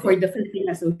 for Okay. the Philippine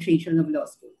Association of Law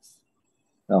Schools.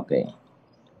 Okay.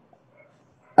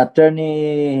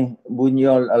 Attorney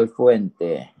Buñol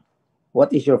Alfuente,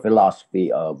 what is your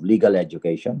philosophy of legal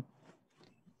education?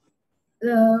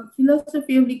 The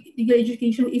philosophy of legal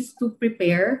education is to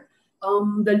prepare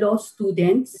the law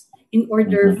students in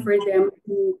order Mhm. for them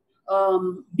to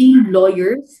be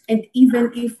lawyers, and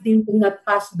even if they will not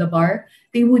pass the bar,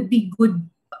 they would be good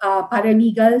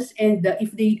paralegals, and if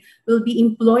they will be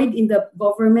employed in the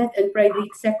government and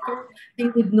private sector, they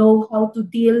would know how to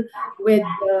deal with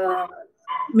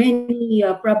many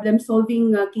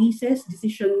problem-solving cases,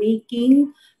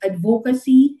 decision-making,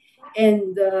 advocacy,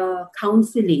 and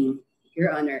counseling,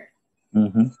 Your Honor.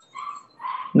 Mhm.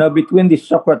 Now, between the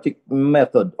Socratic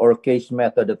method or case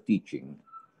method of teaching,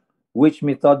 which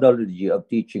methodology of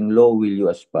teaching law will you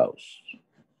espouse,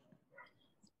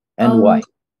 and why?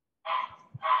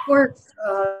 Um,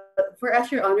 for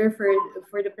us, Your Honor,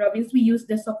 for the province, we use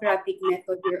the Socratic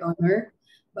method, Your Honor.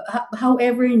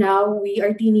 However, now we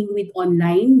are dealing with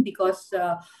online because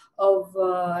of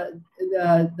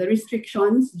the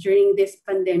restrictions during this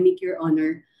pandemic, Your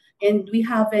Honor. And we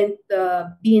haven't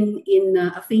been in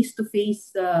a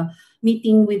face-to-face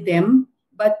meeting with them,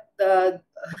 but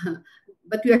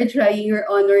but we are trying, Your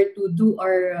Honor, to do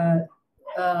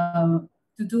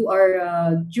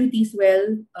our duties well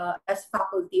as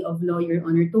faculty of law, Your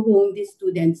Honor, to hone these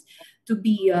students to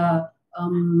be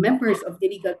members of the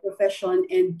legal profession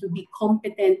and to be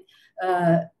competent,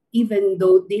 even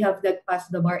though they have not passed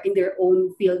the bar in their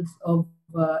own fields of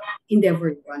endeavor,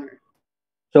 Your Honor.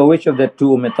 So, which of the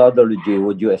two methodology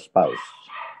would you espouse?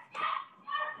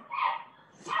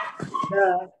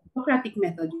 The Socratic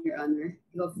method, Your Honor,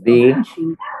 of The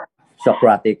teaching.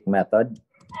 Socratic method,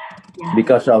 Yes, Your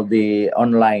because Honor. of the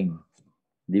online,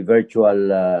 the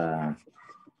virtual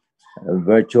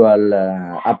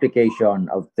application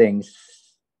of things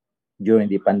during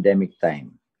the pandemic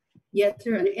time. Yes,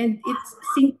 Your Honor. And it's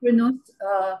synchronous.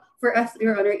 For us,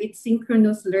 Your Honor, it's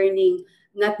synchronous learning,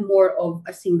 not more of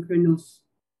asynchronous.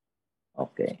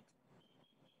 Okay.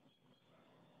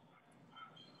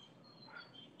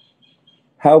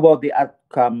 How about the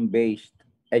outcome-based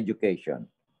education?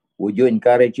 Would you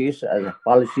encourage this as a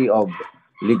policy of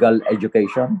legal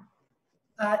education?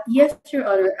 Yes, Your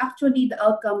Honor. Actually, the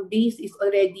outcome base is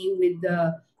already with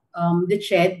the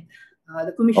CHED,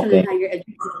 the Commission on Okay. Higher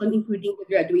Education, including the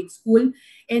graduate school,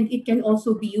 and it can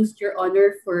also be used, Your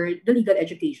Honor, for the Legal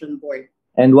Education Board.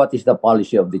 And what is the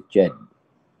policy of the CHED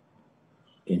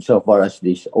insofar as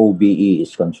this OBE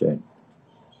is concerned?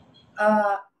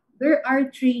 Uh, there are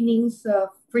trainings,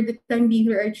 for the time being,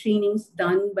 there are trainings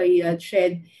done by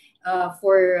CHED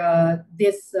for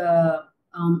this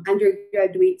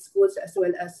undergraduate schools as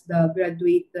well as the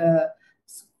graduate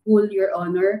school, Your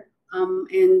Honor.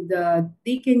 And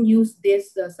they can use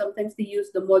this, sometimes they use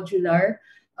the modular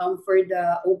for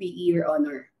the OBE, Your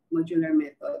Honor, modular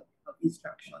method of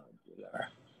instruction.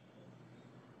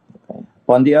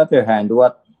 On the other hand,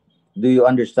 what do you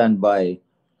understand by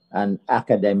an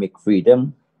academic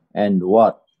freedom and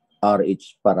what are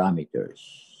its parameters?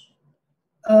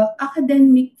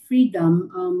 Academic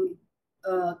freedom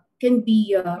can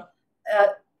be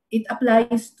it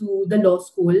applies to the law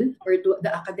school or to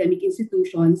the academic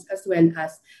institutions as well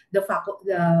as the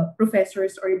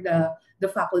professors or the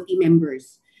faculty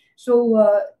members. So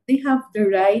they have the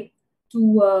right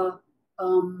to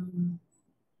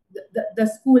the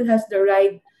school has the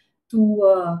right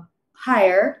to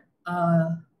hire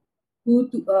who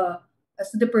to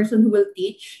as the person who will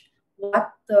teach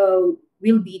what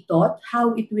will be taught,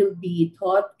 how it will be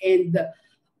taught, and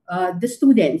the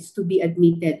students to be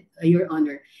admitted, Your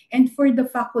Honor. And for the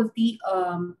faculty,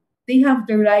 they have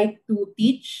the right to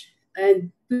teach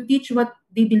and to teach what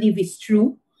they believe is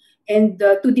true and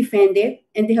to defend it.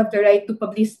 And they have the right to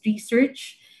publish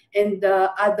research and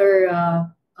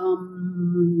um,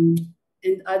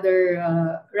 other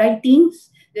writings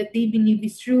that they believe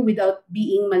is true without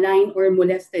being maligned or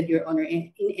molested, Your Honor,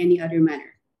 in any other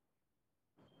manner.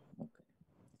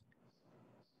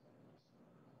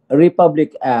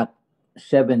 Republic Act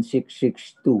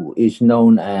 7662 is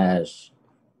known as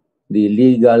the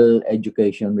Legal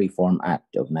Education Reform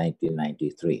Act of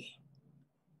 1993.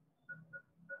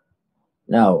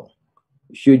 Now,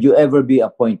 should you ever be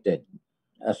appointed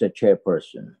as a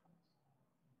chairperson,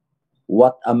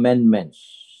 what amendments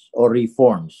or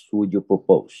reforms would you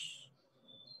propose?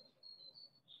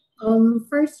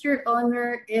 First, Your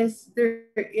Honor, is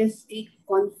there is a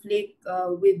conflict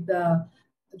with the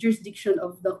jurisdiction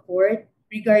of the court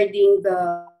regarding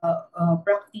the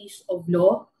practice of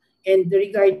law and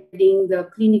regarding the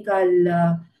clinical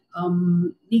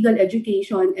legal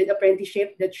education and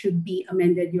apprenticeship that should be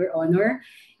amended, Your Honor.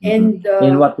 And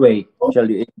in what way shall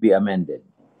it be amended?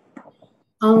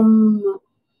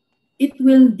 It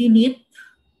will delete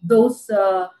those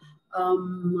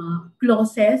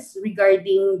clauses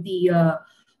regarding the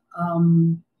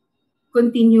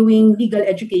continuing legal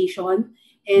education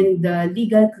and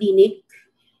legal clinic,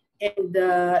 and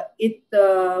it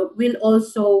will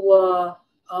also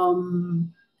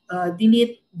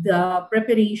delete the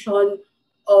preparation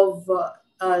of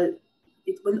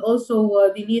it will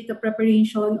also delete the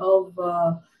preparation of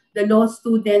the law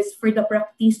students for the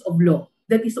practice of law.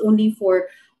 That is only for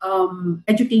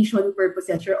education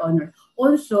purposes, Your Honor.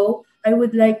 Also, I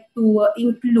would like to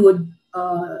include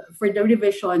for the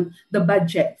revision the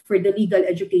budget for the Legal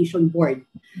Education Board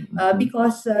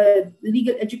because the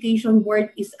Legal Education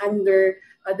Board is under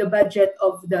the budget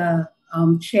of the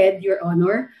CHED, Your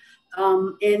Honor.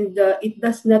 And it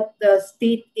does not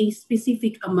state a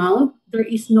specific amount. There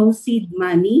is no seed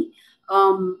money.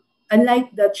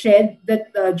 Unlike the CHED,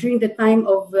 that during the time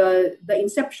of the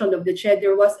inception of the CHED,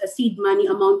 there was a seed money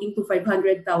amounting to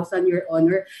 500,000, Your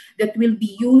Honor, that will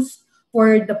be used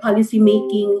for the policy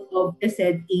making of the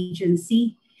said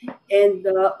agency. And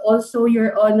also,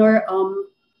 Your Honor,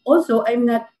 also I'm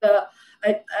not.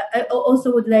 I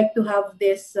also would like to have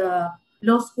this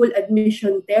law school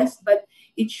admission test, but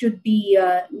it should be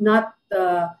not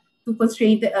to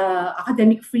constrain the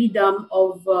academic freedom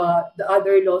of the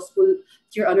other law school,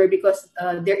 Your Honor, because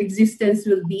their existence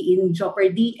will be in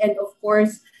jeopardy. And of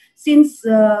course, since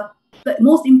the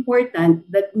most important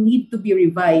that need to be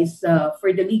revised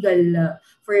for the legal,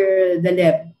 for the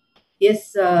LEB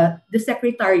is the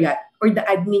secretariat or the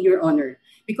admin, Your Honor,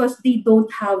 because they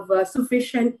don't have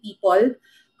sufficient people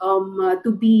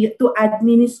to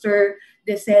administer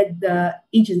the said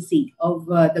agency of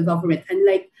the government.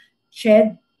 Unlike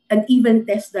CHED and even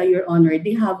TESDA, Your Honor,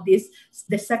 they have the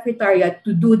secretariat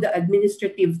to do the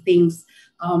administrative things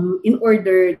in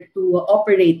order to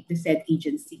operate the said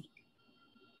agency.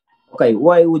 Okay,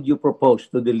 why would you propose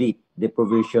to delete the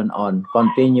provision on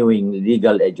continuing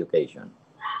legal education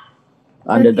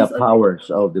under the powers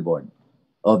of the board,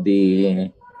 of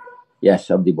the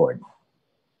board?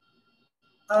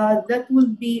 That will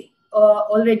be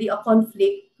already a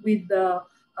conflict with the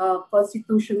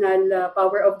constitutional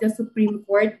power of the Supreme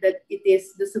Court, that it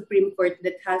is the Supreme Court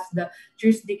that has the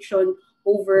jurisdiction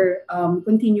over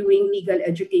continuing legal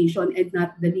education and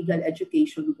not the Legal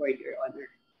Education Board, Your Honor.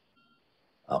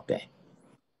 Okay.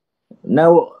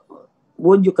 Now,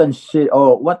 would you consider,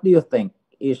 or what do you think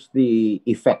is the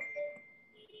effect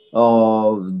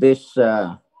of this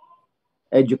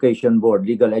education board,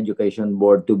 legal education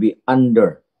board, to be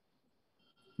under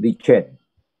the CHED?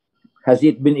 Has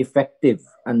it been effective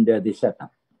under the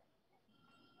setup?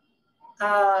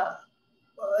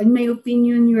 In my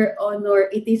opinion, Your Honor,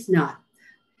 it is not.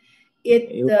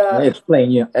 It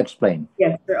Explain.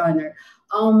 Yes, Your Honor.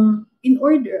 In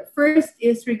order, first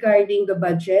is regarding the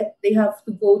budget. They have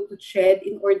to go to CHED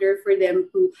in order for them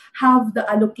to have the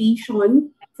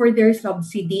allocation for their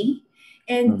subsidy.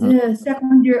 And Mm-hmm.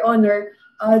 second, Your Honor,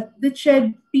 the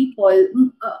CHED people,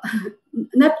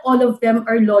 not all of them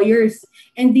are lawyers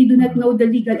and they do not know the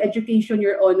legal education,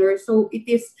 Your Honor. So it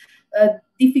is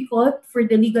difficult for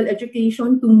the legal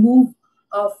education to move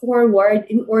forward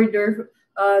in order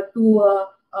to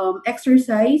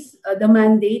exercise the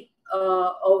mandate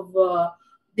of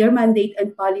their mandate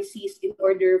and policies in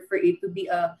order for it to be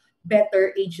a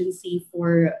better agency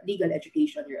for legal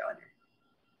education, Your Honor.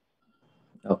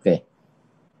 Okay.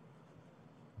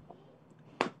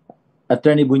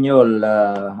 Attorney Buñol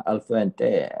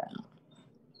Alfuente,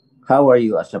 how are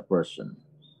you as a person?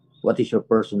 What is your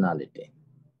personality?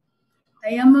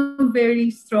 I am a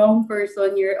very strong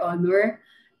person, Your Honor,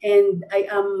 and I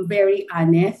am very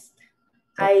honest.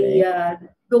 I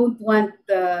Okay. don't want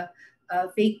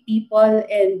fake people,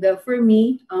 and for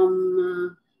me,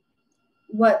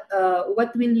 what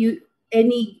will you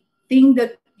anything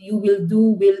that you will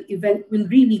do will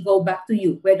really go back to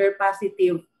you, whether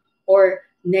positive or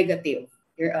negative,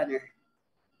 Your Honor.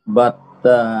 But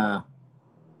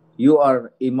you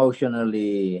are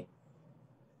emotionally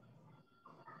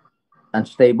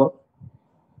unstable,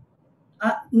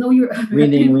 No, Your Honor.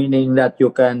 meaning that you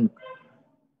can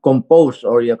compose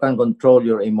or you can control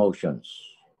your emotions.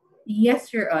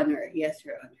 Yes, Your Honor. Yes,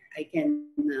 Your Honor. I can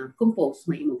compose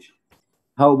my emotions.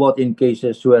 How about in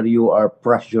cases where you are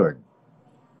pressured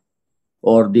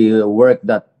or the work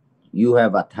that you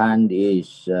have at hand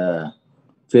is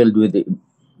filled with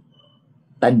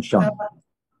tension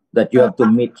that you Uh, have to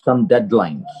meet some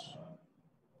deadlines?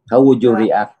 How would you uh,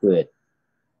 react to it?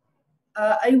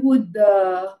 uh, I would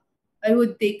uh, I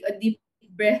would take a deep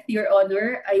breath, Your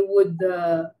Honor. I would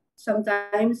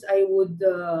sometimes I would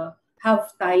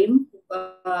have time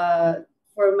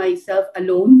for myself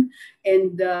alone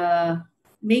and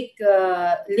make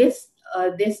list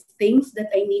these things that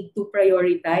I need to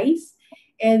prioritize,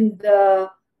 and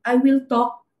I will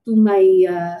talk to my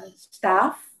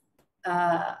staff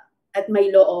uh, at my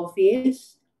law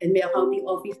office and my accounting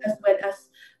office, as well as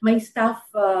my staff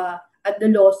at the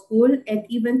law school, and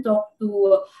even talk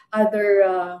to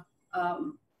other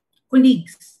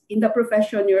colleagues in the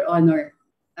profession, Your Honor,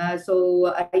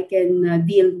 so I can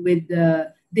deal with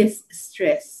this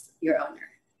stress, Your Honor.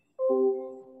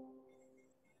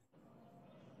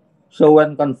 So,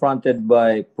 when confronted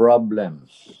by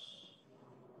problems,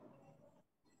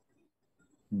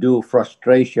 do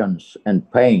frustrations and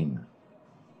pain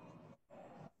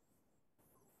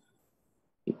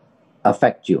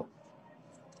affect you?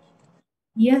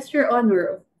 Yes, Your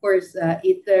Honor. Of course,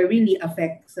 it really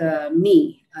affects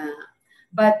me,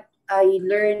 but I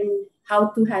learn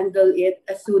how to handle it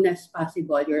as soon as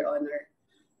possible, Your Honor.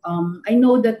 I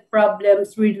know that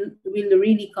problems will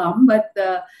really come, but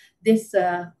this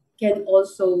can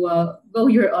also go,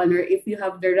 Your Honor, if you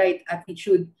have the right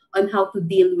attitude on how to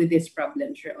deal with these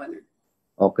problems, Your Honor.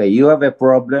 Okay, you have a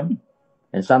problem,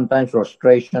 and sometimes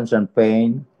frustrations and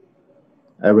pain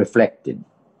are reflected.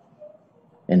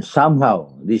 And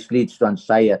somehow this leads to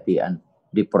anxiety and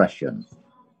depression.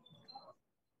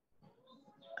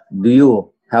 Do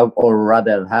you have, or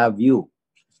rather, have you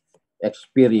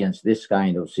experienced this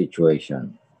kind of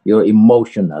situation? Your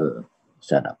emotional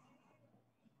setup.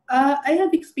 I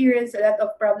have experienced a lot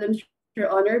of problems, Your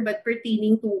Honor, but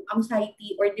pertaining to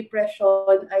anxiety or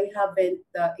depression, I haven't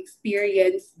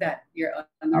experienced that, Your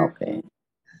Honor. Okay.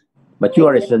 But I you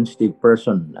are a can. sensitive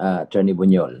person, Attorney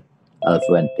Buñol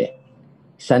Alfuente.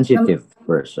 Sensitive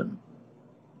person.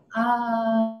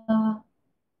 Uh,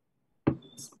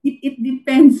 it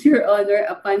depends, Your Honor,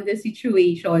 upon the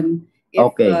situation. If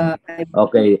Okay.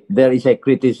 Okay. There is a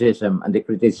criticism, and the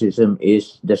criticism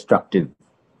is destructive.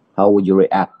 How would you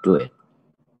react to it?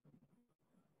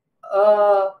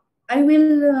 uh, I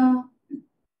will uh,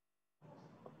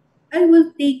 I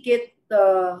will take it.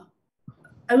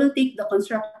 I will take the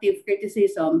constructive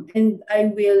criticism and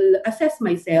I will assess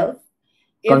myself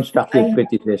if Constructive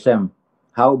criticism.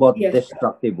 How about yes,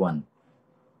 destructive one?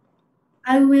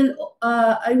 I will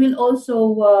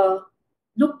also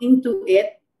look into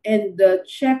it and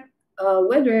check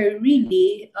whether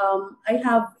really I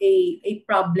have a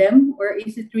problem, or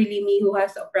is it really me who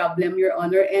has a problem, Your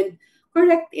Honor, and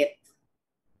correct it.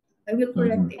 I will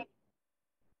correct Mhm. it.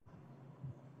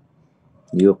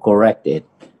 You correct it.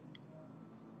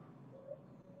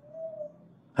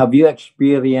 Have you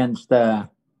experienced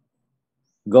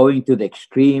going to the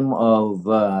extreme of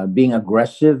being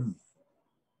aggressive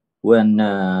when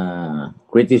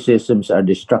criticisms are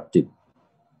destructive?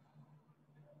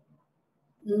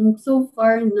 So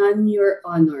far, none, Your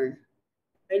Honor.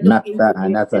 I look Not into it.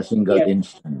 not a single Yes.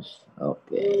 instance.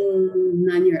 Okay.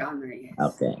 None, Your Honor. Yes.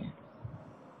 Okay.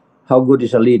 How good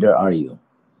is a leader are you?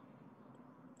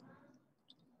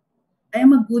 I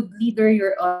am a good leader,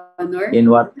 Your Honor. In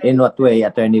what way,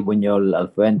 Attorney Buñol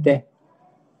Alfuente?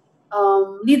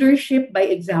 Leadership by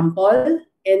example,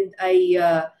 and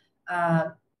I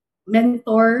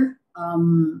mentor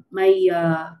my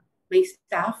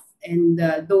staff and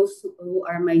those who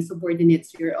are my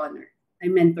subordinates, Your Honor. I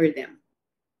mentor them,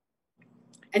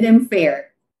 and I'm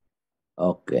fair.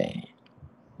 Okay.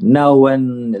 Now,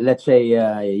 when let's say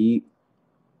you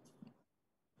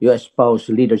espouse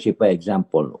leadership by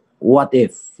example, what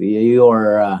if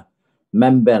your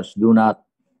members do not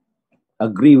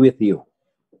agree with you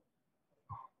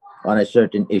on a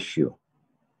certain issue?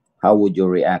 How would you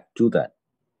react to that?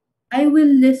 I will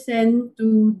listen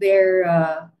to their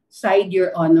side,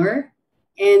 Your Honor,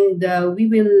 and we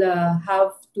will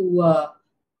have to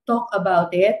talk about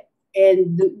it,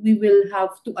 and we will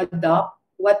have to adopt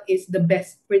what is the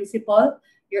best principle,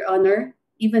 Your Honor.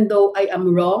 Even though I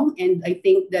am wrong, and I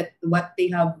think that what they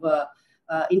have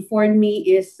informed me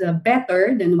is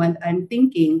better than what I'm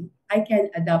thinking, I can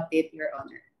adopt it, Your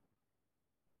Honor.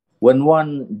 When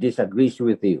one disagrees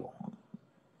with you,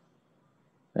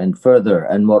 and further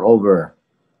and moreover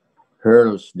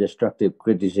hurls destructive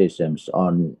criticisms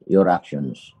on your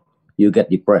actions, you get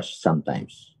depressed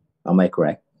sometimes. Am I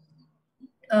correct?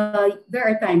 There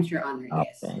are times, Your Honor,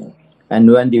 yes. Okay.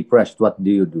 And when depressed, what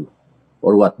do you do?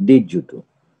 Or what did you do?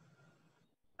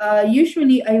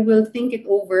 Usually, I will think it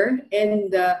over,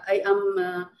 and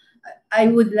I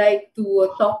would like to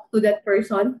talk to that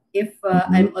person if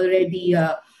Mhm.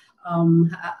 um,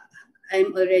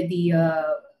 I'm already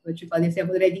what you call this.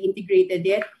 I've already integrated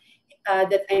it.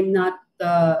 That I'm not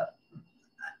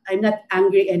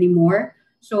angry anymore.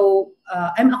 So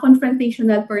I'm a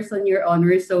confrontational person, Your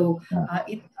Honor. So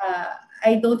it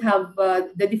I don't have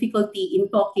the difficulty in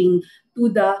talking to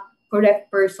the correct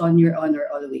person, Your Honor,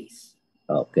 always.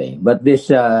 Okay. But this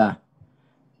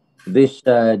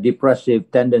depressive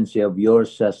tendency of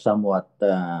yours somewhat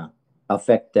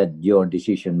affected your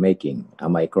decision making.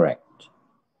 Am I correct?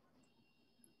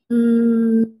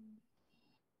 Mm,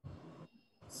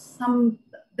 some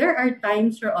there are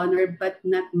times, Your Honor, but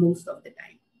not most of the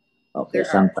time. Okay, There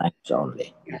are. sometimes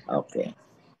only. Yeah. Okay.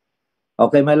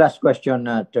 Okay, my last question,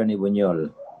 Attorney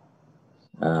Buñol.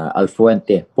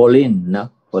 Alfuente. Pauline,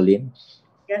 no? Pauline?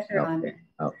 Yes, Your Okay. Honor.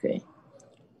 Okay.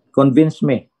 Convince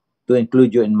me to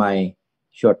include you in my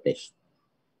shortlist.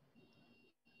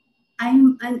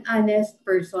 I'm an honest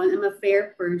person. I'm a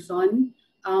fair person.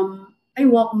 I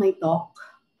walk my talk.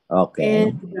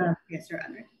 And Okay. yes, Your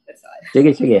Honor, that's all.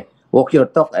 Sige, sige. Walk your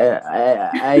talk.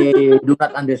 I do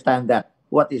not understand that.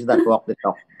 What is that walk the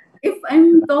talk? If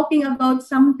I'm talking about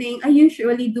something, I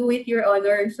usually do it, Your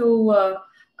Honor. So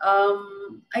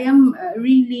I am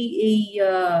really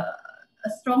a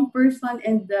strong person,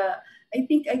 and I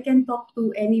think I can talk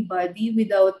to anybody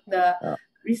without Uh,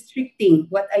 restricting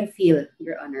what I feel,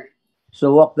 Your Honor.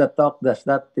 so walk the talk, does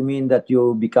that mean that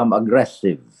you become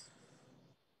aggressive?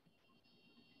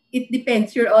 It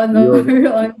depends, Your Honor,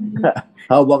 You on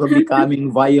how about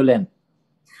becoming violent?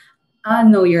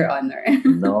 no, Your Honor.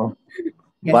 No,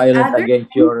 Yes, violent other against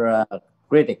times, your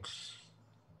critics.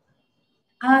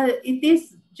 it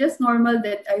is just normal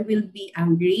that I will be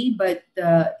angry, but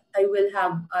I will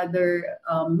have other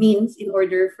means in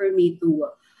order for me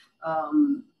to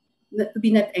not to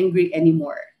be not angry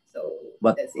anymore. So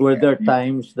But that's it. were there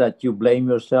times that you blame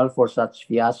yourself for such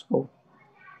fiasco?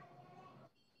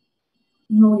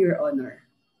 No, Your Honor,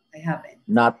 I haven't.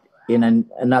 Not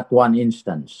not one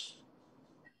instance.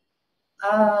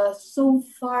 So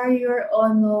far, Your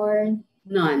Honor,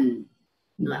 none,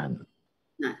 none, None.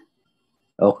 none.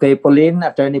 Okay, Pauline,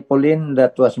 Attorney Pauline,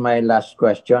 that was my last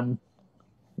question.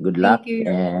 Good Thank luck you,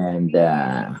 Your and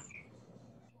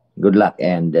good luck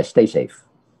and stay safe.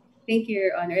 Thank you,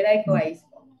 Your Honor. Likewise.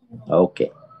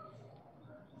 Okay.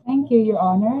 Thank you, Your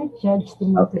Honor, Judge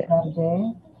Timothy Okay.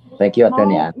 Verde. Thank you,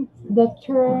 Attorney Now Ann. it's the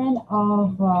turn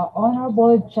of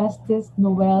Honorable Justice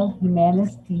Noel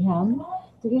Jimenez Tiham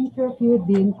to interview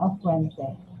Dean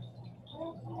Fuente.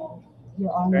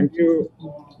 Your Honor, Thank Justice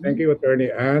you. Thank Tiham. you,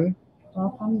 Attorney Ann.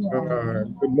 Welcome, Your Honor.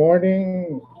 Good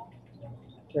morning,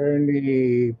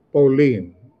 Attorney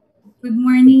Pauline. Good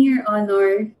morning, Your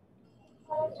Honor.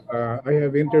 I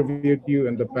have interviewed you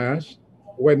in the past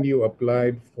when you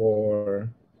applied for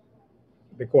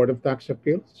the Court of Tax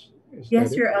Appeals. Is that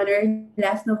Yes, it? Your Honor.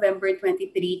 Last November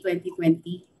 23,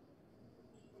 2020.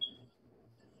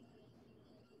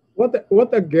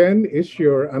 What again is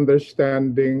your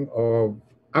understanding of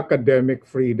academic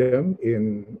freedom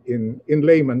in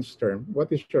layman's term?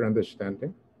 What is your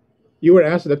understanding? You were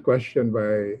asked that question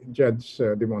by Judge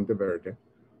De Monteverde.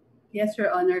 Yes,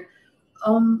 Your Honor.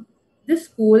 Um, the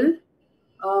school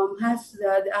has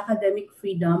the academic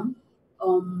freedom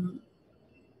um,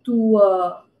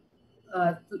 to,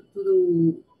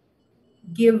 to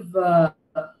give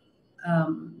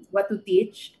what to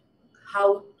teach,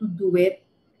 how to do it,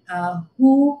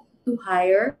 who to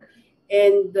hire,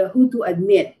 and who to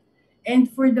admit. And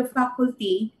for the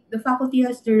faculty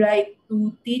has the right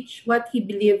to teach what he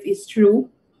believes is true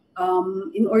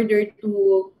in order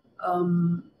to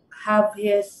have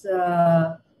his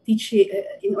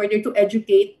in order to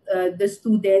educate the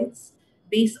students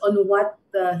based on what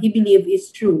he believes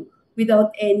is true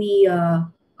without any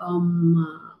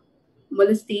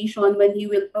molestation when he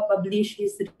will publish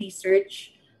his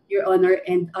research, Your Honor,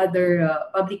 and other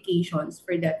publications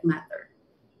for that matter.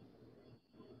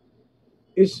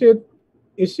 Is it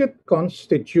is it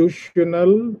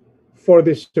constitutional for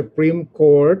the Supreme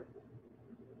Court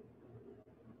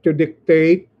to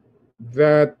dictate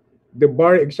that the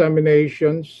bar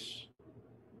examinations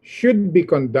should be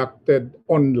conducted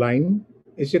online?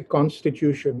 Is it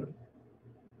constitutional?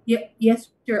 Yeah, yes,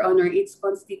 Your Honor, it's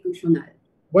constitutional.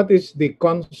 What is the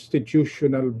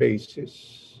constitutional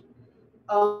basis?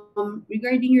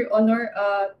 Regarding Your Honor,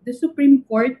 the Supreme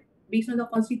Court, based on the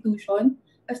Constitution,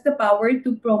 has the power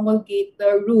to promulgate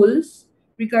the rules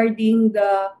regarding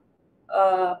the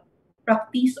uh,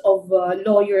 practice of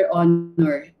law, Your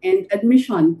Honor, and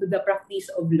admission to the practice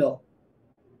of law.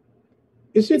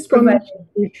 Is It's it provided.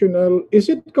 constitutional? Is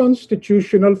it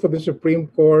constitutional for the Supreme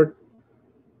Court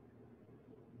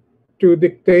to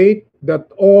dictate that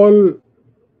all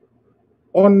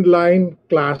online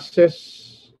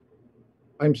classes,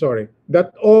 I'm sorry,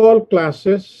 that all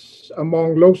classes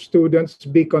among law students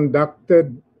be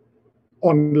conducted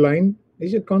online?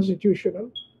 Is it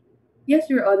constitutional? Yes,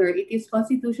 Your Honor, it is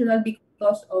constitutional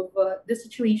because of the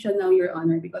situation now, Your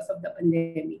Honor, because of the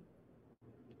pandemic.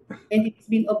 And it's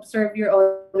been observed, Your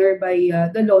Honor, by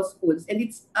the law schools. And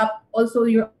it's up also,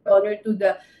 Your Honor, to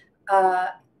the uh,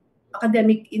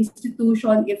 academic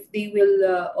institution if they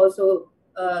will also,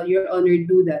 Your Honor,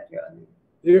 do that, Your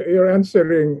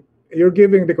Honor. You're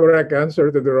giving the correct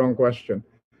answer to the wrong question.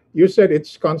 You said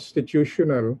it's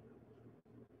constitutional.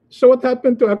 So what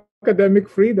happened to academic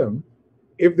freedom?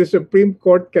 If the Supreme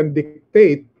Court can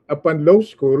dictate upon law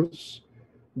schools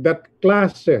that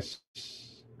classes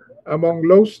among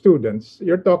law students,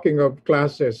 you're talking of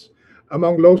classes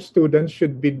among law students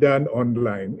should be done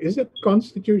online. Is it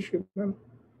constitutional?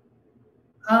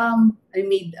 I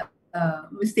made a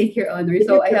mistake, Your Honor,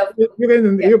 so I have to.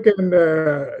 Yeah. You can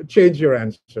change your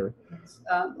answer. Yes.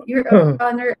 Your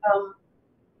Honor,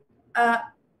 uh,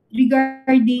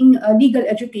 regarding legal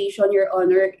education, Your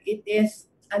Honor, it is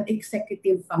an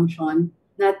executive function,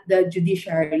 not the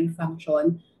judiciary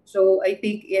function. So I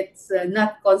think it's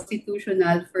not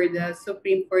constitutional for the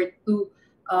Supreme Court to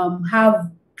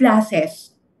have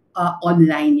classes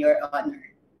online, Your Honor.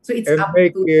 So it's and up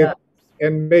make to it the.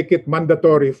 and make it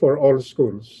mandatory for all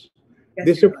schools. Yes,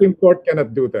 The Your Honor. Supreme Court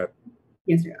cannot do that.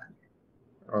 Yes, Your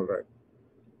Honor. All right.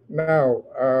 Now,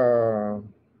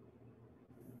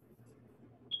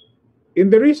 in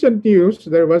the recent news,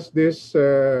 there was this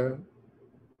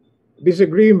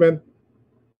disagreement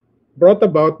brought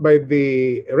about by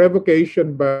the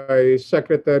revocation by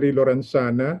Secretary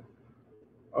Lorenzana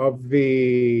of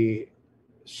the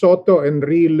Soto and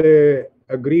Rile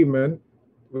agreement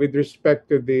with respect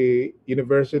to the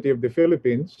University of the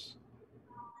Philippines,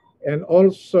 and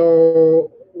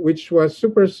also which was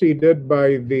superseded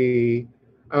by the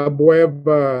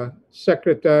Abueva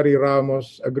Secretary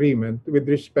Ramos agreement with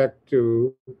respect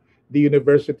to the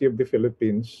University of the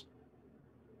Philippines.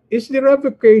 Is the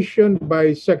revocation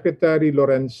by Secretary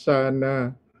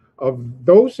Lorenzana of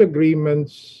those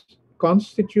agreements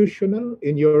constitutional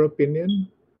in your opinion?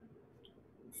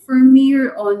 For me,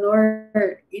 Your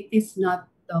Honor, it is not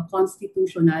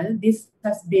constitutional. This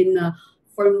has been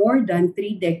for more than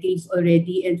 3 decades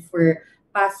already, and for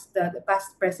the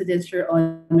past presidents, Your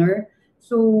Honor.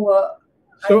 So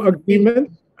So I think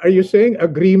agreements, are you saying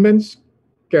agreements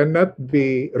cannot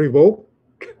be revoked?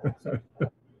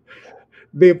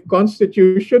 The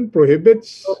Constitution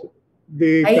prohibits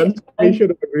the I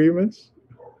cancellation of agreements?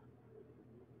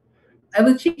 I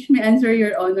will change my answer,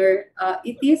 Your Honor.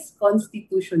 It is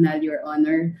constitutional, Your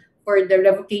Honor, for the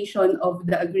revocation of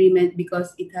the agreement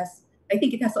because I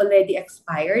think it has already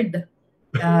expired.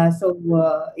 It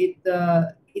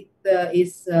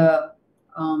is,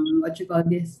 what you call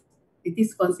this? It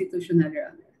is constitutional,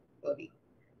 Your Honor. Sorry.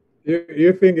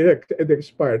 You think it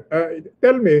expired?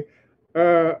 Tell me,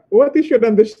 What is your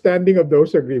understanding of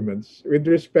those agreements with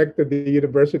respect to the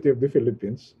University of the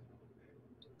Philippines?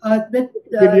 That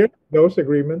Familiar with those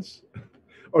agreements?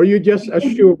 Or you just I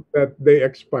think assume that they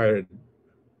expired?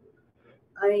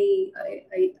 I I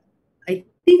I I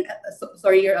think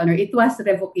sorry, Your Honor, it was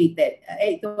revocated.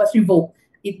 It was revoked.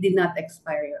 It did not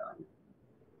expire, Your Honor.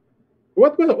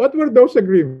 What were those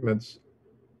agreements,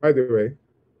 by the way,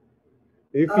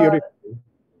 if you Uh, recall,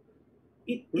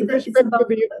 with it's respect to about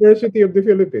the University of the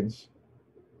Philippines?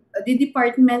 the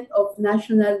Department of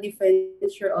National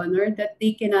Defense, Your Honor, that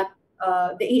they cannot,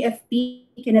 the AFP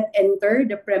cannot enter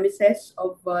the premises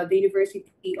of the University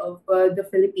of the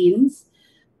Philippines,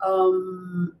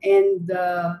 and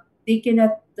they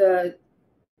cannot.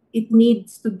 It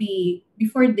needs to be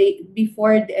before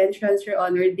the entrance, Your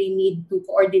Honor. They need to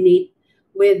coordinate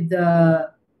with the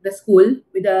school,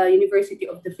 with the University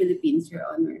of the Philippines, Your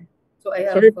Honor. So I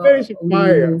So have if there is a only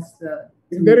fire, those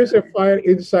if to me, there Your is a Honor. fire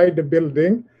inside the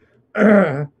building,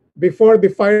 before the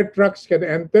fire trucks can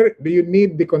enter, do you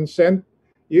need the consent?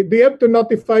 Do you have to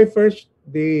notify first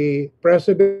the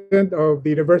president of the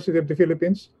University of the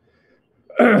Philippines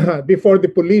before the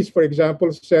police, for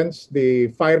example, sends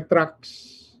the fire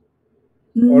trucks,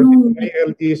 or No the need,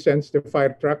 ILD sends the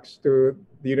fire trucks to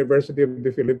the University of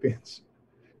the Philippines?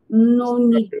 no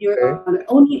need, Your Okay. Honor.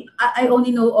 I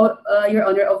only know, Your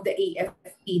Honor, of the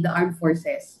AFP, the Armed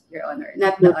Forces, Your Honor,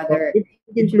 not the other It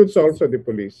includes agencies. also the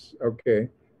police.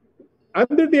 Okay.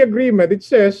 Under the agreement, it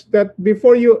says that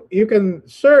before you can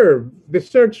serve the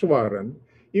search warrant,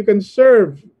 you can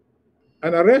serve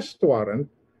an arrest warrant,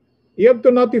 you have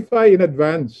to notify in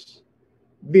advance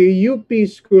the UP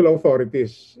school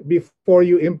authorities before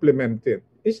you implement it.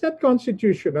 Is that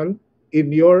constitutional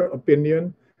in your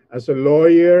opinion as a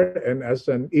lawyer and as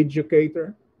an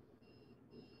educator?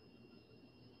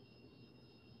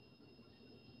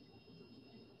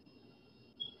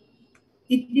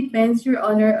 It depends, Your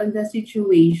Honor, on the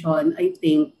situation. I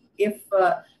think if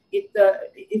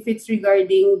it's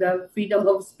regarding the freedom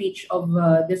of speech of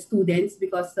the students,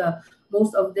 because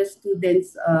most of the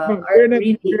students No, are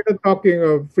really. we're not talking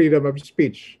of freedom of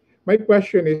speech. My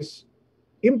question is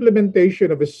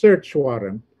implementation of a search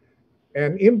warrant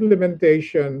and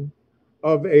implementation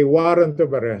of a warrant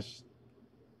of arrest.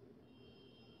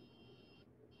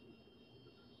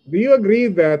 Do you agree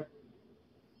that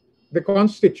the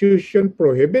Constitution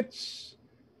prohibits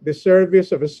the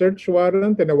service of a search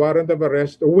warrant and a warrant of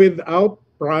arrest without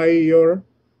prior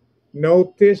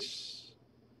notice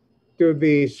to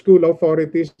the school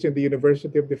authorities in the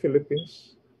University of the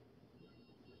Philippines?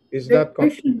 Is that there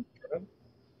should constitutional?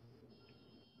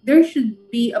 there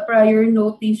should be a prior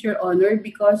notice, Your Honor,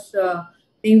 because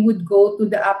they would go to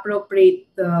the appropriate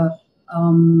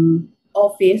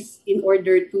office in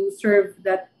order to serve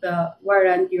that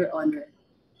warrant, Your Honor.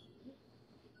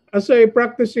 As a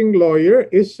practicing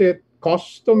lawyer, is it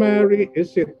customary,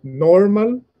 is it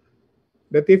normal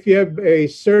that if you have a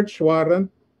search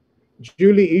warrant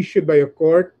duly issued by a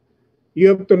court, you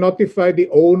have to notify the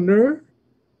owner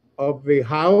of the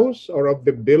house or of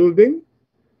the building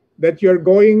that you're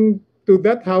going to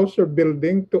that house or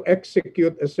building to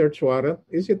execute a search warrant?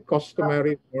 Is it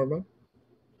customary, normal?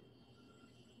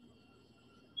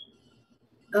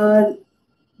 Uh,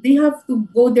 they have to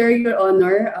go there, Your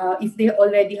Honor, if they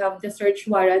already have the search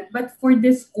warrant. But for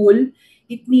the school,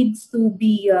 it needs to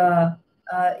be,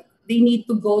 they need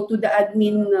to go to the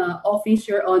admin office,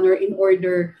 Your Honor, in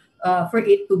order for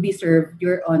it to be served,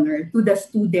 Your Honor, to the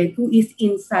student who is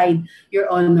inside, Your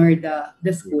Honor,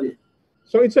 the school.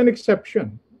 So it's an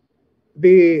exception.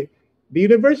 The, the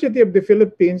University of the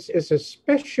Philippines is a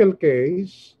special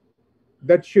case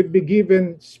that should be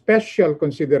given special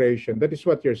consideration. That is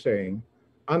what you're saying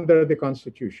under the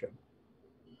Constitution.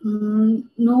 No,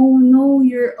 no,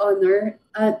 Your Honor.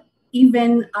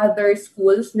 Even other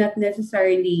schools, not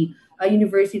necessarily a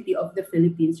University of the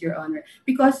Philippines, Your Honor,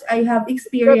 because I have That,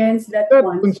 experienced that that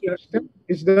once, Your consistent?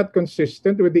 Is that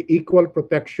consistent with the Equal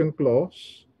Protection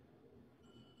Clause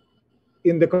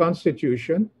in the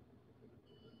Constitution?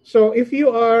 So if you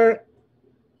are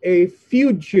a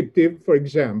fugitive, for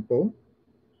example,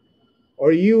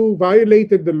 or you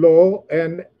violated the law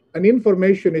and an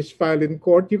information is filed in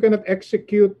court, you cannot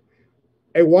execute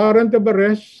a warrant of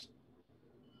arrest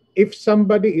if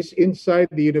somebody is inside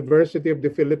the University of the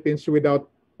Philippines without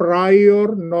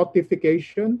prior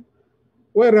notification.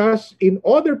 Whereas in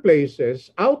other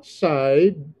places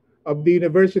outside of the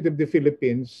University of the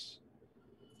Philippines,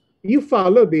 you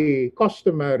follow the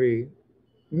customary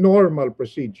normal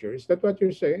procedure. Is that what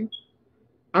you're saying?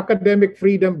 Academic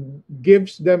freedom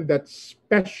gives them that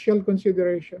special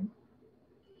consideration?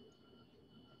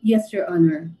 Yes, Your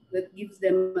Honor. That gives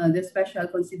them the special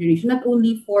consideration, not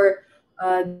only for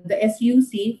the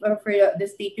SUC, for the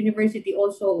State University,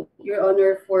 also, Your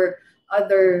Honor, for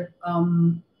other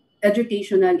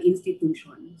educational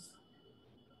institutions.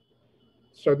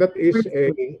 So that is First,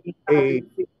 they have a,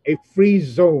 a free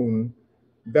zone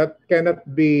that cannot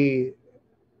be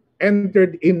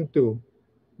entered into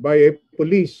by a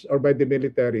police or by the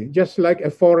military, just like a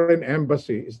foreign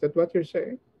embassy. Is that what you're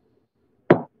saying?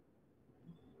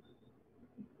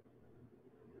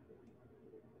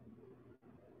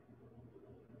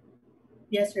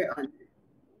 yes, Your Honor.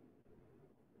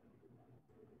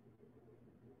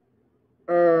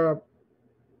 Uh,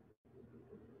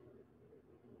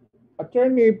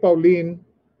 Attorney Pauline,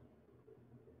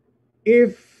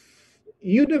 if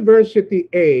University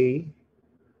A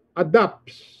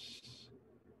adopts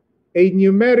a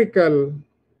numerical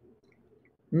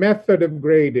method of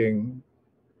grading,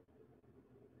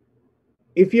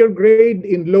 if your grade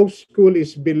in law school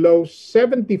is below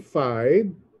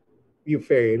 75, you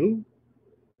fail.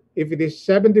 If it is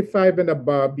 75 and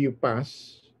above, you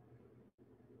pass.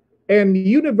 And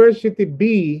University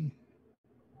B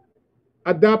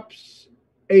adopts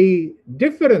a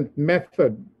different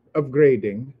method of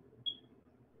grading,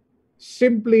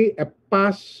 simply a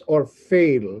pass or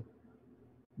fail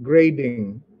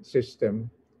grading system.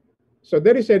 So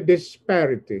there is a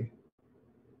disparity.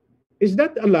 Is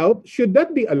that allowed? Should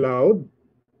that be allowed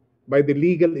by the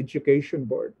Legal Education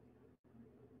Board?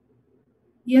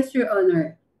 Yes, Your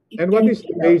Honor. It And can what be is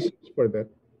the allowed. basis for that?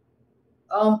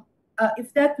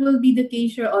 If that will be the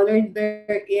case, Your Honor,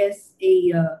 there is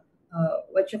a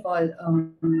what you call a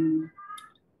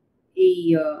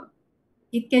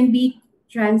it can be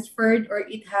transferred, or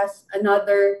it has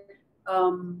another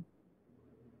um,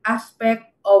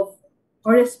 aspect of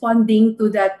corresponding to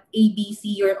that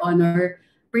ABC, Your Honor,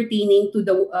 pertaining to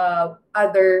the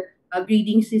other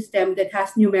grading system that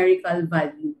has numerical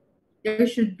value. There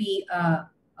should be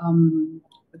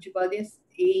what you call this,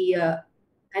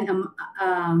 an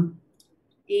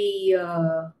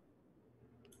a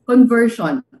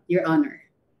conversion, Your Honor.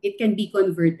 It can be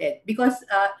converted because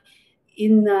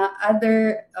in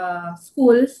other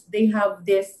schools they have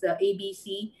this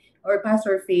ABC, or pass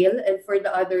or fail, and for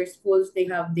the other schools they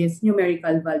have this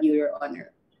numerical value, Your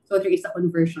Honor. So there is a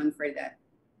conversion for that.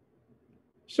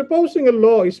 Supposing a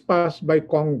law is passed by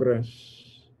Congress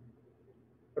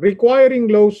requiring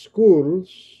law schools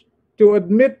to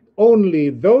admit only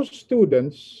those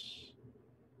students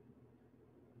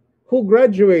who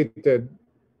graduated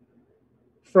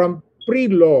from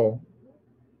pre-law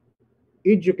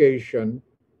education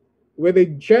with a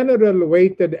general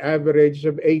weighted average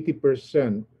of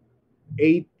 80%,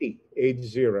 80,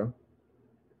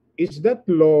 is that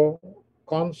law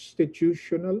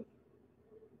constitutional?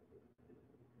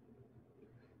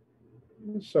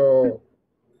 So,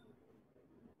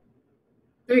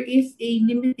 There is a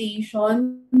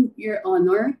limitation, Your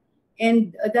Honor,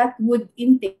 and that would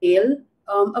entail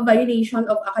a violation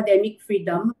of academic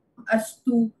freedom as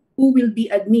to who will be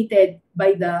admitted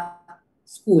by the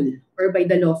school or by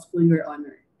the law school, Your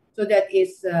Honor. So that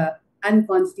is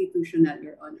unconstitutional,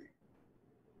 Your Honor.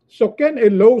 so can a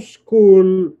law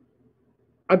school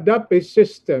adopt a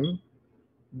system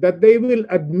that they will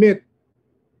admit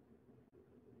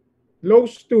law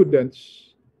students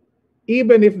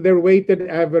even if their weighted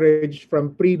average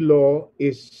from pre-law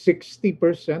is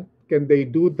 60%? Can they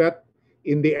do that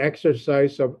in the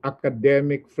exercise of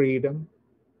academic freedom?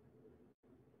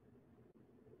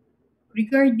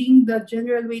 Regarding the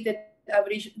general weighted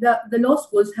average, the law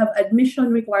schools have admission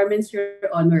requirements,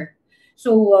 Your Honor.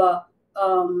 So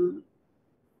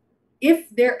if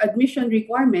their admission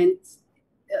requirements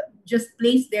just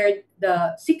place there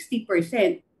the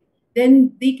 60%,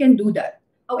 then they can do that.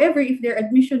 However, if their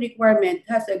admission requirement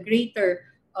has a greater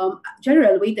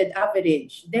general weighted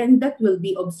average, then that will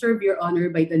be observed, Your Honor,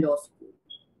 by the law school.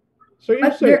 So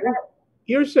But there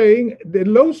you're saying the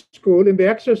law school in the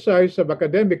exercise of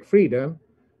academic freedom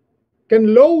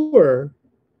can lower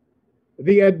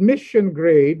the admission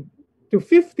grade to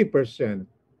 50%,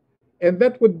 and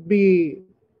that would be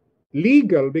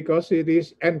legal because it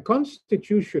is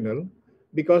unconstitutional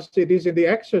because it is in the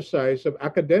exercise of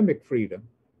academic freedom.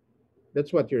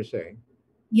 That's what you're saying.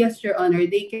 yes, Your Honor,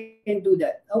 they can do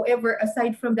that. However, aside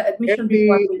from the admission And the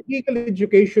requirement, legal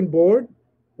education board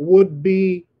would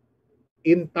be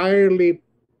entirely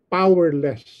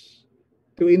powerless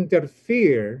to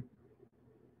interfere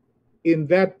in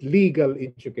that legal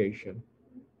education.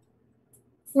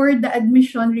 for the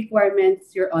admission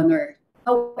requirements, Your Honor.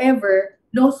 However,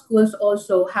 law schools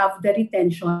also have the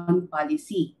retention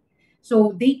policy.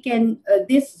 So they can,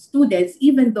 these students,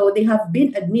 even though they have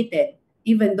been admitted,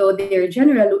 even though their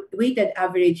general weighted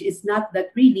average is not that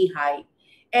really high,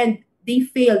 and they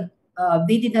failed,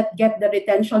 they did not get the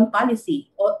retention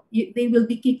policy, or they will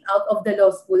be kicked out of the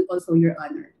law school also, Your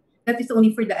Honor. That is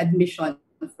only for the admission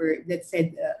for, let's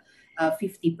say,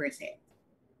 50%.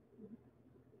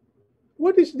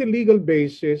 What is the legal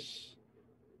basis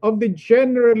of the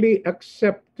generally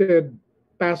accepted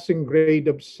passing grade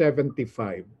of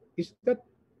 75?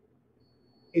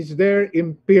 Is there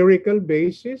empirical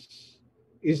basis?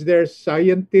 Is there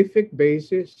scientific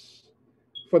basis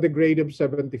for the grade of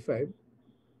 75?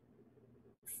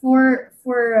 For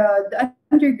the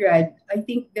undergrad, I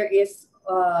think there is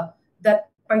that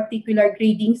particular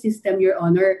grading system, Your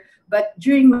Honor. But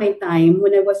during my time,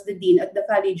 when I was the dean at the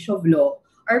College of Law,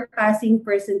 our passing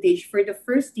percentage for the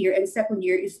first year and second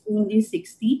year is only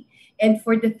 60, and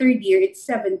for the third year it's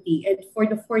 70, and for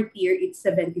the fourth year it's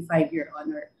 75, Your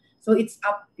Honor. So it's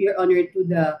up, Your Honor, to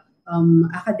the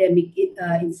academic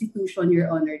institution, Your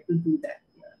Honor, to do that.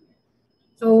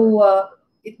 So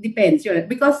it depends,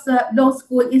 because law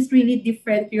school is really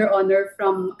different, Your Honor,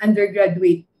 from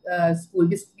undergraduate school.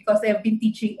 Because I have been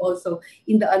teaching also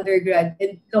in the undergrad,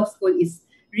 and law school is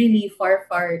really far,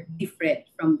 far different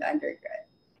from the undergrad.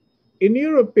 In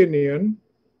your opinion,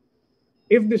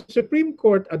 if the Supreme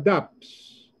Court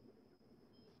adopts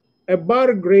a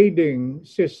bar grading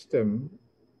system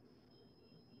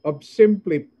of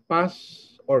simply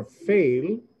pass or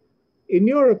fail, in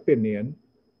your opinion,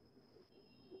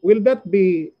 will that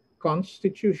be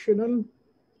constitutional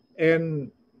and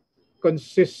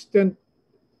consistent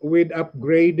with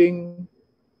upgrading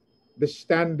the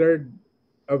standard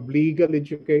of legal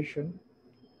education?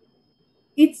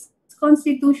 It's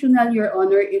constitutional, Your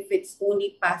Honor, if it's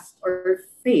only passed or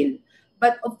failed.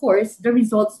 But of course, the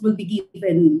results will be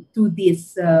given to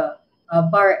this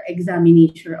bar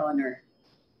examination, Your Honor.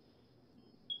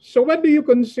 So, what do you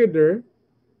consider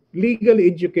legal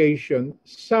education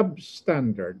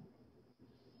substandard?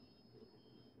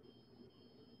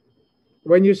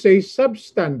 When you say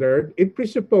substandard, it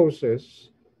presupposes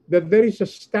that there is a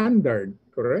standard,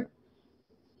 correct?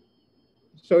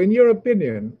 So, in your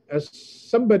opinion, as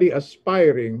somebody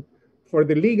aspiring for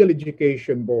the Legal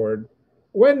Education Board,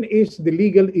 when is the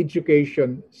legal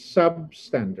education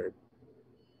substandard?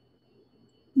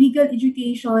 Legal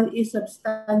education is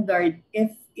substandard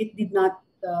if it did not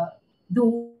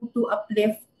do to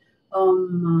uplift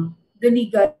the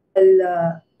legal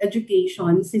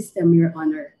education system, Your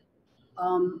Honor.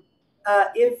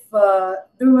 If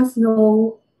there was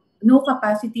no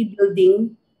capacity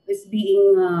building is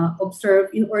being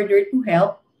observed in order to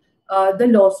help the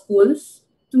law schools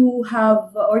to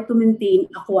have or to maintain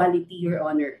a quality, Your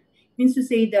Honor. Means to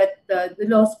say that the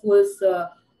law schools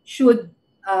should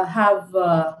have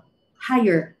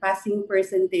higher passing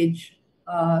percentage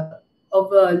of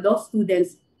law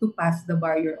students to pass the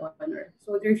bar, Your Honor.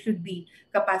 So there should be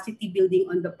capacity building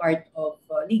on the part of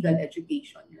legal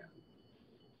education, Your Honor.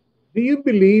 Do you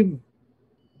believe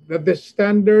that the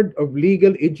standard of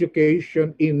legal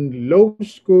education in law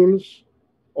schools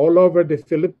all over the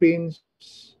Philippines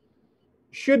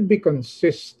should be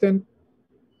consistent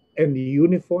and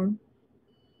uniform?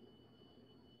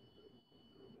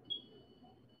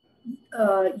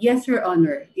 Yes, Your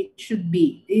Honor. It should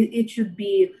be. It should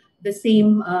be the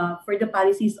same for the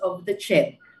policies of the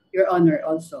CHED, Your Honor,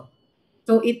 also.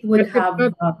 So it would Does it have.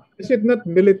 not, does it not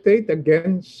militate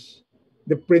against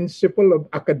the principle of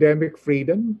academic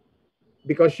freedom?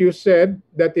 Because you said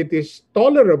that it is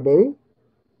tolerable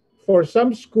for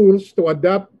some schools to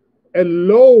adopt a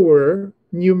lower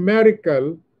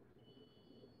numerical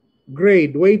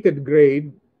grade, weighted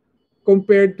grade,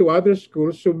 compared to other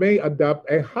schools who may adopt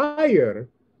a higher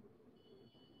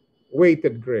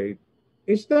weighted grade.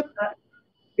 Is that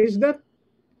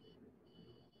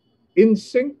in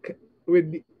sync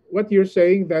with what you're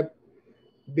saying, that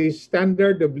the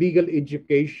standard of legal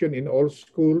education in all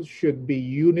schools should be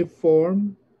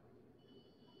uniform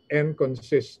and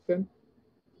consistent?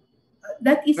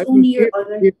 That is I only, mean, Your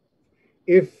Honor.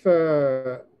 if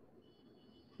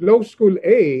law school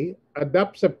A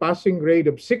adopts a passing grade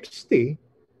of 60,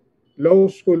 law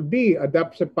school B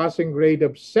adopts a passing grade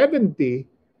of 70,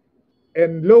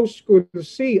 and law school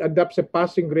C adopts a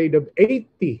passing grade of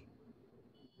 80,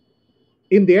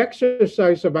 in the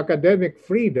exercise of academic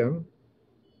freedom,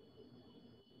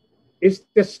 is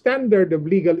the standard of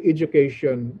legal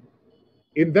education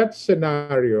in that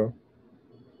scenario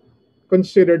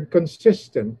considered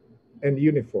consistent and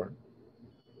uniform?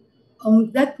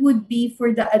 That would be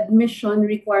for the admission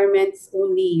requirements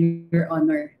only, Your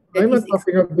Honor. That I'm is not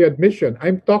talking of the admission.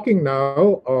 I'm talking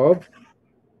now of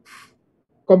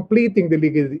completing the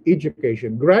legal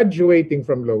education, graduating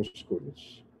from law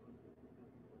schools?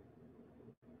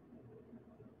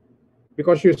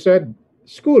 Because you said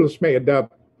schools may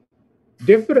adopt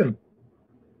different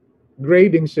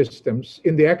grading systems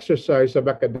in the exercise of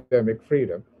academic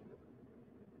freedom.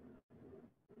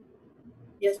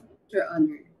 Yes, Your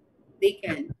Honor. They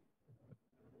can.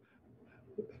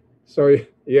 So,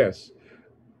 yes.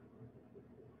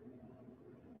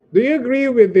 Do you agree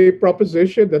with the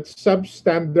proposition that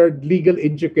substandard legal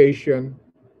education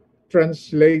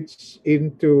translates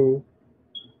into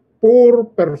poor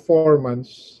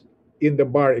performance in the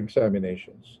bar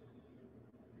examinations?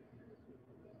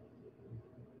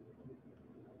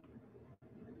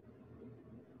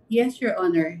 Yes, Your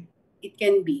Honor. It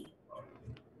can be.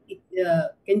 It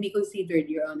can be considered,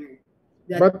 Your Honor.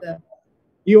 That But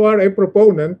you are a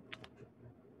proponent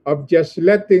of just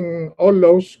letting all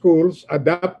law schools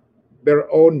adopt their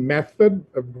own method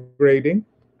of grading,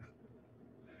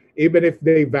 even if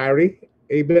they vary,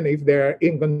 even if they're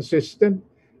inconsistent,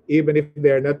 even if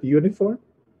they're not uniform?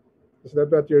 Is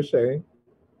that what you're saying?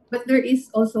 but there is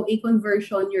also a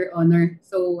conversion, Your Honor.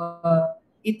 So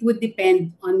it would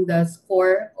depend on the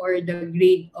score or the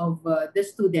grade of the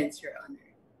students, Your Honor.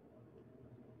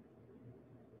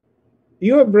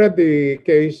 You have read the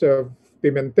case of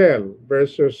Pimentel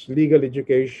versus Legal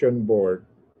Education Board.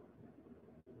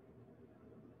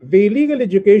 The Legal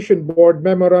Education Board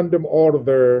Memorandum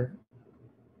Order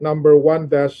number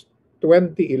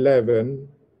 1-2011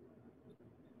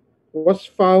 was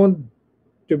found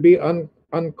to be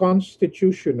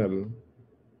unconstitutional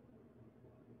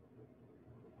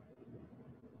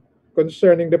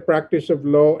concerning the practice of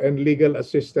law and legal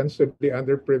assistance to the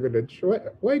underprivileged.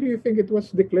 Why do you think it was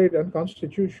declared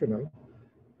unconstitutional?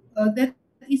 That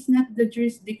is not the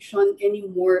jurisdiction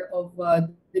anymore of the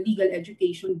Legal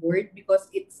Education Board because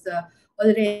it's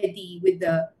already with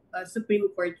the Supreme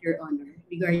Court, Your Honor,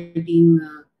 regarding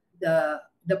the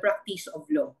practice of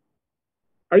law.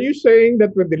 Are you saying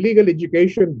that when the Legal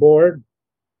Education Board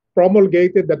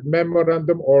promulgated that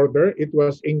memorandum order, it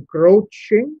was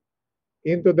encroaching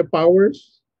into the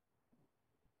powers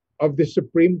of the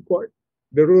Supreme Court,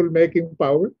 the rule-making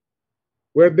power?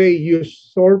 Were they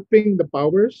usurping the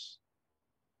powers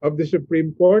of the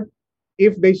Supreme Court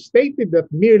if they stated that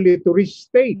merely to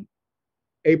restate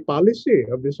a policy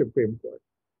of the Supreme Court?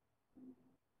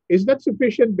 Is that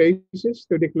sufficient basis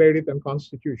to declare it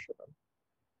unconstitutional?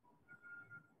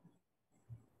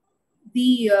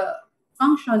 The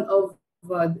function of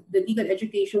the Legal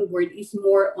Education Board is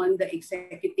more on the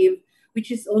executive,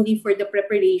 which is only for the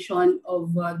preparation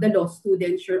of the law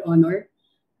students, Your Honor,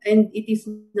 and it is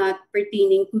not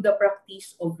pertaining to the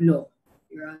practice of law,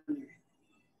 Your Honor.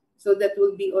 So that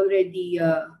will be already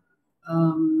a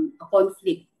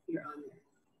conflict, Your Honor.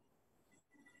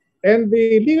 And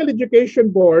the Legal Education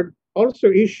Board also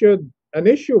issued an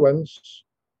issuance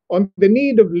on the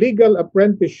need of legal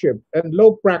apprenticeship and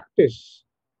law practice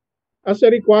as a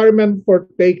requirement for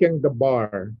taking the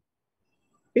bar.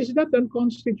 Is that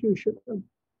unconstitutional?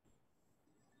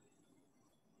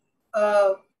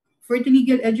 For the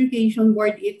Legal Education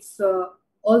Board, it's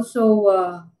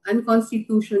also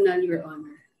unconstitutional, Your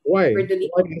Honor. Why? For the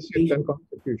Legal Why is it Education.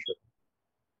 unconstitutional?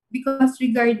 Because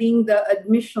regarding the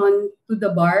admission to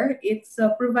the bar, it's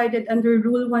provided under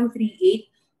Rule 138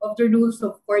 of the Rules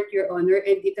of Court, Your Honor,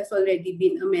 and it has already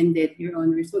been amended, Your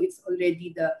Honor. So it's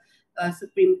already the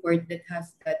Supreme Court that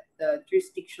has that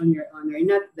jurisdiction, Your Honor,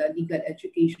 not the Legal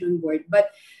Education Board.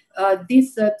 But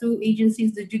these two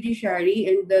agencies, the judiciary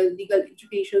and the Legal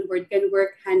Education Board, can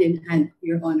work hand in hand,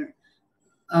 Your Honor,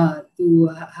 to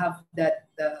have that,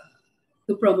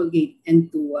 to promulgate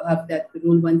and to have that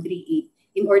Rule 138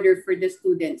 in order for the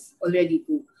students already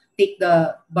to take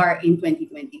the bar in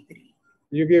 2023.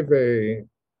 You give a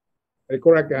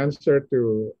correct answer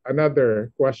to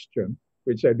another question,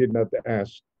 which I did not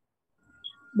ask.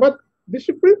 But the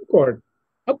Supreme Court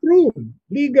approved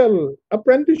legal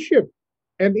apprenticeship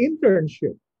and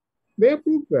internship. They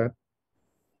approved that.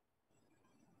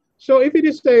 So if it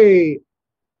is a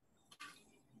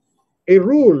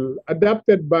rule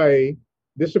adopted by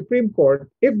the Supreme Court,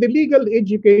 if the Legal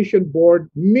Education Board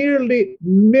merely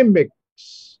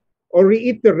mimics or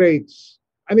reiterates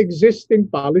an existing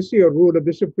policy or rule of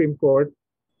the Supreme Court,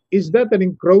 is that an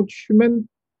encroachment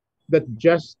that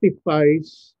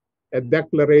justifies a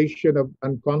declaration of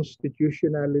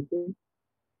unconstitutionality?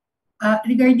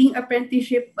 Regarding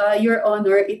apprenticeship, Your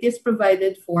Honor, it is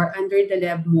provided for under the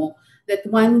LEBMO that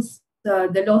once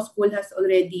the law school has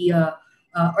already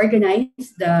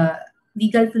organized the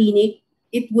legal clinic,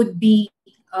 it would be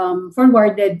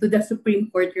forwarded to the Supreme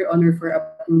Court, Your Honor, for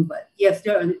approval. Yes,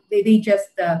 Your Honor, they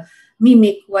just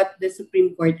mimic what the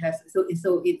Supreme Court has. So Is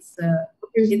that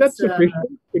it's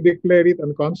sufficient to declare it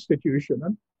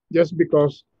unconstitutional just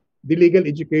because the Legal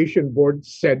Education Board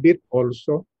said it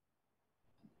also?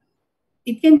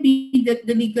 it can be that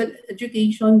the Legal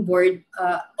Education Board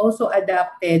also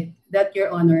adapted that,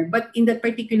 Your Honor. But in that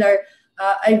particular,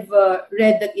 I've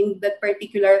read that in that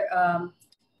particular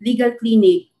legal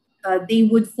clinic, they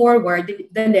would forward,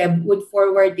 the LEB would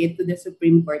forward it to the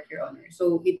Supreme Court, Your Honor.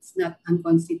 So it's not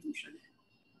unconstitutional.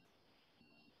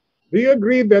 Do you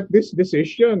agree that this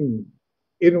decision,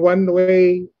 in one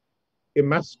way,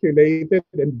 emasculated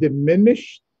and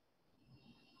diminished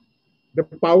the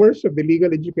powers of the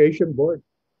Legal Education Board?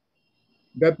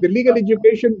 That the Legal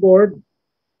Education Board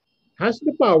has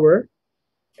the power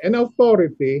and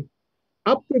authority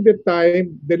up to the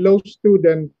time the law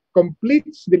student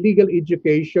completes the legal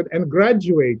education and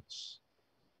graduates.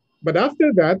 But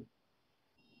after that,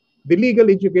 the Legal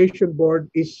Education Board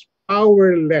is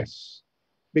powerless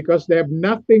because they have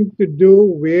nothing to do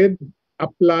with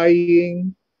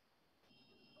applying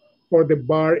for the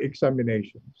bar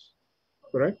examinations.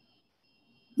 Correct?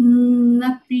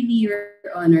 Not really, Your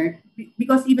Honor,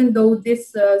 because even though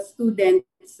these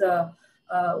students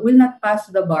will not pass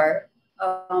the bar,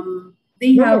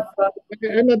 they No, have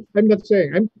no. I'm not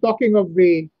saying. I'm talking of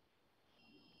the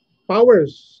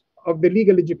powers of the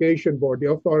Legal Education Board,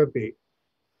 the authority.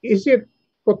 Is it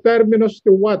coterminous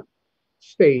to what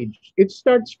stage? It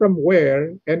starts from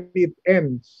where and it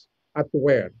ends at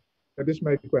where? That is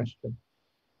my question.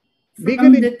 from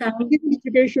the time. Legal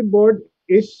Education Board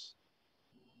is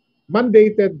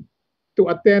mandated to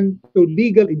attend to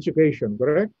legal education,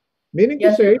 correct? Meaning to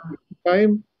Yes, say, Your Honor.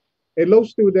 time a law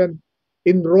student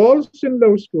enrolls in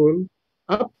law school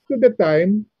up to the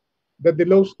time that the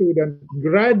law student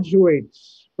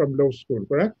graduates from law school,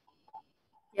 correct?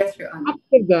 Yes, Your Honor.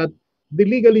 After that, the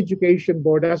Legal Education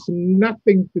Board has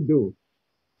nothing to do.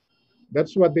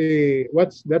 That's what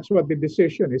the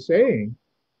decision is saying.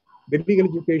 The Legal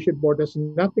Education Board has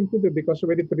nothing to do because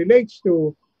when it relates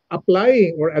to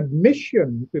applying or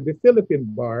admission to the Philippine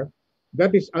bar,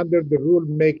 that is under the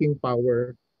rule-making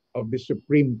power of the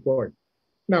Supreme Court.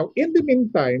 Now, in the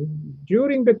meantime,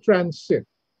 during the transit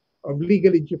of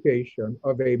legal education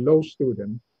of a law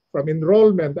student from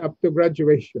enrollment up to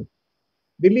graduation,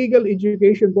 the Legal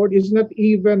Education Board is not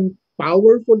even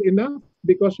powerful enough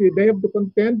because they have to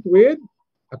contend with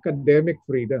academic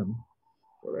freedom.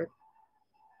 Correct?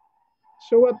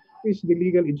 So what is the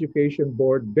Legal Education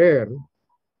Board there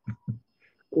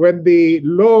when the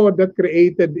law that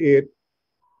created it,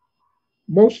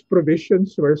 most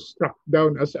provisions were struck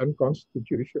down as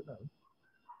unconstitutional?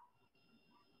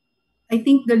 I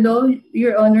think the law,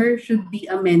 Your Honor, should be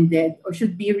amended or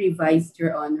should be revised,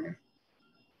 Your Honor.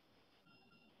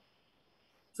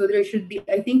 So there should be,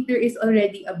 I think there is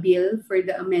already a bill for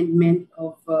the amendment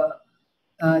of the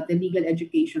Legal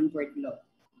Education Board law.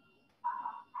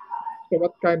 So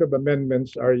what kind of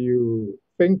amendments are you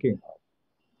thinking of?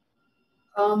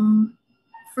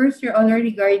 First, Your Honor,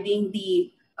 regarding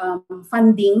the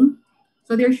funding,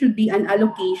 so there should be an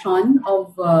allocation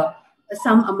of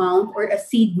some amount or a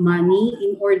seed money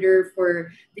in order for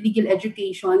the legal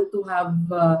education to have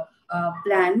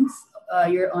plans,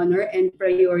 Your Honor, and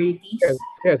priorities. Yes,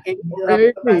 yes. And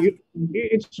I agree. capacity.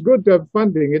 It's good to have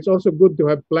funding. It's also good to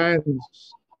have plans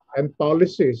and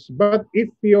policies. But if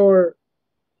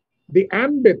the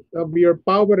ambit of your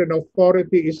power and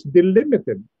authority is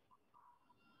delimited,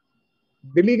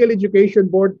 the Legal Education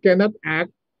Board cannot act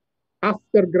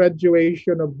after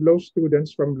graduation of law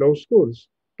students from law schools.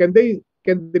 Can the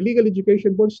Legal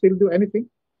Education Board still do anything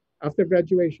after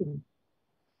graduation?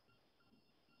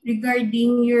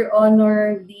 Regarding, Your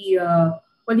Honor, the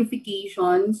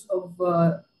qualifications of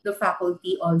the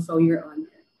faculty also, Your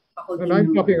Honor, faculty And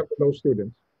I'm talking members, of the law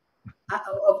students.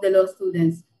 of the law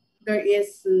students, there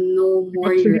is no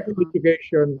more, Because Your legal Honor.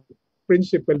 education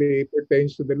principally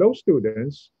pertains to the law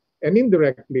students and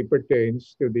indirectly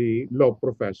pertains to the law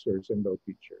professors and law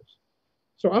teachers.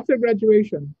 So after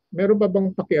graduation, meron ba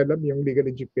bang pakialam yung Legal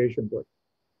Education Board?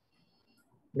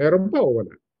 Meron pa o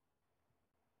wala?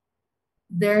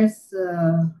 There's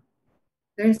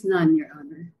none, Your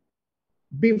Honor.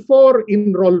 Before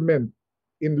enrollment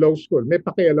in law school, may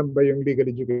pakialam ba yung Legal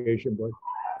Education Board?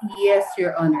 Yes,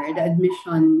 Your Honor, the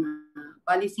admission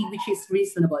policy, which is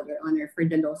reasonable, Your Honor, for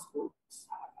the law schools.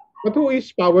 But who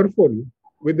is powerful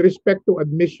with respect to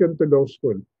admission to law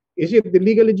school? Is it the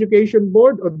Legal Education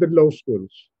Board or the law schools?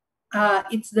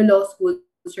 It's the law schools,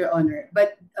 Your Honor,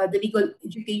 but the Legal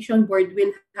Education Board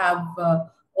will have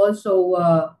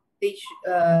also they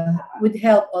would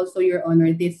help also, Your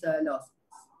Honor, these law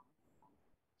schools.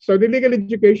 So the Legal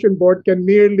Education Board can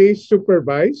merely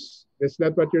supervise. Is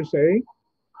that what you're saying?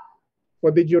 For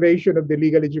the duration of the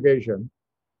legal education,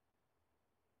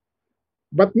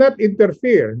 but not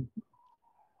interfere,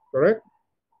 correct?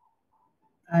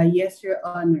 Yes, Your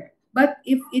Honor. But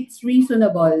if it's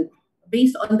reasonable,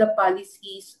 based on the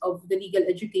policies of the Legal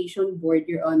Education Board,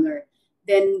 Your Honor,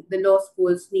 then the law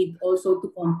schools need also to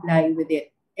comply with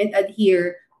it and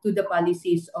adhere to the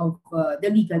policies of the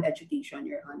legal education,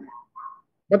 Your Honor.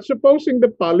 But supposing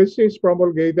the policies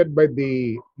promulgated by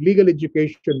the Legal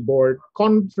Education Board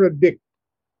contradict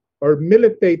or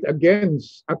militate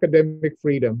against academic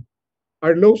freedom,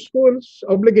 are law schools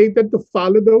obligated to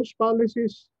follow those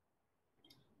policies?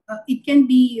 It can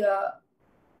be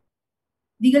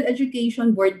Legal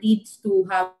Education Board needs to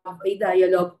have a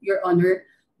dialogue, Your Honor,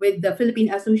 with the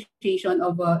Philippine Association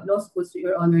of Law Schools,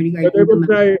 Your Honor, But I regarding the will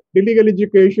matter. try, the Legal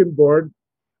Education Board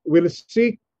will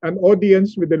seek an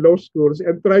audience with the law schools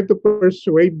and try to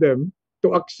persuade them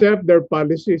to accept their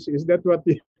policies. Is that what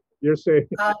you're saying?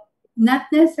 Uh,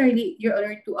 Not necessarily, Your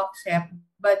Honor, to accept,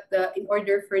 but in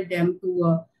order for them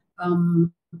to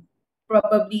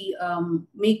probably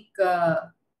make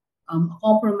a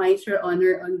compromise, Your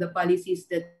Honor, on the policies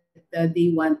that they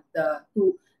want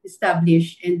to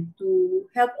establish and to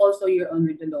help also, Your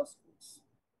Honor, the law schools.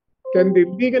 Can the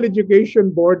Legal Education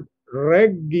Board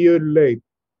regulate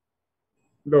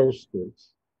law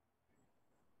schools?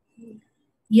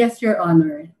 Yes, Your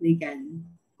Honor, they can.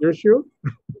 You're sure?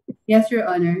 Yes, Your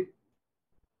Honor.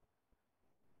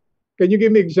 Can you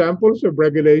give me examples of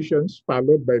regulations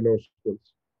followed by law schools?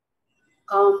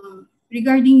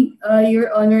 Regarding,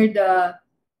 Your Honor, the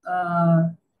uh,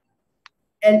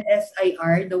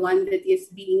 LSIR, the one that is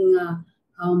being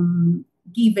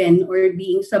given or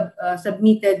being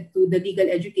submitted to the Legal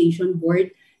Education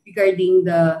Board regarding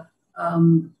the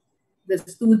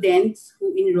students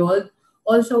who enrolled.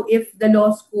 Also, if the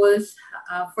law schools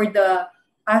for the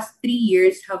past 3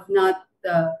 years have not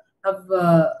have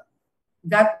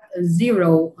got a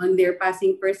zero on their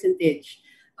passing percentage,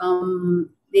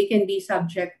 they can be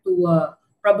subject to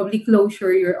probably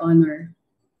closure, Your Honor,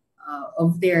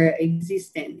 of their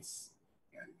existence.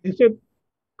 Is it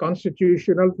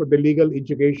constitutional for the Legal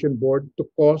Education Board to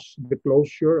cause the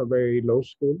closure of a law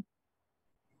school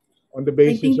on the I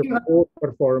basis think of poor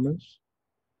performance?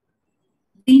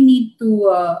 they need to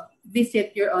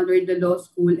visit, Your Honor, the law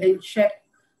school and check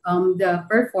the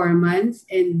performance,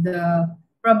 and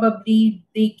probably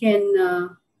they can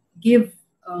give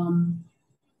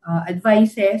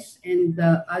advices and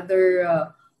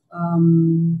other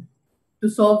to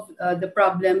solve the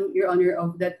problem, Your Honor,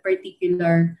 of that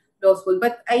particular law school.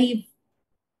 But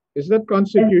Is that I don't,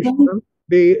 constitutional?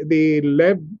 The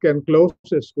LEB can close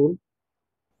a school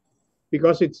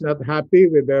because it's not happy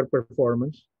with their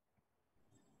performance?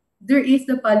 there is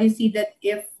the policy that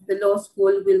if the law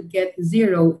school will get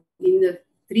zero in the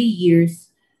 3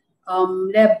 years,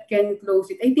 LEB can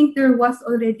close it. I think there was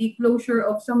already closure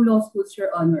of some law schools, Your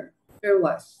Honor. There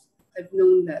was. I've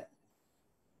known that.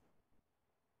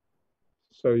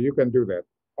 So you can do that.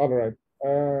 All right.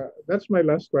 That's my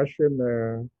last question,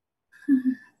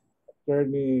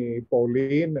 Attorney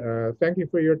Pauline. Thank you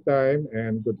for your time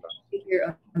and good luck. Thank you,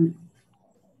 Your Honor.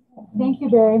 Thank you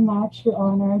very much, Your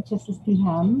Honor, Justice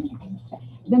Tiham.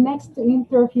 The next to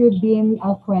interview Dean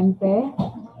Alfuente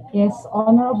is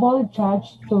Honorable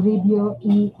Judge Toribio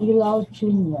E. Ilaw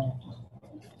Jr.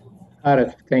 All right,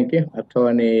 thank you,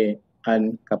 Attorney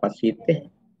Ann Capacite.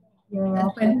 You're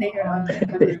welcome. Alfuente, Your Honor.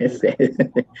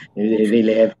 You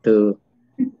really have to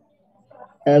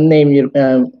name your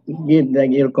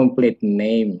give your complete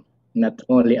name, not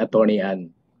only Attorney Ann.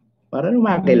 Para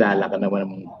makilala ka naman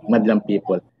ng madlang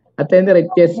people. At any rate,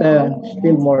 yes,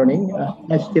 still morning,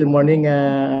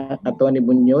 Attorney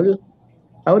Bunyol.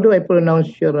 How do I pronounce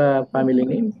your family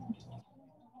name?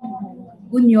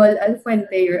 Bunyol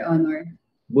Alfuente, Your Honor.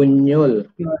 Bunyol.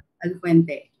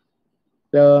 Alfuente.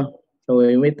 So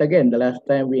we meet again. The last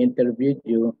time we interviewed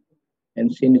you, and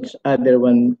since other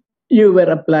one, you were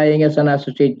applying as an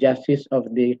associate justice of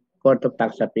the Court of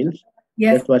Tax Appeals.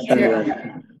 Yes, That was Your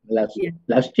Yes.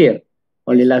 last year.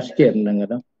 Only last year lang,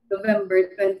 ano?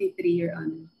 November 23, Your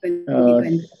Honor. Uh,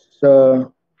 2020.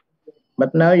 so,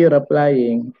 but now you're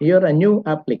applying. You're a new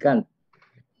applicant.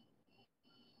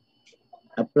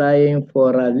 Applying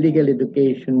for a legal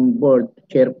education board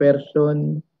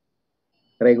chairperson,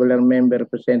 regular member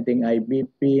representing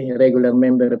IBP, regular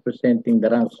member representing the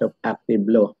ranks of active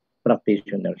law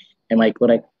practitioners. Am I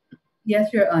correct?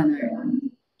 Yes, Your Honor.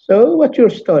 So, what's your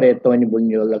story, Tony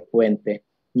Buñol Puente?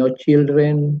 No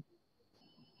children,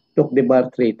 took the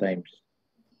bar 3 times.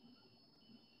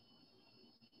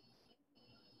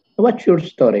 What's your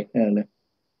story?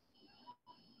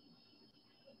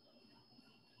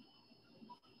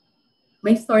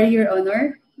 My story, Your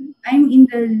Honor. I'm in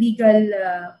the legal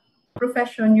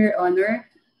profession, Your Honor,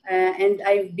 and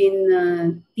I've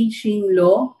been teaching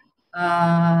law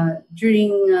during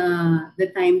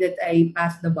the time that I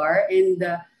passed the bar, and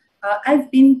I've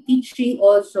been teaching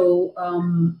also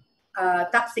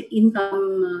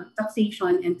income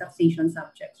taxation and taxation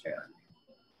subjects, Your Honor.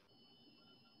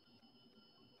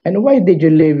 And why did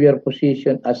you leave your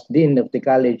position as Dean of the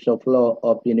College of Law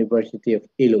of University of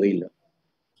Iloilo?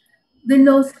 The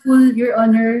law school, Your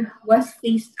Honor, was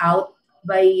phased out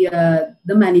by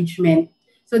the management.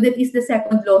 So that is the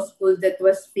second law school that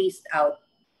was phased out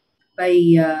by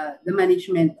the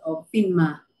management of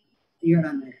FINMA, Your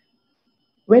Honor.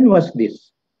 When was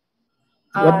this?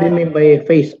 What do you mean by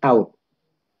phase out?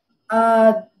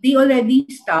 They already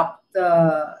stopped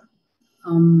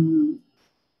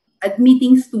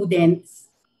admitting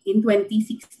students in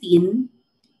 2016.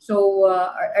 So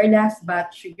our last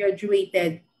batch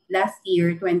graduated last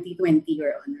year, 2020,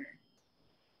 Your Honor.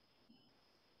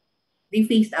 They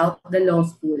phased out the law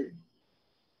school.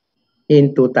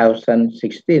 In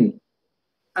 2016?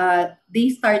 They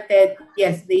started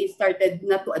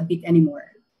not to admit anymore.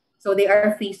 So they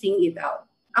are phasing it out.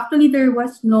 Actually, there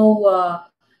was no,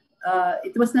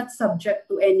 it was not subject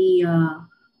to any,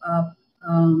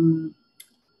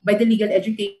 by the Legal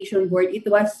Education Board. It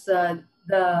was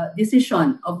the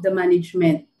decision of the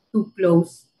management to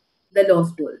close the law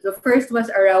school. The first was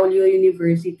Araulio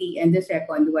University and the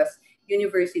second was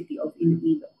University of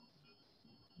Iloilo.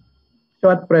 So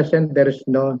at present, there is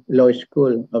no law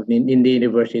school in the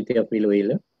University of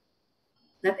Iloilo?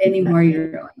 Not anymore,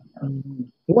 Your Honor.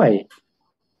 Why?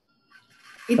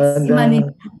 It's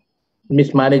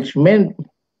mismanagement.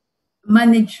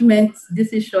 Management's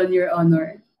decision, Your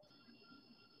Honor.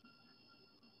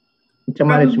 It's a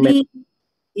management.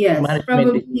 Yes, management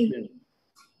probably decision.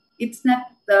 It's not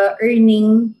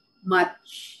earning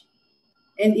much,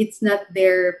 and it's not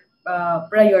their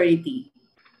priority.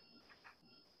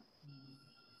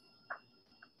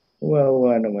 Well,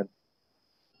 naman.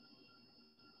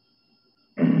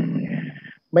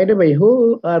 By the way,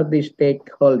 who are the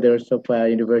stakeholders of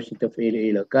University of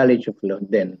Iloilo College of Law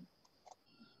then?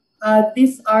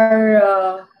 These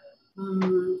are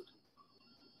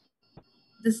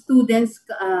the students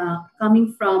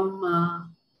coming from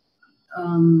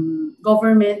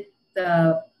government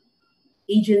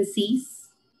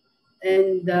agencies,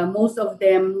 and most of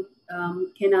them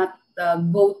cannot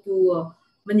go to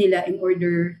Manila in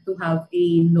order to have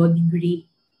a law degree,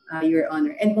 Your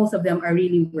Honor. And most of them are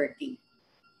really working.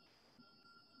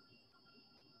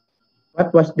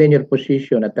 What was then your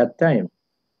position at that time?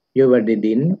 You were the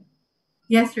dean?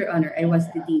 Yes, Your Honor, I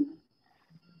was the dean.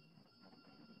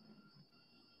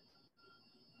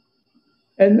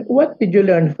 And what did you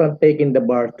learn from taking the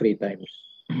bar 3 times?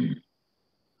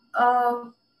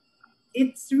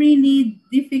 It's really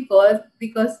difficult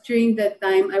because during that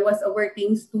time I was a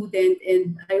working student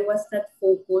and I was not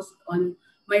focused on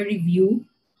my review.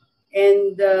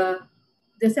 And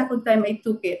the second time I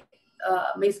took it,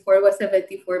 my score was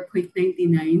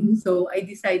 74.99. So I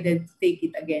decided to take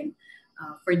it again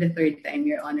for the third time,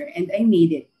 Your Honor. And I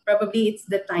made it. Probably it's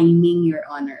the timing, Your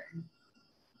Honor.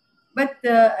 But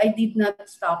I did not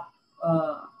stop.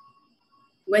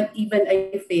 When even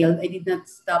I failed, I did not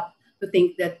stop to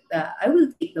think that I will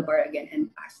take the bar again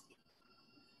and pass it.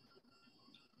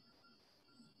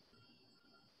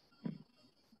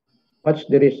 What's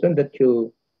the reason that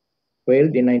you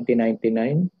failed in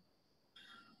 1999?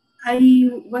 I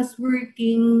was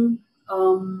working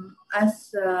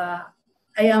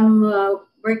I am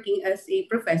working as a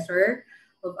professor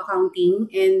of accounting,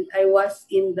 and I was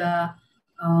in the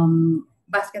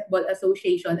basketball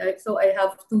association. So I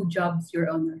have 2 jobs, Your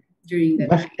Honor, during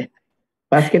that time.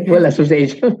 Basketball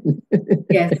Association?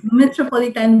 Yes,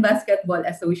 Metropolitan Basketball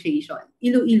Association,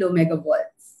 Iloilo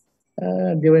Megaballs.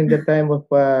 During the time of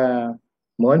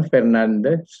Mon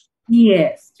Fernandez?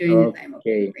 Yes, during the time of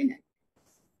Mon Fernandez.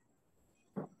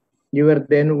 You were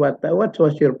then what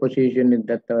was your position in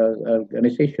that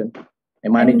organization? A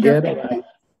manager?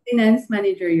 Finance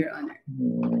manager, Your Honor.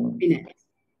 Finance.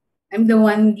 I'm the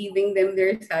one giving them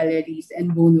their salaries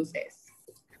and bonuses.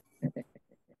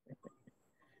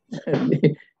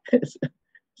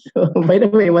 So, by the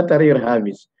way, what are your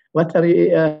hobbies? What are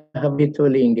you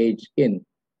habitually engaged in?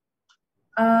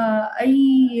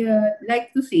 I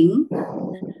like to sing.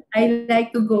 I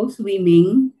like to go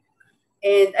swimming,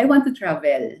 and I want to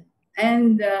travel.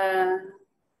 And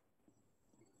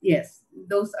yes,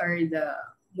 those are the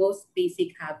most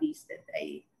basic hobbies that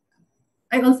I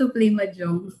also play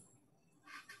mahjong.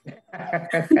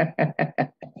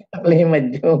 Play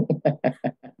mahjong.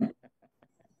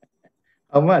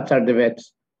 How much are the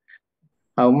bets?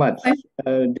 How much?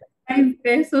 5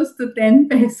 pesos to 10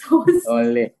 pesos.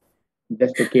 Only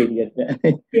just to kill it.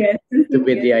 Yes. To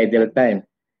be the ideal time.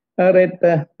 All right,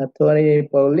 Attorney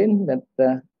Pauline,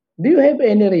 do you have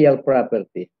any real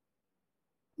property?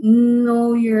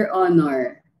 No, Your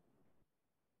Honor.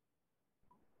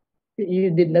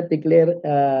 You did not declare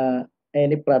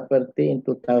any property in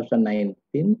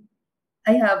 2019?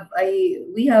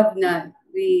 We have none.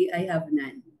 I have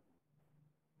none.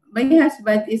 My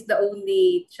husband is the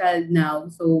only child now,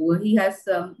 so he has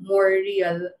more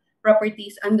real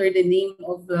properties under the name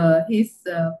of his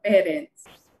parents.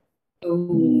 So,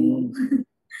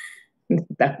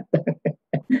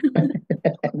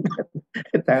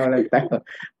 Tawa lang tawa.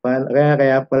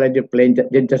 Kaya pala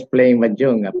you're just playing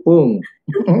mahjong. Pung!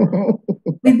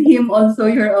 with him also,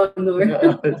 Your Honor.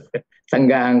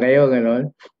 Sanggahan kayo,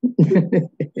 gano'n?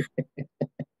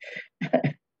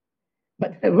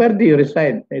 But where do you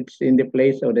reside? It's in the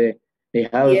place of the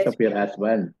house Yes, of your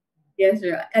husband. yes,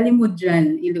 sir.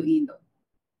 Alimudjan, Iloilo.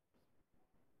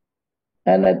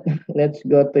 And let's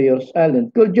go to your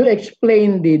salon. Could you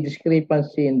explain the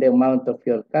discrepancy in the amount of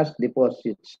your cash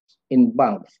deposits in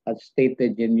banks as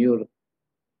stated in your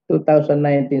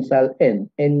 2019 SALN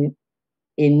and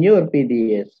in your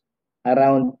PDS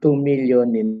around 2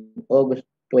 million in August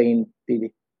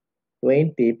 2020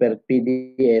 per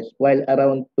PDS while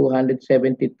around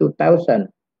 272,000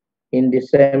 in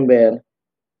December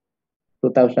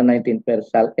 2019 per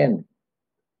SALN?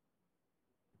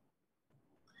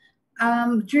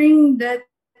 During the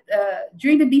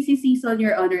busy season,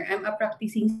 Your Honor, I'm a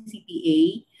practicing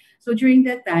CPA. So during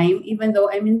that time, even though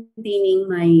I'm maintaining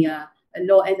my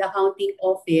law and accounting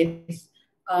office,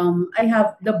 I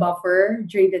have the buffer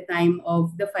during the time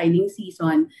of the filing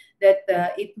season that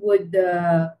it would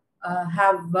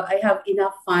I have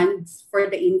enough funds for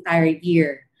the entire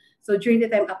year. So during the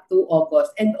time up to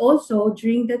August, and also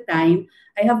during the time,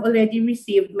 I have already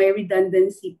received my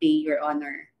redundancy pay, Your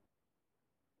Honor.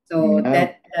 So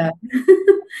that,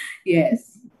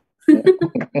 yes,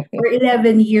 for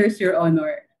 11 years, Your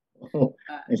Honor.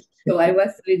 So I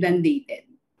was redundated.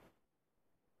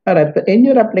 All right. In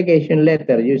your application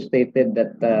letter, you stated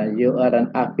that you are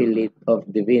an affiliate of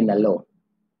Divina Law,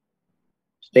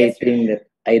 stating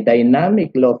that a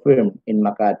dynamic law firm in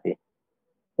Makati.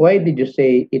 Why did you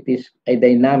say it is a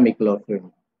dynamic law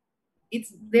firm?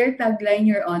 It's their tagline,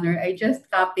 Your Honor. I just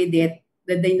copied it,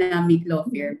 the dynamic law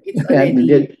firm. It's already,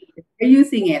 they're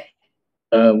using it.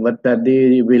 But do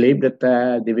you believe that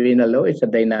Divina Law is a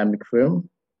dynamic firm?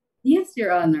 Yes,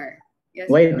 Your Honor. Yes,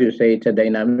 Why Your do you Honor. say it's a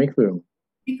dynamic firm?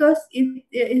 Because it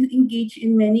is engaged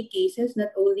in many cases, not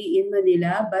only in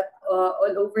Manila, but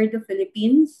all over the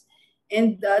Philippines.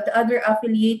 And the other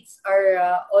affiliates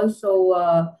are also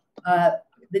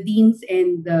the deans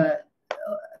and at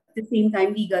the same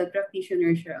time legal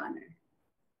practitioners, Your Honor.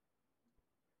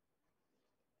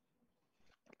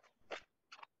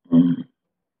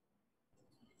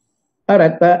 All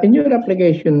right. In your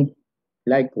application,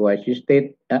 likewise, you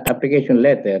state application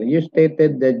letter, you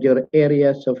stated that your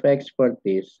areas of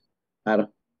expertise are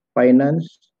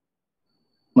finance,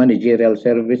 managerial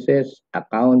services,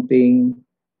 accounting,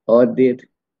 audit,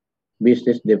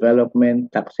 business development,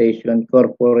 taxation,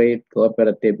 corporate,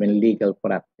 cooperative, and legal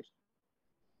practice.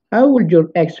 How would your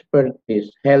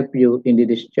expertise help you in the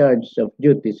discharge of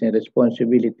duties and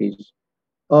responsibilities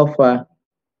of a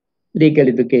legal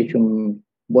education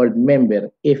board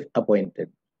member if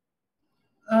appointed?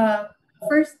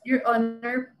 First, Your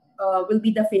Honor, will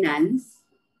be the finance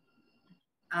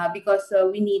because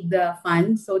we need the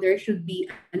funds. So there should be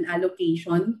an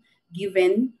allocation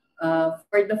given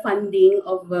for the funding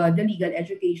of the Legal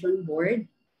Education Board.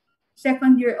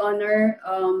 Second, Your Honor,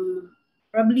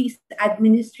 probably is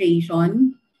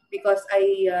administration because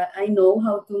I know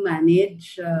how to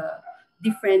manage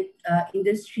different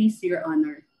industries, Your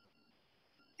Honor.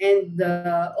 And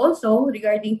also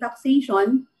regarding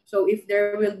taxation, so if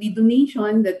there will be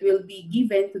donation that will be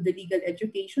given to the Legal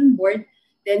Education Board,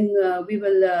 then we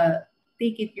will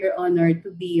take it, Your Honor,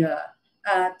 to be a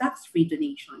tax-free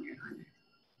donation, Your Honor.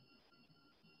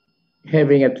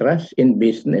 Having a trust in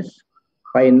business,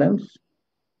 finance?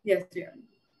 Yes, Your Honor.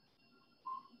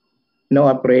 No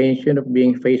apprehension of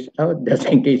being phased out just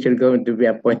in case you're going to be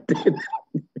appointed?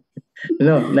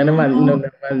 No, no naman, no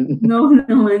naman. No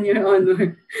naman, Your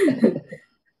Honor.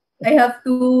 I have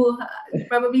to,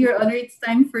 probably, Your Honor, it's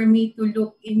time for me to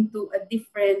look into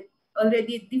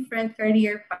already different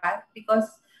career path because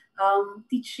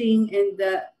teaching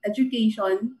and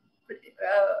education,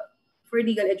 for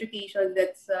legal education,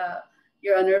 that's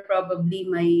Your Honor, probably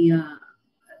my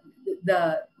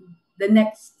the the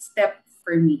next step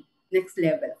for me, next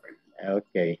level for me.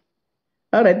 Okay.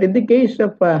 All right. In the case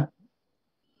of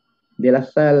De La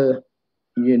Salle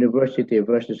University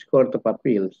versus Court of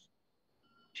Appeals,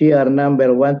 GR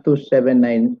number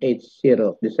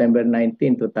 127980, December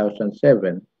 19,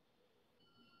 2007,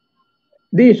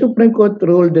 the Supreme Court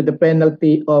ruled that the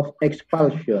penalty of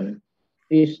expulsion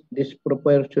is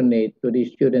disproportionate to the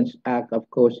student's act of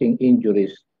causing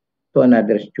injuries to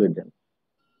another student,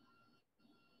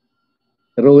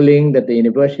 ruling that the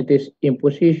university's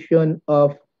imposition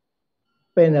of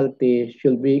penalty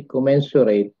should be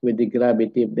commensurate with the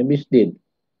gravity of the misdeed.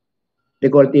 The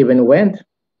court even went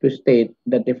to state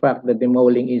that the fact that the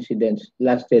mauling incidents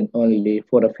lasted only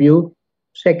for a few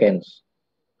seconds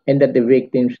and that the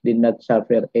victims did not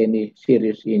suffer any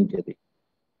serious injury.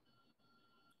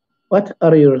 What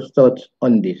are your thoughts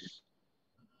on this?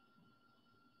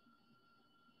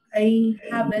 I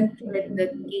haven't read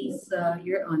that case,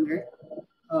 Your Honor,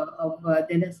 of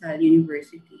De La Salle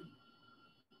University.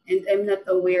 And I'm not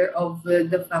aware of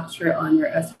the facts, Your Honor,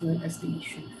 as well as the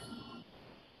issue.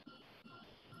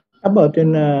 About is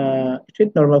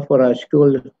it normal for a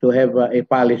school to have a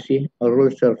policy or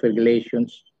rules or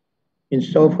regulations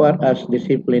insofar as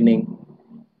disciplining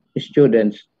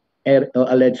students or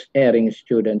alleged erring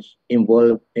students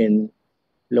involved in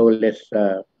lawless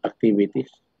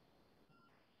activities?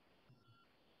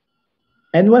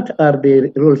 And what are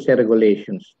the rules and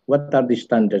regulations? What are the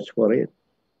standards for it?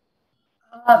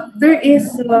 There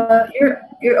is,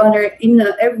 Your Honor, in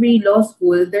every law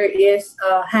school, there is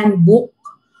a handbook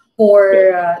for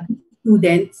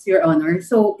students, Your Honor.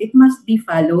 So it must be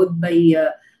followed by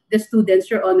the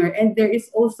students, Your Honor. And there is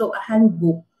also a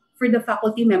handbook for the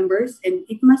faculty members, and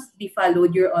it must be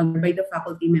followed, Your Honor, by the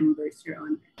faculty members, Your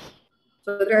Honor.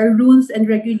 So there are rules and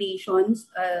regulations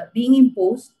being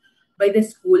imposed by the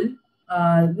school,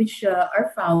 which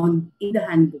are found in the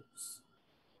handbooks.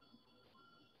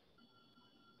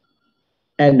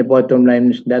 And the bottom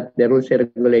line is that the rules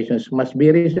and regulations must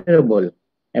be reasonable.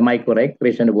 Am I correct?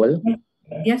 Reasonable?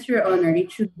 Yes, Your Honor.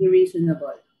 It should be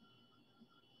reasonable.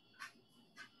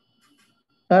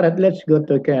 All right, let's go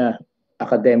to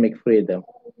academic freedom.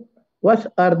 What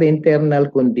are the internal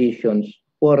conditions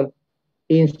for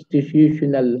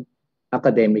institutional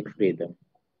academic freedom?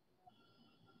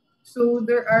 So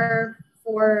there are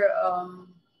four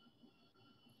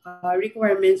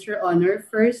requirements, Your Honor.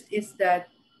 First is that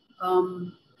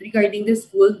regarding the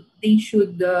school, they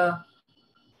should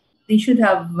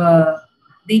have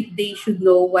they should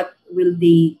know what will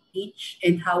they teach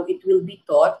and how it will be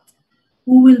taught,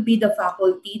 who will be the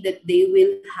faculty that they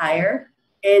will hire,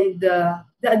 and the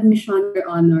admission, Your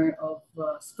Honor, of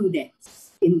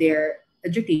students in their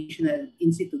educational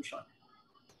institution.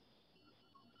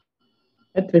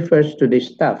 That refers to the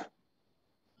staff.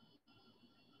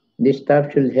 The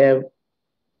staff should have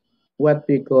what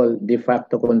we call de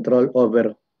facto control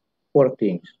over four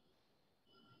things.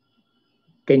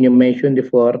 Can you mention the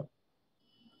four?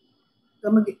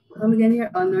 Come again,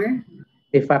 Your Honor.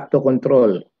 De facto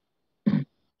control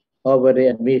over the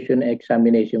admission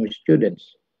examination of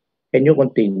students. Can you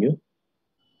continue?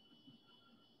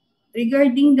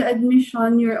 Regarding the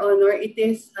admission, Your Honor, it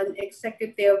is an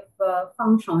executive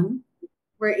function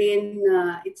wherein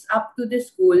it's up to the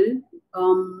school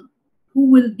who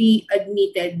will be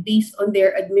admitted based on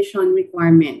their admission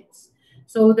requirements.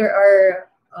 So there are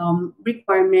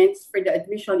requirements for the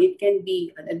admission. It can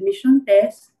be an admission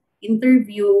test,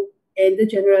 interview, and the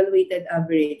general weighted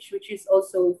average, which is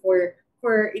also for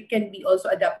it can be also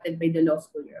adopted by the law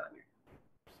school, Your Honor.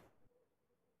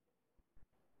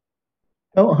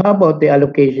 Now, how about the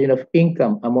allocation of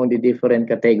income among the different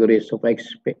categories of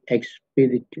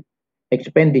expenditure?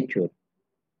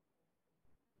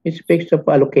 It speaks of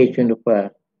allocation of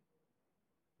For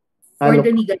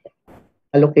the legal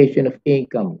allocation of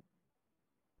income.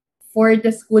 for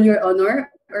the school, Your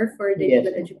Honor, or for the Yes.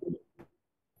 legal education?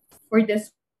 For the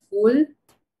school,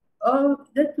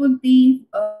 that would be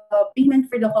payment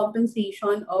for the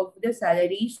compensation of the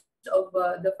salaries of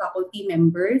the faculty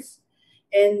members,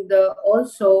 and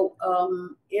also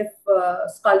if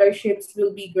scholarships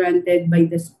will be granted by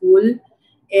the school,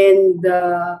 and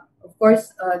of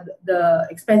course the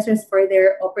expenses for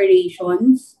their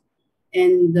operations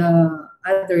and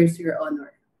others, Your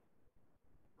Honor.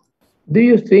 Do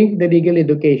you think the Legal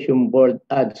Education Board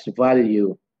adds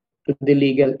value to the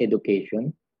legal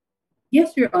education?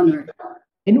 Yes, Your Honor.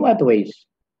 In what ways?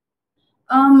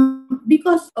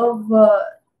 Because of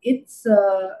its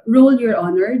role, Your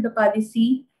Honor, the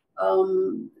policy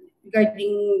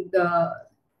regarding the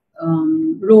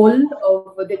role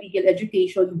of the Legal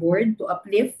Education Board to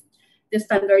uplift the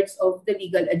standards of the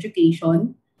legal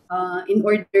education in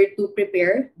order to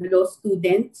prepare the law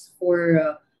students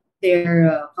for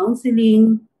their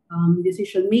counseling,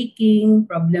 decision making,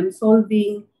 problem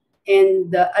solving,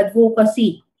 and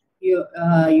advocacy, Your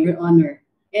Honor.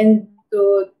 And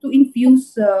to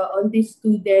infuse on these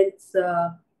students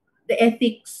the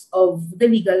ethics of the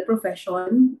legal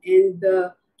profession and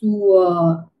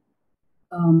to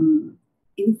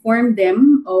inform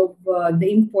them of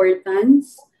the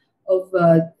importance of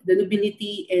the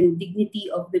nobility and dignity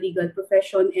of the legal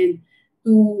profession, and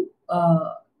to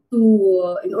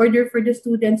in order for the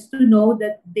students to know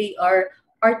that they are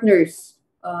partners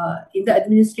in the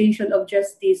administration of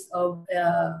justice of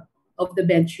the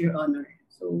bench, Your Honor.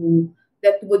 So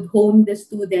that would hone the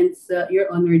students,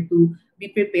 Your Honor, to be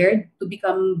prepared to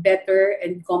become better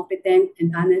and competent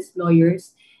and honest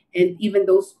lawyers, and even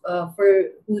those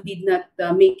for who did not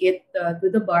make it to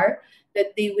the bar,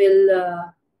 that they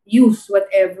will use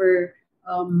whatever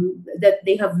that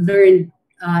they have learned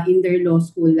in their law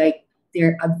school, like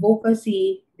their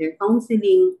advocacy, their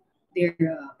counseling, their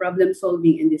problem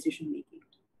solving and decision making.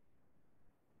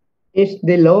 Is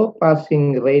the low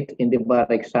passing rate in the bar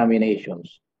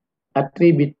examinations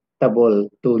attributable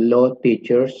to law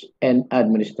teachers and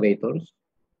administrators?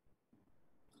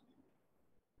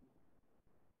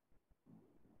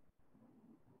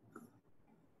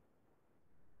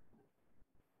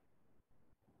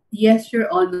 Yes,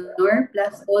 Your Honor,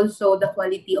 plus also the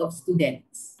quality of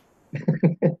students.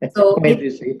 So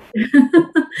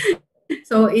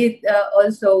it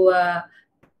also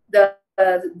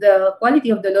the quality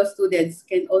of the law students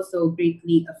can also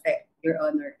greatly affect, Your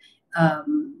Honor,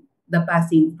 the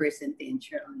passing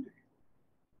percentage, Your Honor.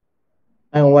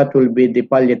 And what will be the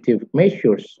palliative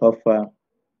measures of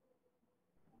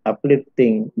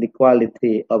uplifting the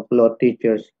quality of law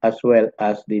teachers as well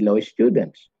as the law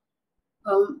students?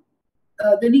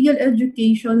 The Legal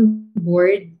Education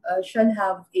Board shall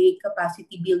have a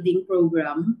capacity building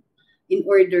program in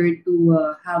order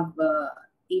to have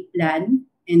a plan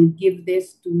and give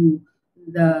this to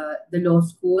the law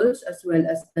schools as well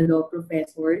as the law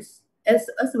professors as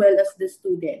well as the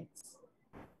students.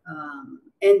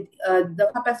 And the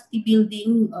capacity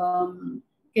building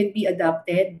can be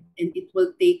adapted, and it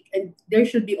will take, and there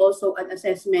should be also an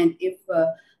assessment if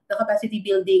the capacity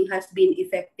building has been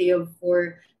effective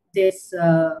for this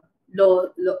law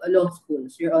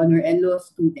schools, Your Honor, and law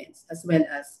students as well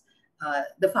as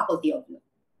the faculty of law.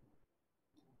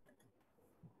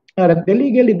 The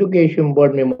Legal Education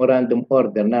Board Memorandum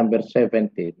Order number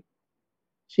 17,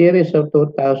 series of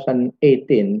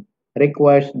 2018,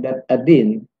 requires that a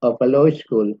dean of a law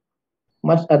school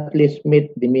must at least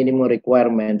meet the minimum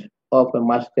requirements of a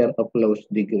Master of Laws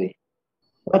degree.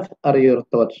 What are your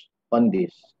thoughts on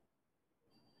this?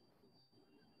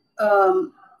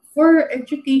 For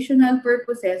educational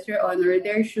purposes, Your Honor,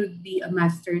 there should be a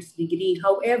master's degree.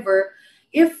 However,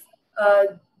 if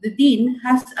the dean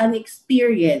has an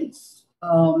experience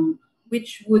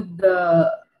which would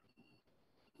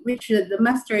which the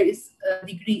master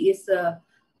degree is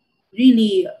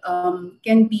really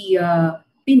can be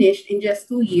finished in just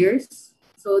 2 years.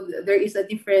 So there is a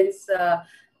difference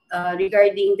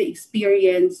regarding the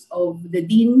experience of the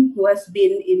dean who has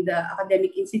been in the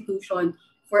academic institution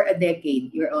for a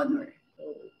decade, Your Honor.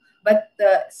 But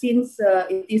since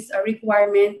it is a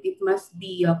requirement, it must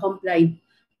be complied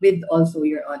with also,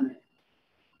 Your Honor.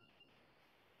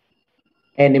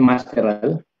 Any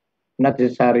masteral, not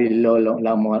necessarily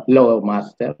law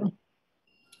master?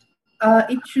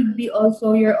 It should be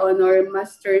also, Your Honor,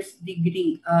 master's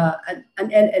degree, an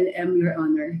LLM, Your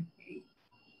Honor.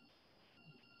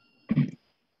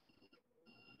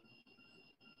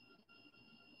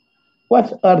 What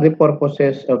are the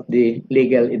purposes of the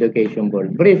Legal Education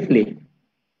Board? Briefly.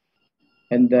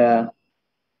 And to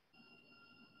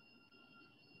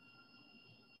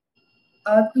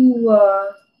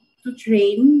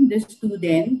train the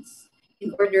students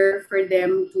in order for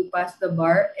them to pass the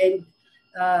bar, and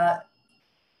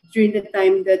during the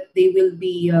time that they will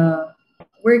be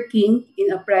working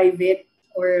in a private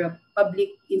or a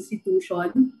public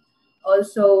institution,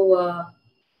 also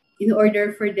in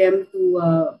order for them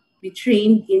to be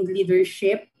trained in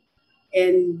leadership,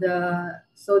 and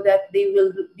so that they will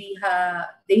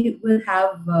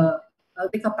have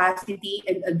the capacity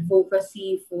and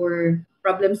advocacy for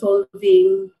problem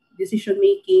solving, decision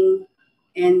making,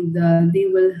 and they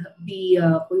will be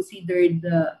considered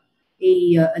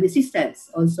an assistance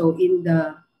also in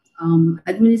the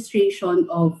administration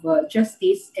of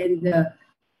justice, and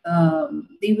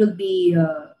they will be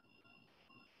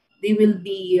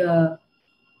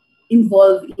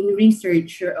involved in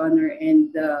research, Your Honor,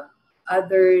 and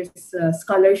other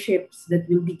scholarships that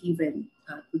will be given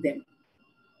to them.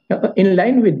 In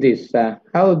line with this,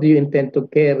 how do you intend to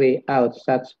carry out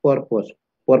such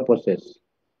purposes?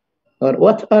 Or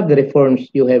what are the reforms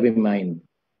you have in mind,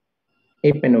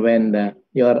 if and when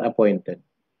you are appointed?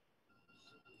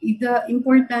 The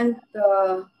important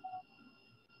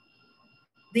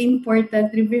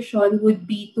revision would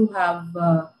be to have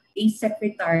a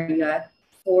secretariat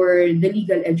for the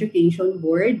Legal Education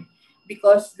Board,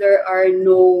 because there are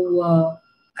no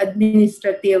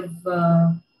administrative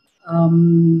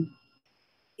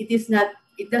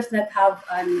it does not have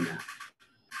an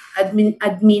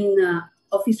admin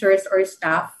officers or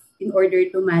staff in order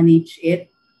to manage it.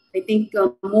 I think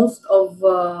most of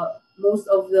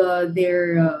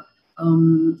their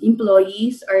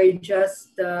employees are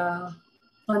just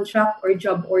contract or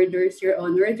job orders, Your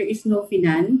Honor. There is no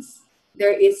finance.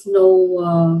 There is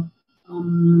no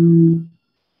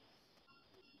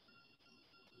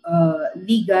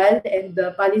legal and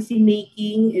policy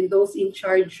making, and those in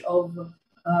charge of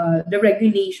the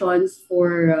regulations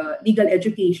for legal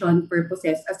education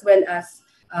purposes, as well as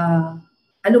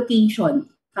allocation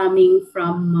coming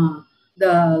from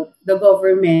the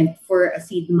government for a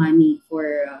seed money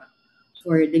for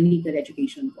the legal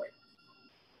education board.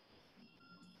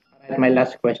 All right, my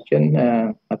last question,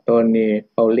 Attorney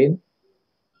Pauline.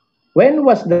 When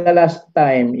was the last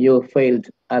time you failed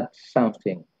at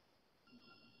something?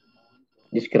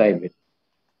 Describe it.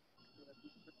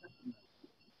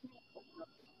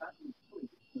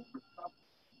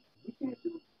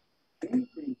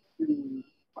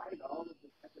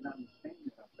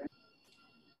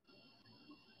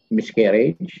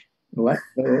 Miscarriage? What?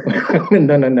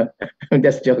 No, no, no. I'm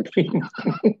just joking.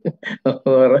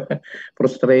 Or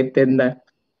frustrated na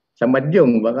sa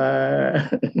madyong. Baka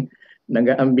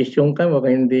nag-ambisyon ka,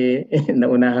 baka hindi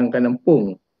naunahan ka ng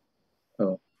pung.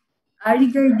 Oh.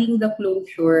 Regarding the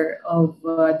closure of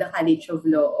the College of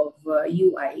Law of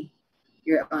UI,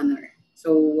 Your Honor.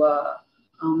 So,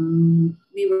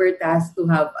 we were tasked to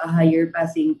have a higher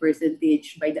passing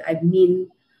percentage by the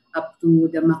admin up to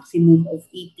the maximum of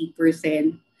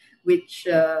 80%, which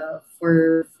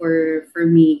for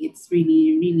me, it's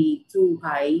really, really too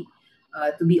high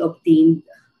to be obtained.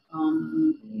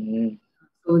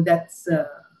 So that's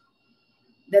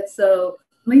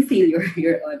my failure,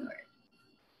 Your Honor.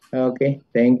 Okay,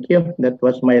 thank you. That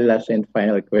was my last and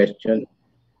final question.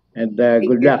 And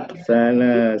good luck.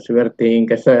 Sana swertihin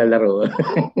ka sa laro.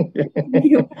 Thank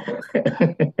you.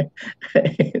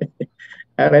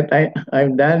 All right,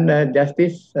 I'm done.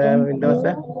 Justice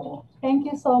Mendoza.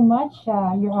 Thank you so much,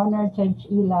 Your Honor,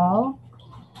 Judge Ilaw.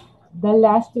 The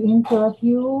last to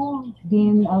interview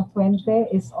Dean Alfuente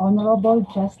is Honorable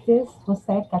Justice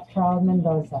Jose Catral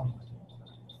Mendoza.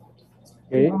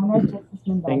 Okay. Your Honor, Justice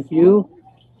Mendoza. Thank you,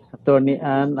 Attorney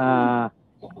Ann.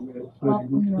 Good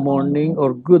morning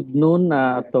or good noon,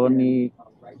 Attorney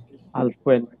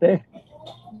Alfuente.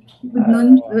 Good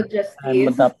noon, Justice.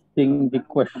 I'm adapting the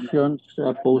questions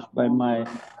posed by my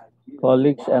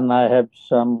colleagues, and I have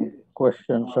some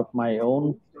questions of my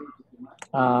own.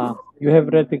 You have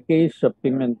read the case of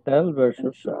Pimentel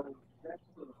versus the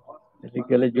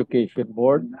Legal Education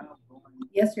Board.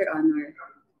 Yes, Your Honor.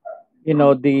 You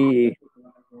know, the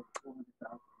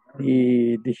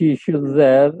decision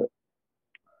there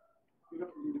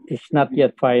is not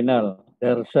yet final.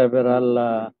 There are several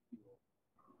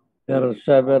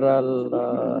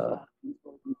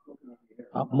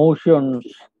motions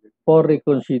for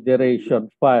reconsideration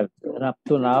filed, and up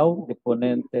to now, the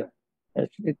ponente has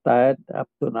retired. Up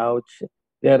to now,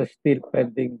 they're still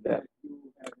pending there.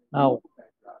 Now,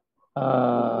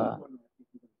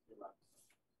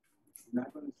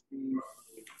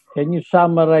 can you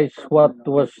summarize what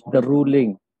was the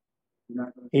ruling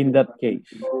in that case?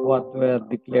 What were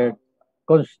declared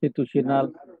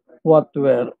constitutional? What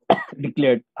were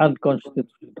declared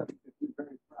unconstitutional?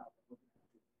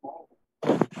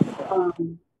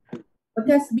 What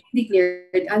has been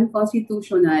declared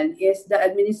unconstitutional is the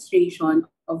administration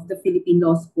of the Philippine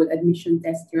Law School admission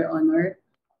test, Your Honor.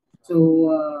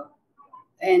 So,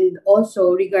 and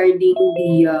also regarding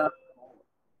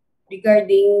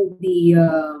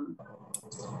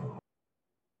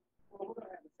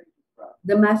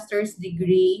the master's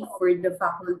degree for the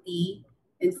faculty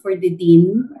and for the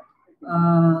dean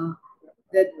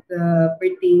that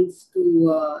pertains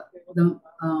to the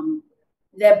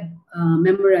LEB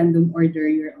memorandum order,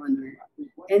 Your Honor.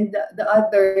 And the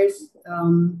others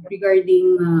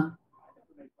regarding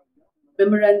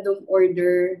memorandum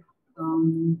order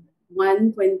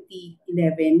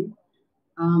 1/2011,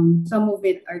 some of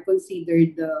it are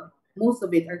considered most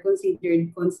of it are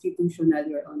considered constitutional,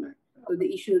 Your Honor. So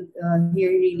the issue here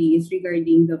really is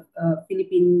regarding the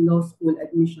Philippine Law School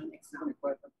admission exam.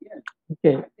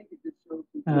 Okay.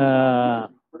 Uh,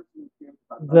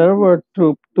 there were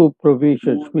two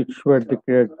provisions which were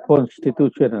declared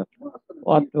constitutional.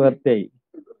 What were they?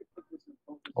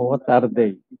 Or what are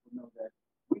they?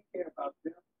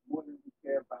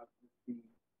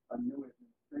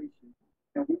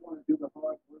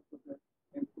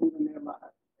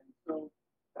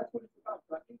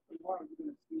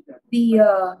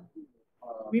 The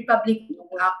Republic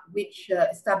Act, which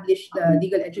established the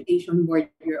Legal Education Board,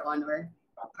 Your Honor,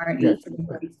 RA Yes.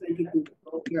 7622,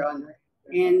 Your Honor,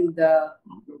 and The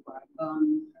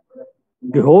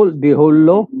whole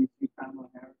law?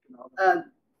 uh,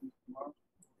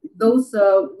 those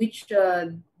which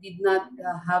did not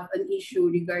have an issue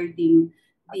regarding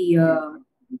the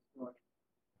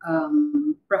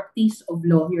practice of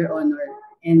law, Your Honor,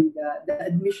 and the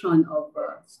admission of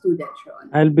students, Your Honor.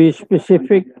 I'll be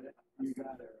specific.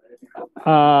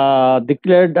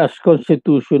 Declared as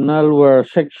constitutional were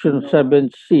Section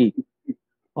 7C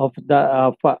of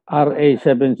the RA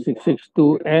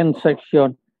 7662 and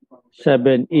Section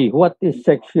 7E. What is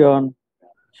Section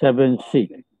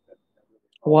 7C?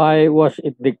 Why was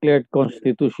it declared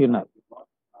constitutional?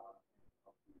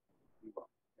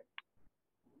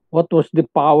 What was the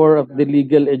power of the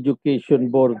Legal Education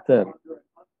Board there?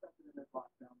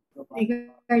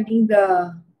 Regarding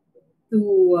the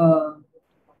to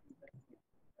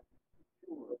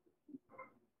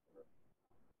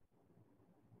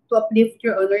uplift,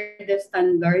 Your Honor, the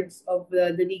standards of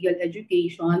the legal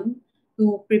education,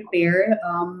 to prepare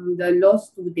the law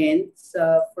students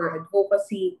for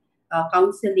advocacy,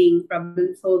 counseling,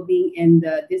 problem solving, and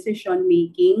decision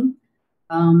making,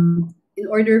 in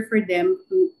order for them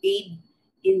to aid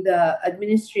in the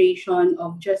administration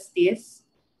of justice,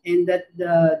 and that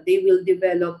they will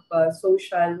develop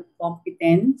social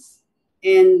competence,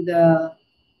 and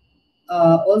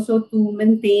also to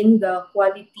maintain the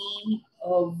quality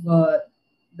of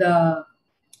the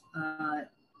uh,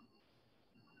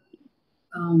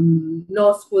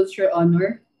 law schools, Your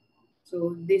Honor.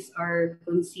 So these are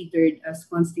considered as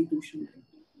constitutional.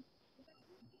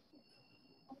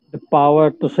 The power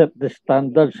to set the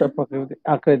standards of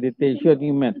accreditation,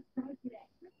 you meant,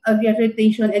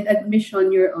 Accreditation and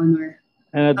admission, Your Honor.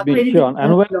 and Accreditation admission.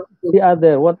 And of what law is school. the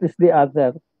other? What is the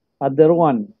other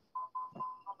one?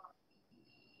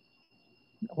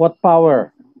 What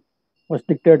power was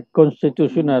declared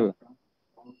constitutional?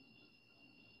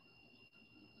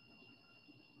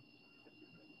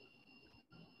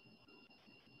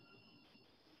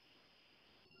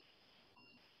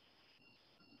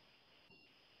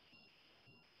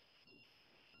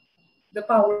 The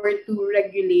power to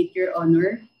regulate, Your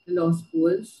Honor, the law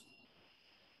schools.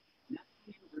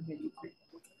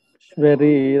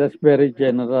 That's very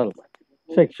general.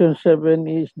 Section 7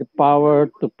 is the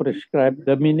power to prescribe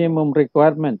the minimum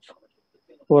requirements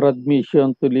for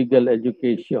admission to legal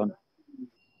education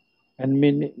and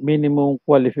minimum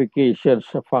qualifications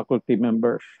of faculty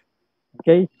members.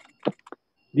 Okay?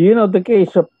 Do you know the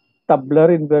case of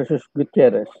Tablarin versus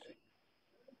Gutierrez?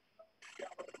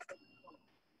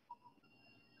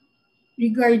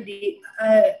 Regarding,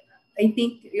 I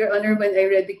think, Your Honor, when I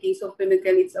read the case of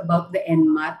Pinnacle, it's about the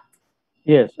NMAT.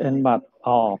 Yes, and Matt.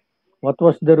 Oh, what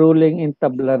was the ruling in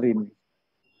Tablarin?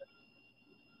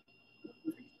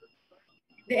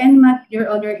 The NMAT, Your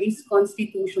Honor, is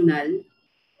constitutional.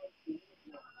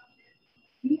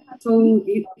 So,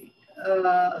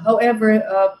 however,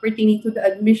 pertaining to the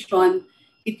admission,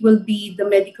 it will be the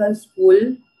medical school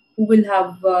who will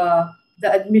have the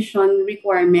admission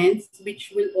requirements,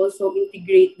 which will also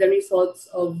integrate the results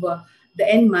of the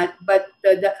NMAT. But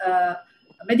the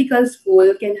medical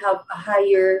school can have a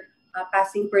higher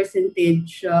passing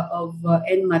percentage of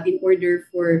NMAT in order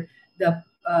for the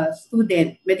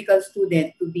medical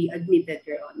student, to be admitted,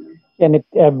 Your Honor. Can it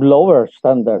have lower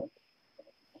standard?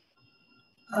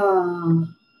 Uh,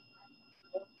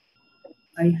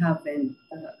 I haven't.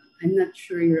 I'm not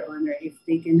sure, Your Honor, if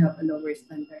they can have a lower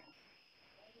standard.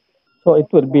 So it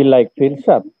would be like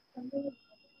PhilSat,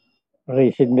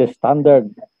 raising the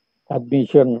standard,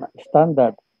 admission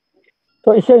standard.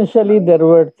 So essentially, there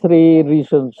were three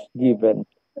reasons given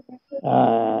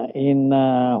in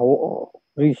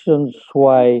reasons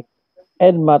why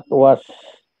NMAT was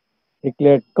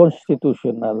declared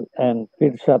constitutional and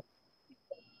PhilSat,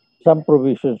 some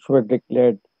provisions were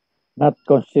declared not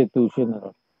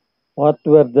constitutional. What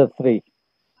were the three?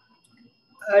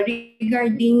 Three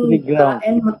Regarding grounds.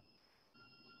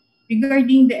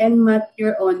 regarding the NMAT,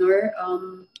 Your Honor,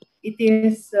 it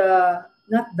is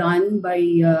not done by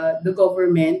the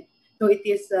government. So it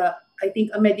is, I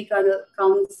think, a medical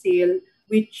council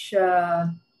which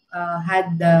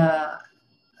had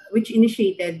which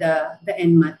initiated the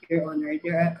NMAT, Your Honor.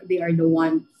 They are the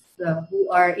ones who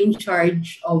are in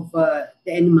charge of the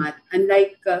NMAT.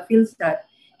 Unlike PhilStat,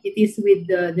 it is with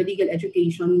the Legal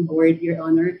Education Board, Your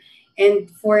Honor. And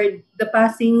for the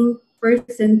passing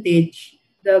percentage,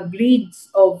 the grades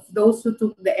of those who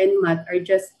took the NMAT are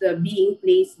just being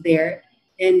placed there,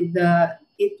 and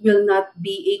it will not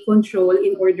be a control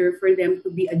in order for them to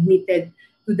be admitted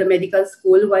to the medical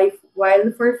school.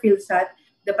 While for PhilSat,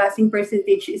 the passing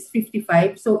percentage is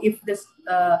 55. So if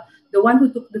the one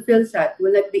who took the PhilSat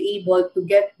will not be able to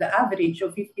get the average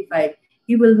of 55,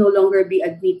 he will no longer be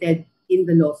admitted in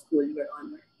the law school, Your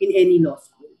Honor, in any law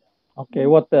school. Okay,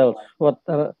 what else? What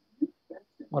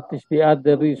is the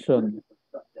other reason?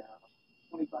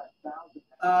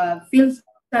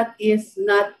 PhilSat is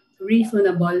not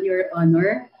reasonable, Your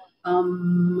Honor,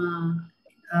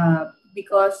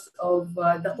 because of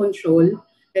the control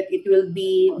that it will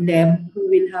be LEB who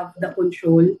will have the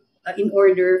control in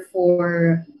order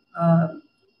for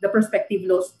the prospective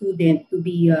law student to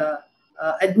be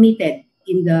admitted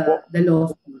in the law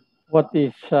school. What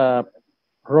is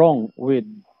wrong with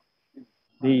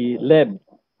the lab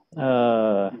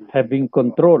having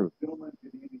control?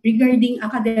 Regarding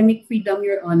academic freedom,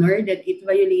 Your Honor, that it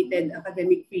violated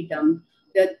academic freedom,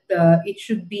 that it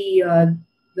should be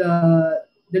the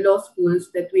law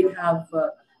schools that will have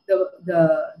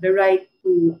the right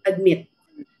to admit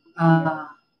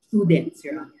students,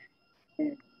 Your Honor.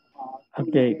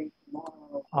 Okay.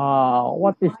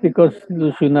 What is the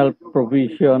constitutional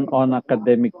provision on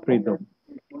academic freedom?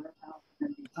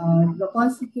 The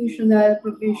constitutional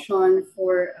provision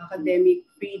for academic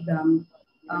freedom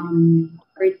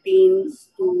pertains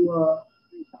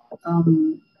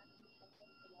um,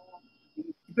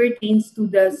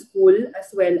 the school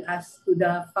as well as to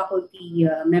the faculty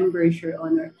members, Your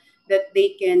Honor, that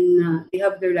they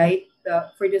have the right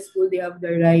for the school, they have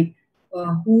the right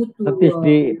who to. That is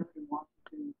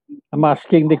I'm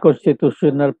asking the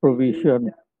constitutional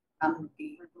provision.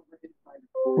 Okay.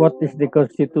 What is the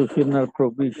constitutional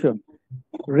provision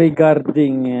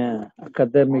regarding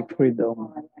academic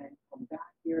freedom?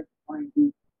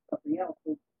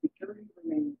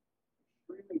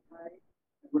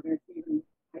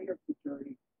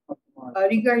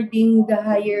 Regarding the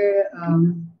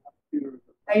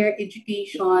higher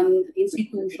education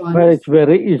institutions. Well, it's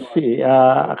very easy.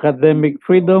 Academic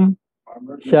freedom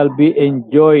shall be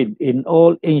enjoyed in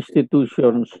all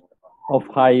institutions of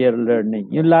higher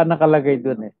learning. Yun lang nakalagay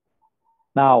dun eh.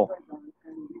 Now,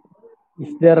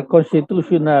 is there a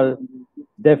constitutional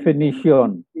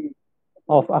definition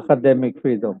of academic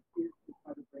freedom?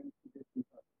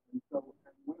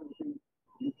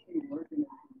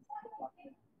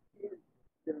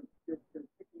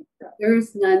 There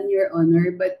is none, Your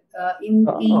Honor, but in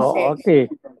cases. Okay.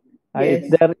 Yes.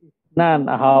 If there is none,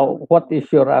 what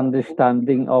is your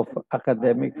understanding of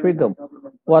academic freedom?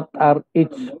 What are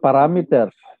its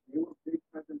parameters?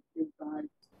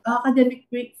 Academic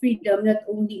freedom not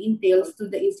only entails to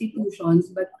the institutions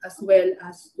but as well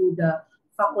as to the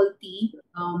faculty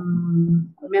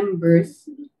members,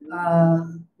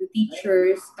 the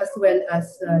teachers, as well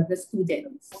as the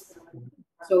students.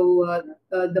 So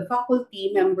the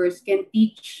faculty members can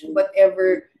teach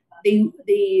whatever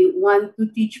they want to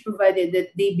teach, provided that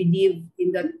they believe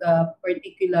in that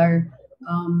particular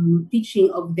teaching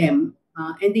of them,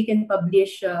 and they can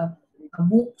publish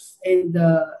books and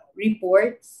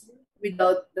reports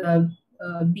without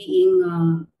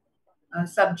being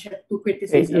subject to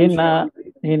criticism.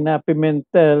 In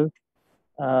Pimentel,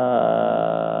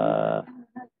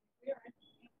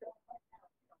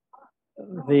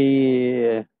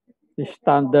 the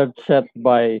standard set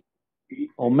by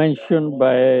or mentioned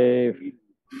by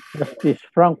Justice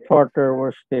Frankfurter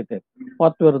were stated.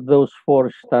 What were those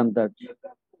four standards?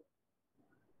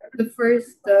 The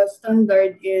first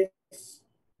standard is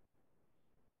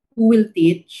who will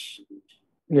teach,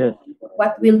 yes,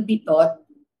 what will be taught,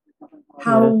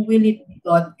 how will it be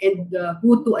taught, and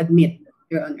who to admit,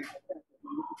 Your Honor.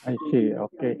 I see.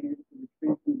 Okay.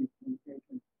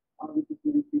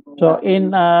 So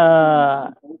in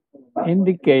the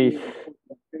case,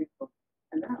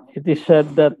 it is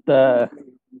said that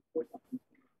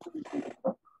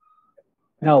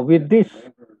now with these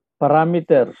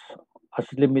parameters as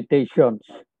limitations,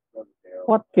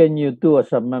 what can you do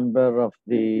as a member of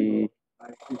the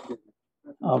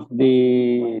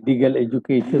legal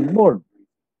education board?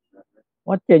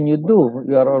 What can you do?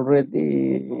 You are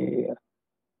already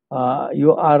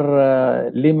you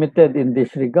are limited in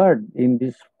this regard, in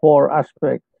these four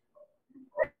aspects.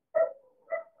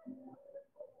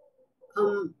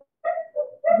 Um,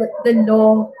 the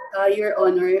law, Your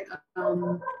Honor,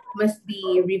 must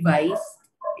be revised,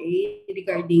 okay,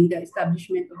 regarding the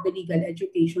establishment of the Legal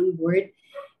Education Board.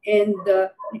 And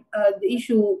the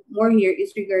issue more here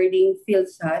is regarding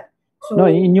PhilSat. No,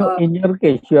 So, in your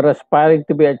case, you're aspiring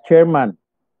to be a chairman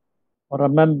or a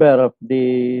member of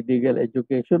the Legal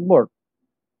Education Board.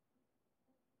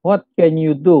 What can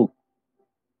you do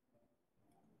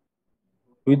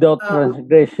without um,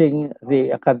 transgressing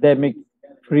the academic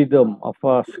freedom of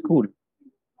a school?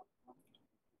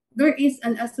 there is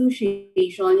an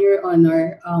association, Your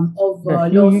Honor, of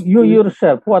Yes, law you school.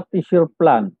 yourself, what is your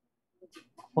plan?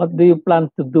 What do you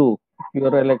plan to do if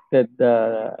you're elected,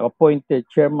 appointed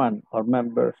chairman or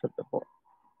members of the board?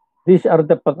 These are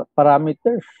the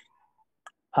parameters.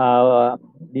 Uh,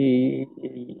 the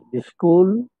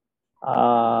school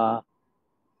uh,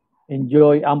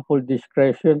 enjoy ample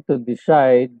discretion to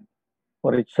decide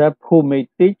for itself who may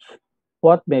teach,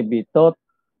 what may be taught,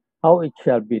 how it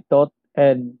shall be taught,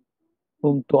 and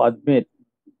whom to admit.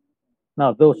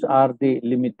 Now, those are the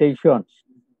limitations,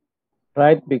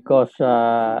 right? Because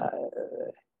uh,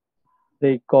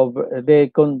 they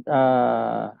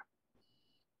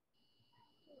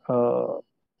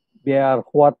are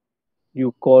what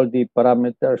you call the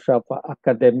parameters of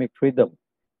academic freedom.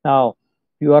 Now,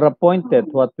 you are appointed.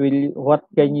 What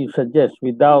can you suggest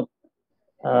without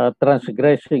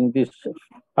transgressing this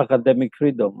academic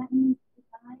freedom?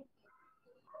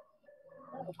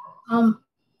 Um,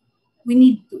 we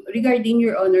need to, regarding,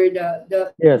 Your Honor,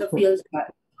 Yes. the fields,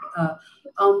 uh,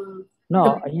 um,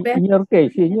 No. the best, In your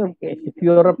case, if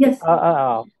you're yes,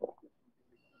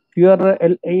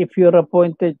 if you're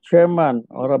appointed chairman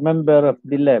or a member of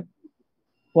the lab,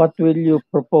 what will you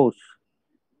propose?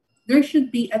 there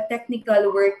should be a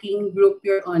technical working group,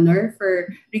 Your Honor, for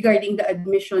regarding the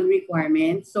admission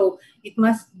requirements. So it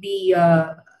must be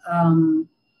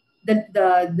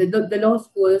the law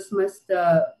schools must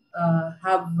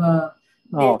have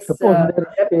No. this Suppose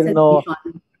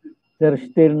representation. there's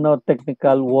still no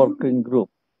technical working group.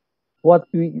 What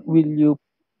will you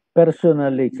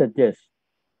personally suggest?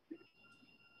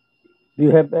 Do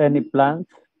you have any plans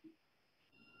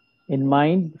in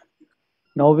mind,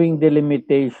 knowing the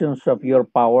limitations of your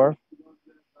power?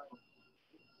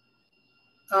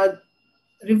 Uh,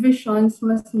 Revisions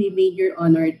must be made, Your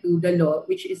Honor, to the law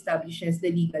which establishes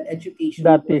the Legal Education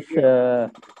That Board. is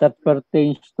that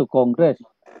pertains to Congress.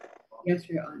 Yes,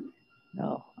 Your Honor.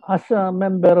 Now, as a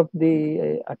member of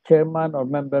the a chairman or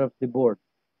member of the board,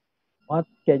 what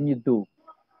can you do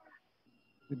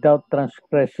without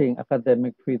transgressing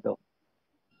academic freedom?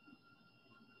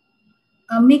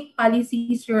 Make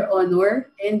policies, Your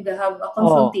Honor, and have a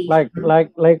Oh, consultation.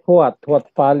 like what? What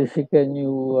policy can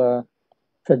you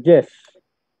suggest?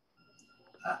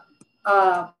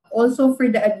 Also for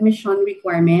the admission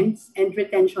requirements and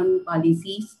retention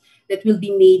policies that will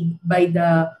be made by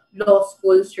the law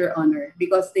schools, Your Honor,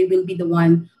 because they will be the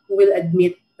one who will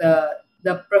admit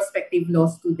the prospective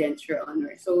law students, Your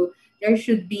Honor. So there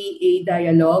should be a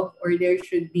dialogue, or there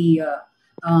should be a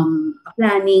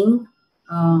planning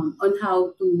on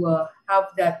how to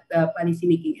have that policy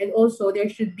making. And also there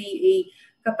should be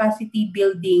a capacity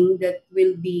building that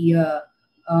will be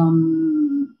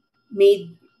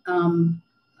made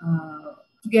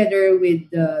together with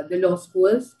the law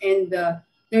schools, and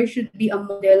there should be a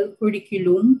model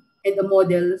curriculum and a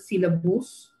model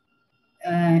syllabus,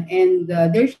 and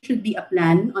there should be a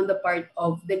plan on the part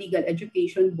of the Legal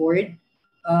Education Board,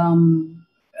 um,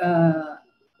 uh,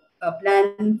 a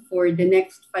plan for the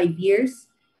next 5 years,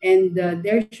 and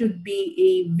there should be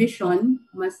a vision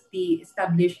must be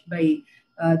established by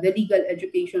the Legal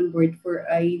Education Board. For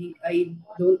I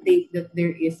don't think that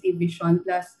there is a vision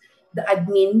plus the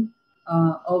admin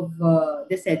of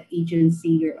the said agency,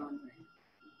 Your Honor.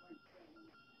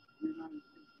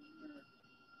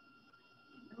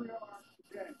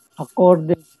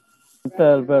 According to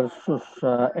Intel versus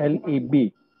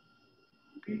LEB,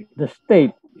 the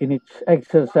state, in its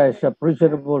exercise of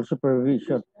reasonable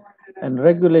supervision and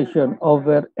regulation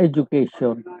over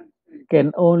education,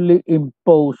 can only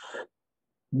impose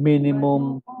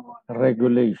minimum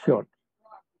regulation.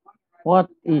 What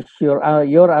is your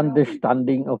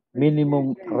understanding of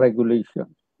minimum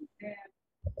regulation?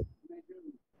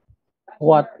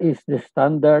 What is the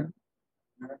standard?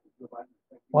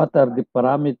 What are the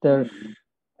parameters?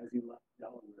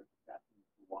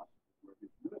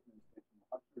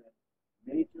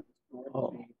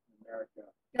 Oh,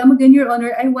 Come again, Your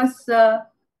Honor. I was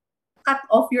cut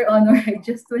off, Your Honor. I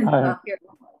just went I, back here.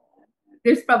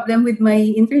 there's problem with my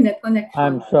internet I'm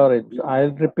connection. sorry.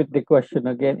 I'll repeat the question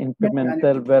again. Yes, Your Honor.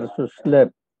 Implemental versus SLEP.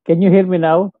 Can you hear me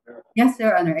now? Yes,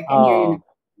 Your Honor. I can hear you now.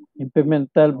 Uh,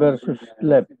 implemental versus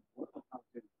SLEP.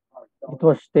 It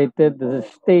was stated that the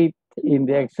state, in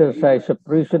the exercise of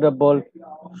reasonable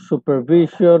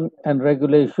supervision and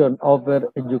regulation over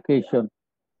education,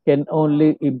 can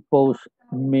only impose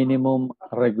minimum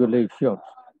regulations.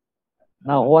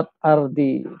 Now, what are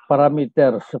the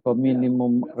parameters of a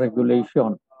minimum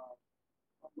regulation?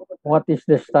 What is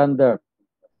the standard?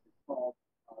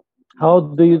 How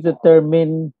do you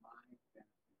determine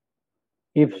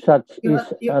if such Your,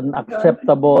 is your, an Your Honor.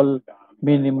 acceptable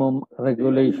minimum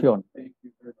regulation?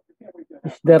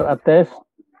 Is there a test?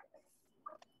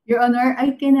 Your Honor,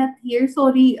 I cannot hear.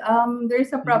 Sorry,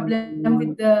 there's a problem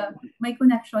with my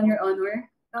connection, Your Honor.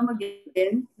 Come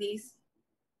again, please.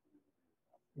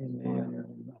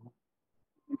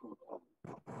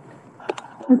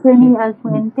 Attorney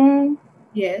Alfuente,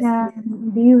 Yes.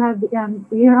 do you have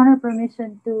Your Honor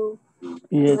permission to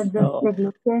Yes. address the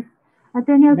glitches?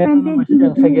 Attorney Meron Alfuente, naman do siyang you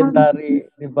have secondary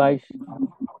device.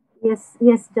 yes,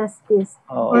 yes, Justice.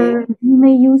 Oh. Or you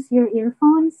may use your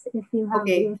earphones if you have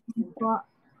Okay. earphones po,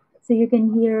 so you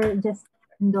can hear Justice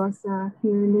Mendoza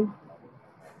clearly.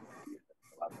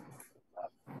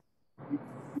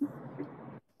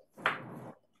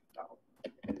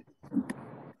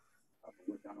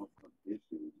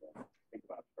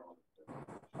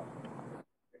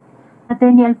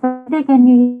 Attorney Alfuente, can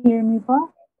you hear me po?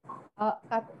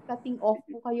 Cutting off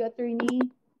po kayo, attorney.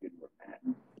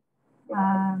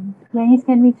 Dennis,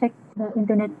 can we check the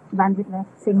internet bandwidth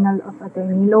signal of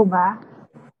Attorney Loba?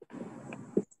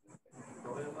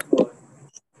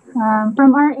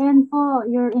 From our end po,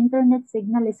 your internet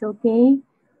signal is okay.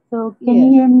 So can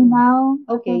you hear Yes. me now?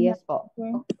 Okay, Attorney yes po.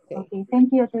 Alfuente? Okay. Okay,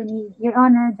 thank you, Attorney. Your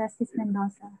Honor, Justice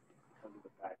Mendoza.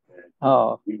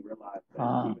 Oh.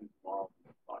 Ah.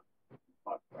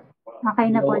 Okay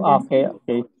na po, So, Justice.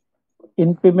 okay.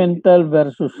 Implemental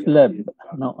versus SLEB.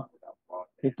 No.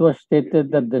 It was stated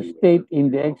that the state,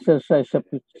 in the exercise of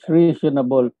its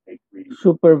reasonable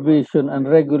supervision and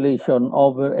regulation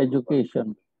over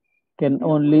education, can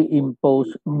only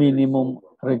impose minimum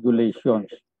regulations.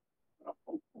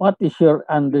 What is your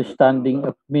understanding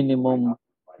of minimum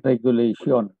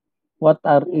regulation? What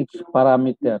are its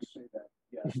parameters?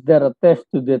 Is there a test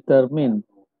to determine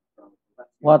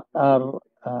what are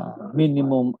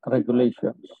minimum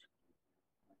regulations?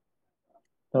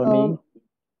 Tony? Um,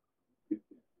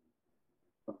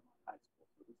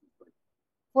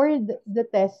 for the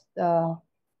test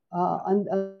on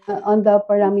the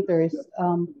parameters,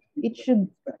 it should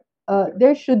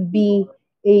there should be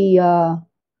a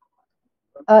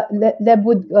lab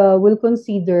will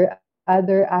consider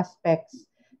other aspects.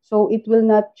 So it will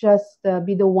not just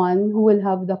be the one who will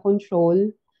have the control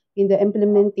in the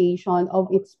implementation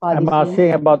of its I'm policies.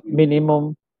 asking about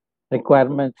minimum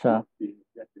requirements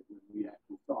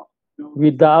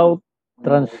without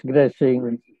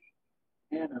transgressing,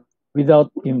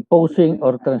 without imposing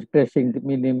or transgressing the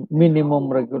minimum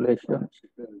regulations.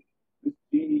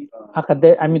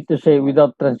 I mean to say,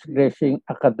 without transgressing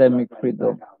academic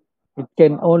freedom. It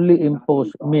can only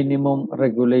impose minimum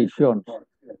regulations.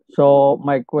 So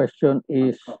my question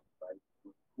is,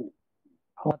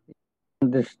 what is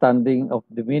your understanding of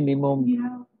the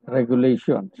minimum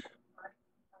regulations?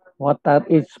 What are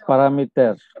its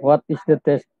parameters? What is the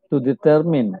test to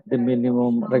determine the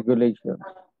minimum regulations?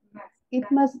 It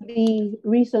must be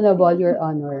reasonable, Your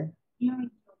Honor.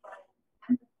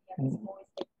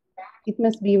 It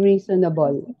must be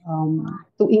reasonable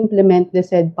to implement the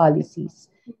said policies.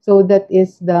 So that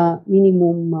is the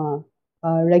minimum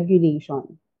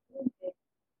regulation.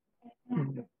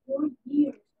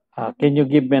 Can you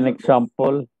give me an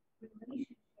example?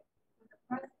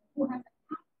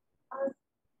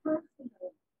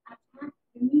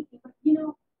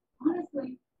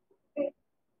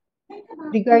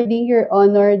 Regarding, Your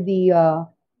Honor, the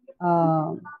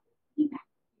uh,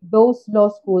 those law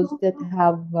schools that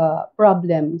have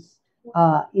problems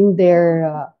in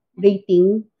their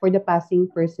rating for the passing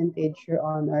percentage, Your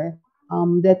Honor,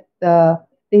 that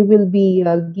they will be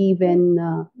given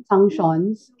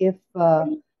sanctions if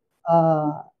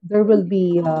there will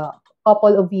be a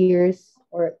couple of years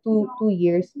or two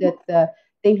years that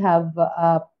they have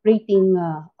a rating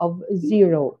of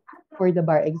zero for the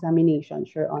bar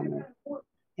examinations, Your Honor.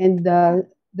 And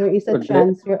there is a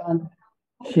chance, Your Honor.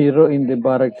 Zero in the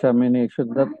bar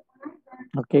examination. That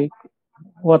okay.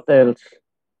 What else?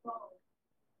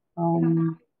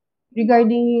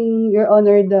 Regarding, Your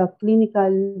Honor, the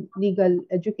clinical legal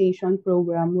education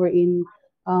program wherein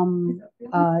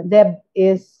DEB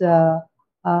is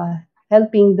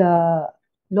helping the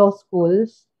law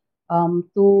schools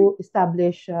to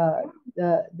establish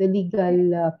the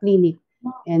legal clinic,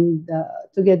 and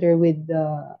together with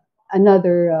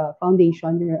another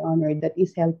foundation, Your Honor, that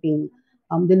is helping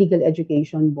the Legal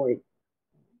Education Board.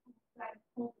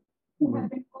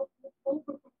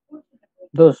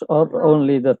 Those are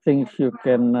only the things you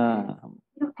can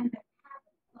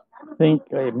think,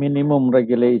 minimum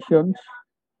regulations.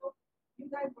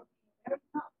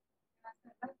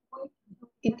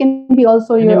 It can be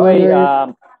also, Your Anyway,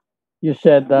 Honor. you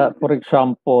said that, for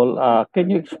example, can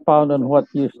you expound on what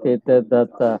you stated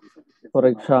that, for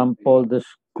example, the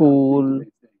school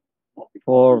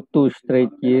for 2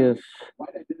 straight years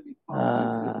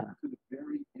uh,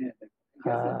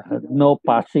 had no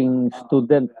passing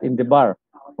student in the bar?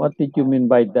 What did you mean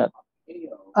by that?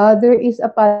 There is a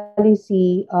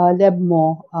policy,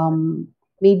 LEBMO,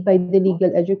 made by the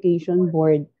Legal Education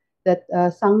Board, that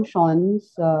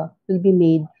sanctions will be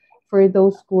made for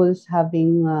those schools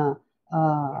having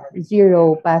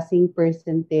zero passing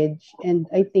percentage. And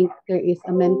I think there is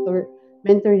a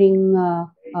mentoring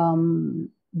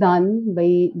done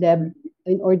by LEB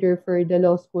in order for the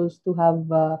law schools to have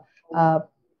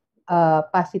uh,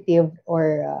 positive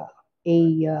or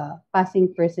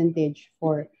passing percentage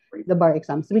for the bar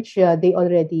exams, which they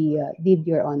already did,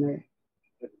 Your Honor.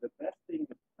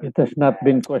 It has not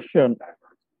been questioned.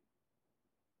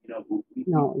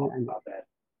 No, Your Honor.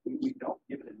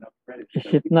 Is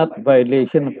it not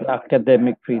violation of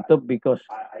academic freedom because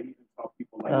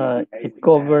it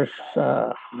covers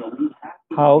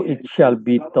how it shall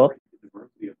be taught?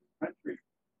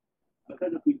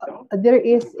 There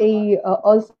is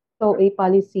also a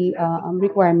policy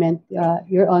requirement,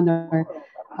 Your Honor,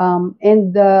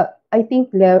 and I think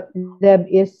LEB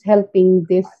is helping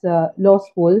these law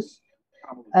schools,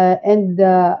 and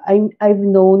I've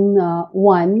known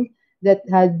one that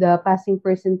had the passing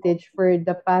percentage for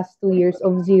the past 2 years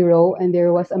of zero, and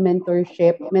there was a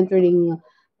mentoring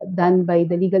done by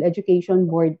the Legal Education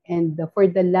Board, and for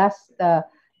the last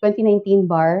 2019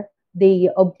 bar, they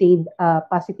obtained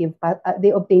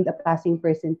they obtained a passing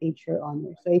percentage, Your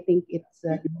Honor. So I think it's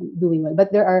doing well,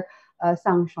 but there are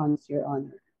sanctions, Your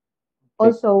Honor. Okay.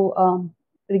 Also, What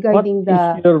regarding is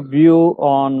the your view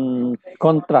on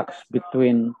contracts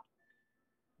between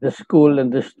the school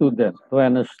and the student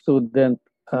when a student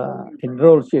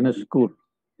enrolls in a school?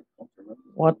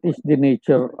 What is the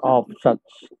nature of such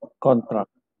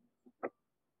contract?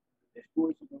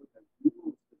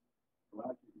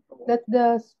 that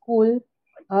the school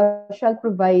shall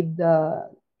provide a,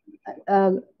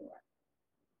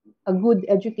 a good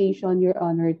education, Your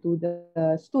Honor, to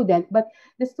the student, but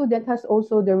the student has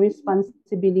also the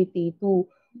responsibility to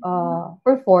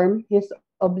perform his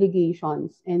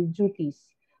obligations and duties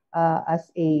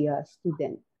as a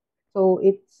student. So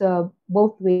it's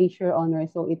both ways, Your Honor.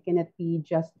 So it cannot be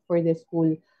just for the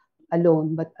school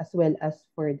alone, but as well as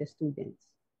for the students.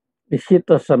 Is it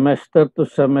a semester to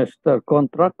semester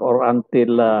contract or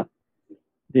until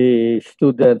the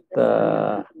student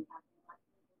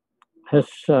has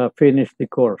finished the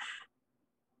course?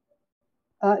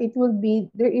 It will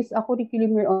be, there is a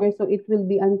curriculum, Your Honor, so it will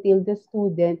be until the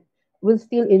student will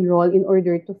still enroll in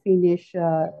order to finish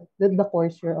the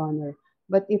course, Your Honor.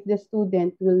 But if the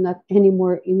student will not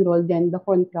anymore enroll, then the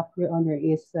contract, Your Honor,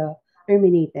 is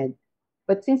terminated.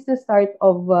 But since the start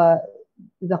of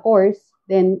the course,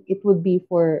 then it would be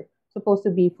for, supposed to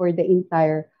be for the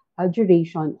entire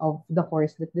duration of the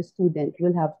course that the student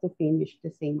will have to finish the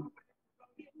same.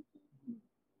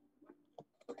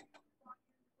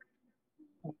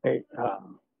 Okay.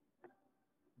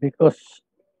 Because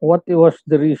what was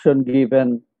the reason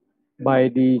given by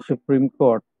the Supreme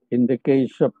Court in the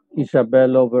case of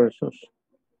Isabelo versus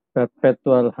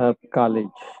Perpetual Health College?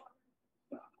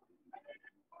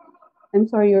 I'm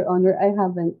sorry, Your Honor, I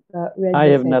haven't read I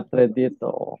the have not read it.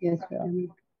 Yes, Your Honor.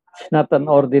 It's not an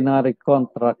ordinary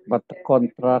contract, but a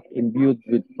contract imbued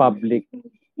with public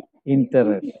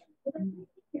interest.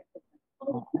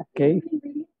 Okay.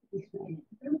 Yes, Your Honor.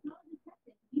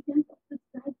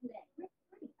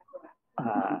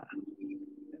 Uh,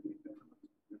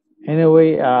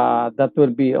 anyway, that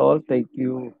will be all. Thank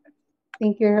you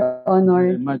Thank you, Your Honor.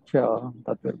 very much.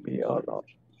 That will be all.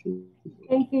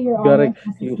 Thank you, Your You are Honor, Justice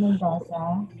excused.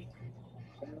 Mendoza.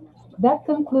 That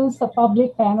concludes the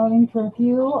public panel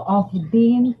interview of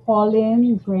Dean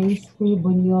Pauline Grace P.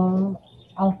 Buñol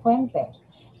Alfuente.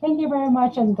 Thank you very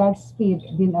much and Godspeed,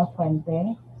 Dean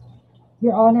Alfuente.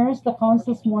 Your Honors, the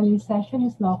Council's morning session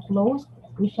is now closed.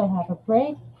 We shall have a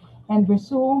break and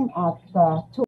resume at 2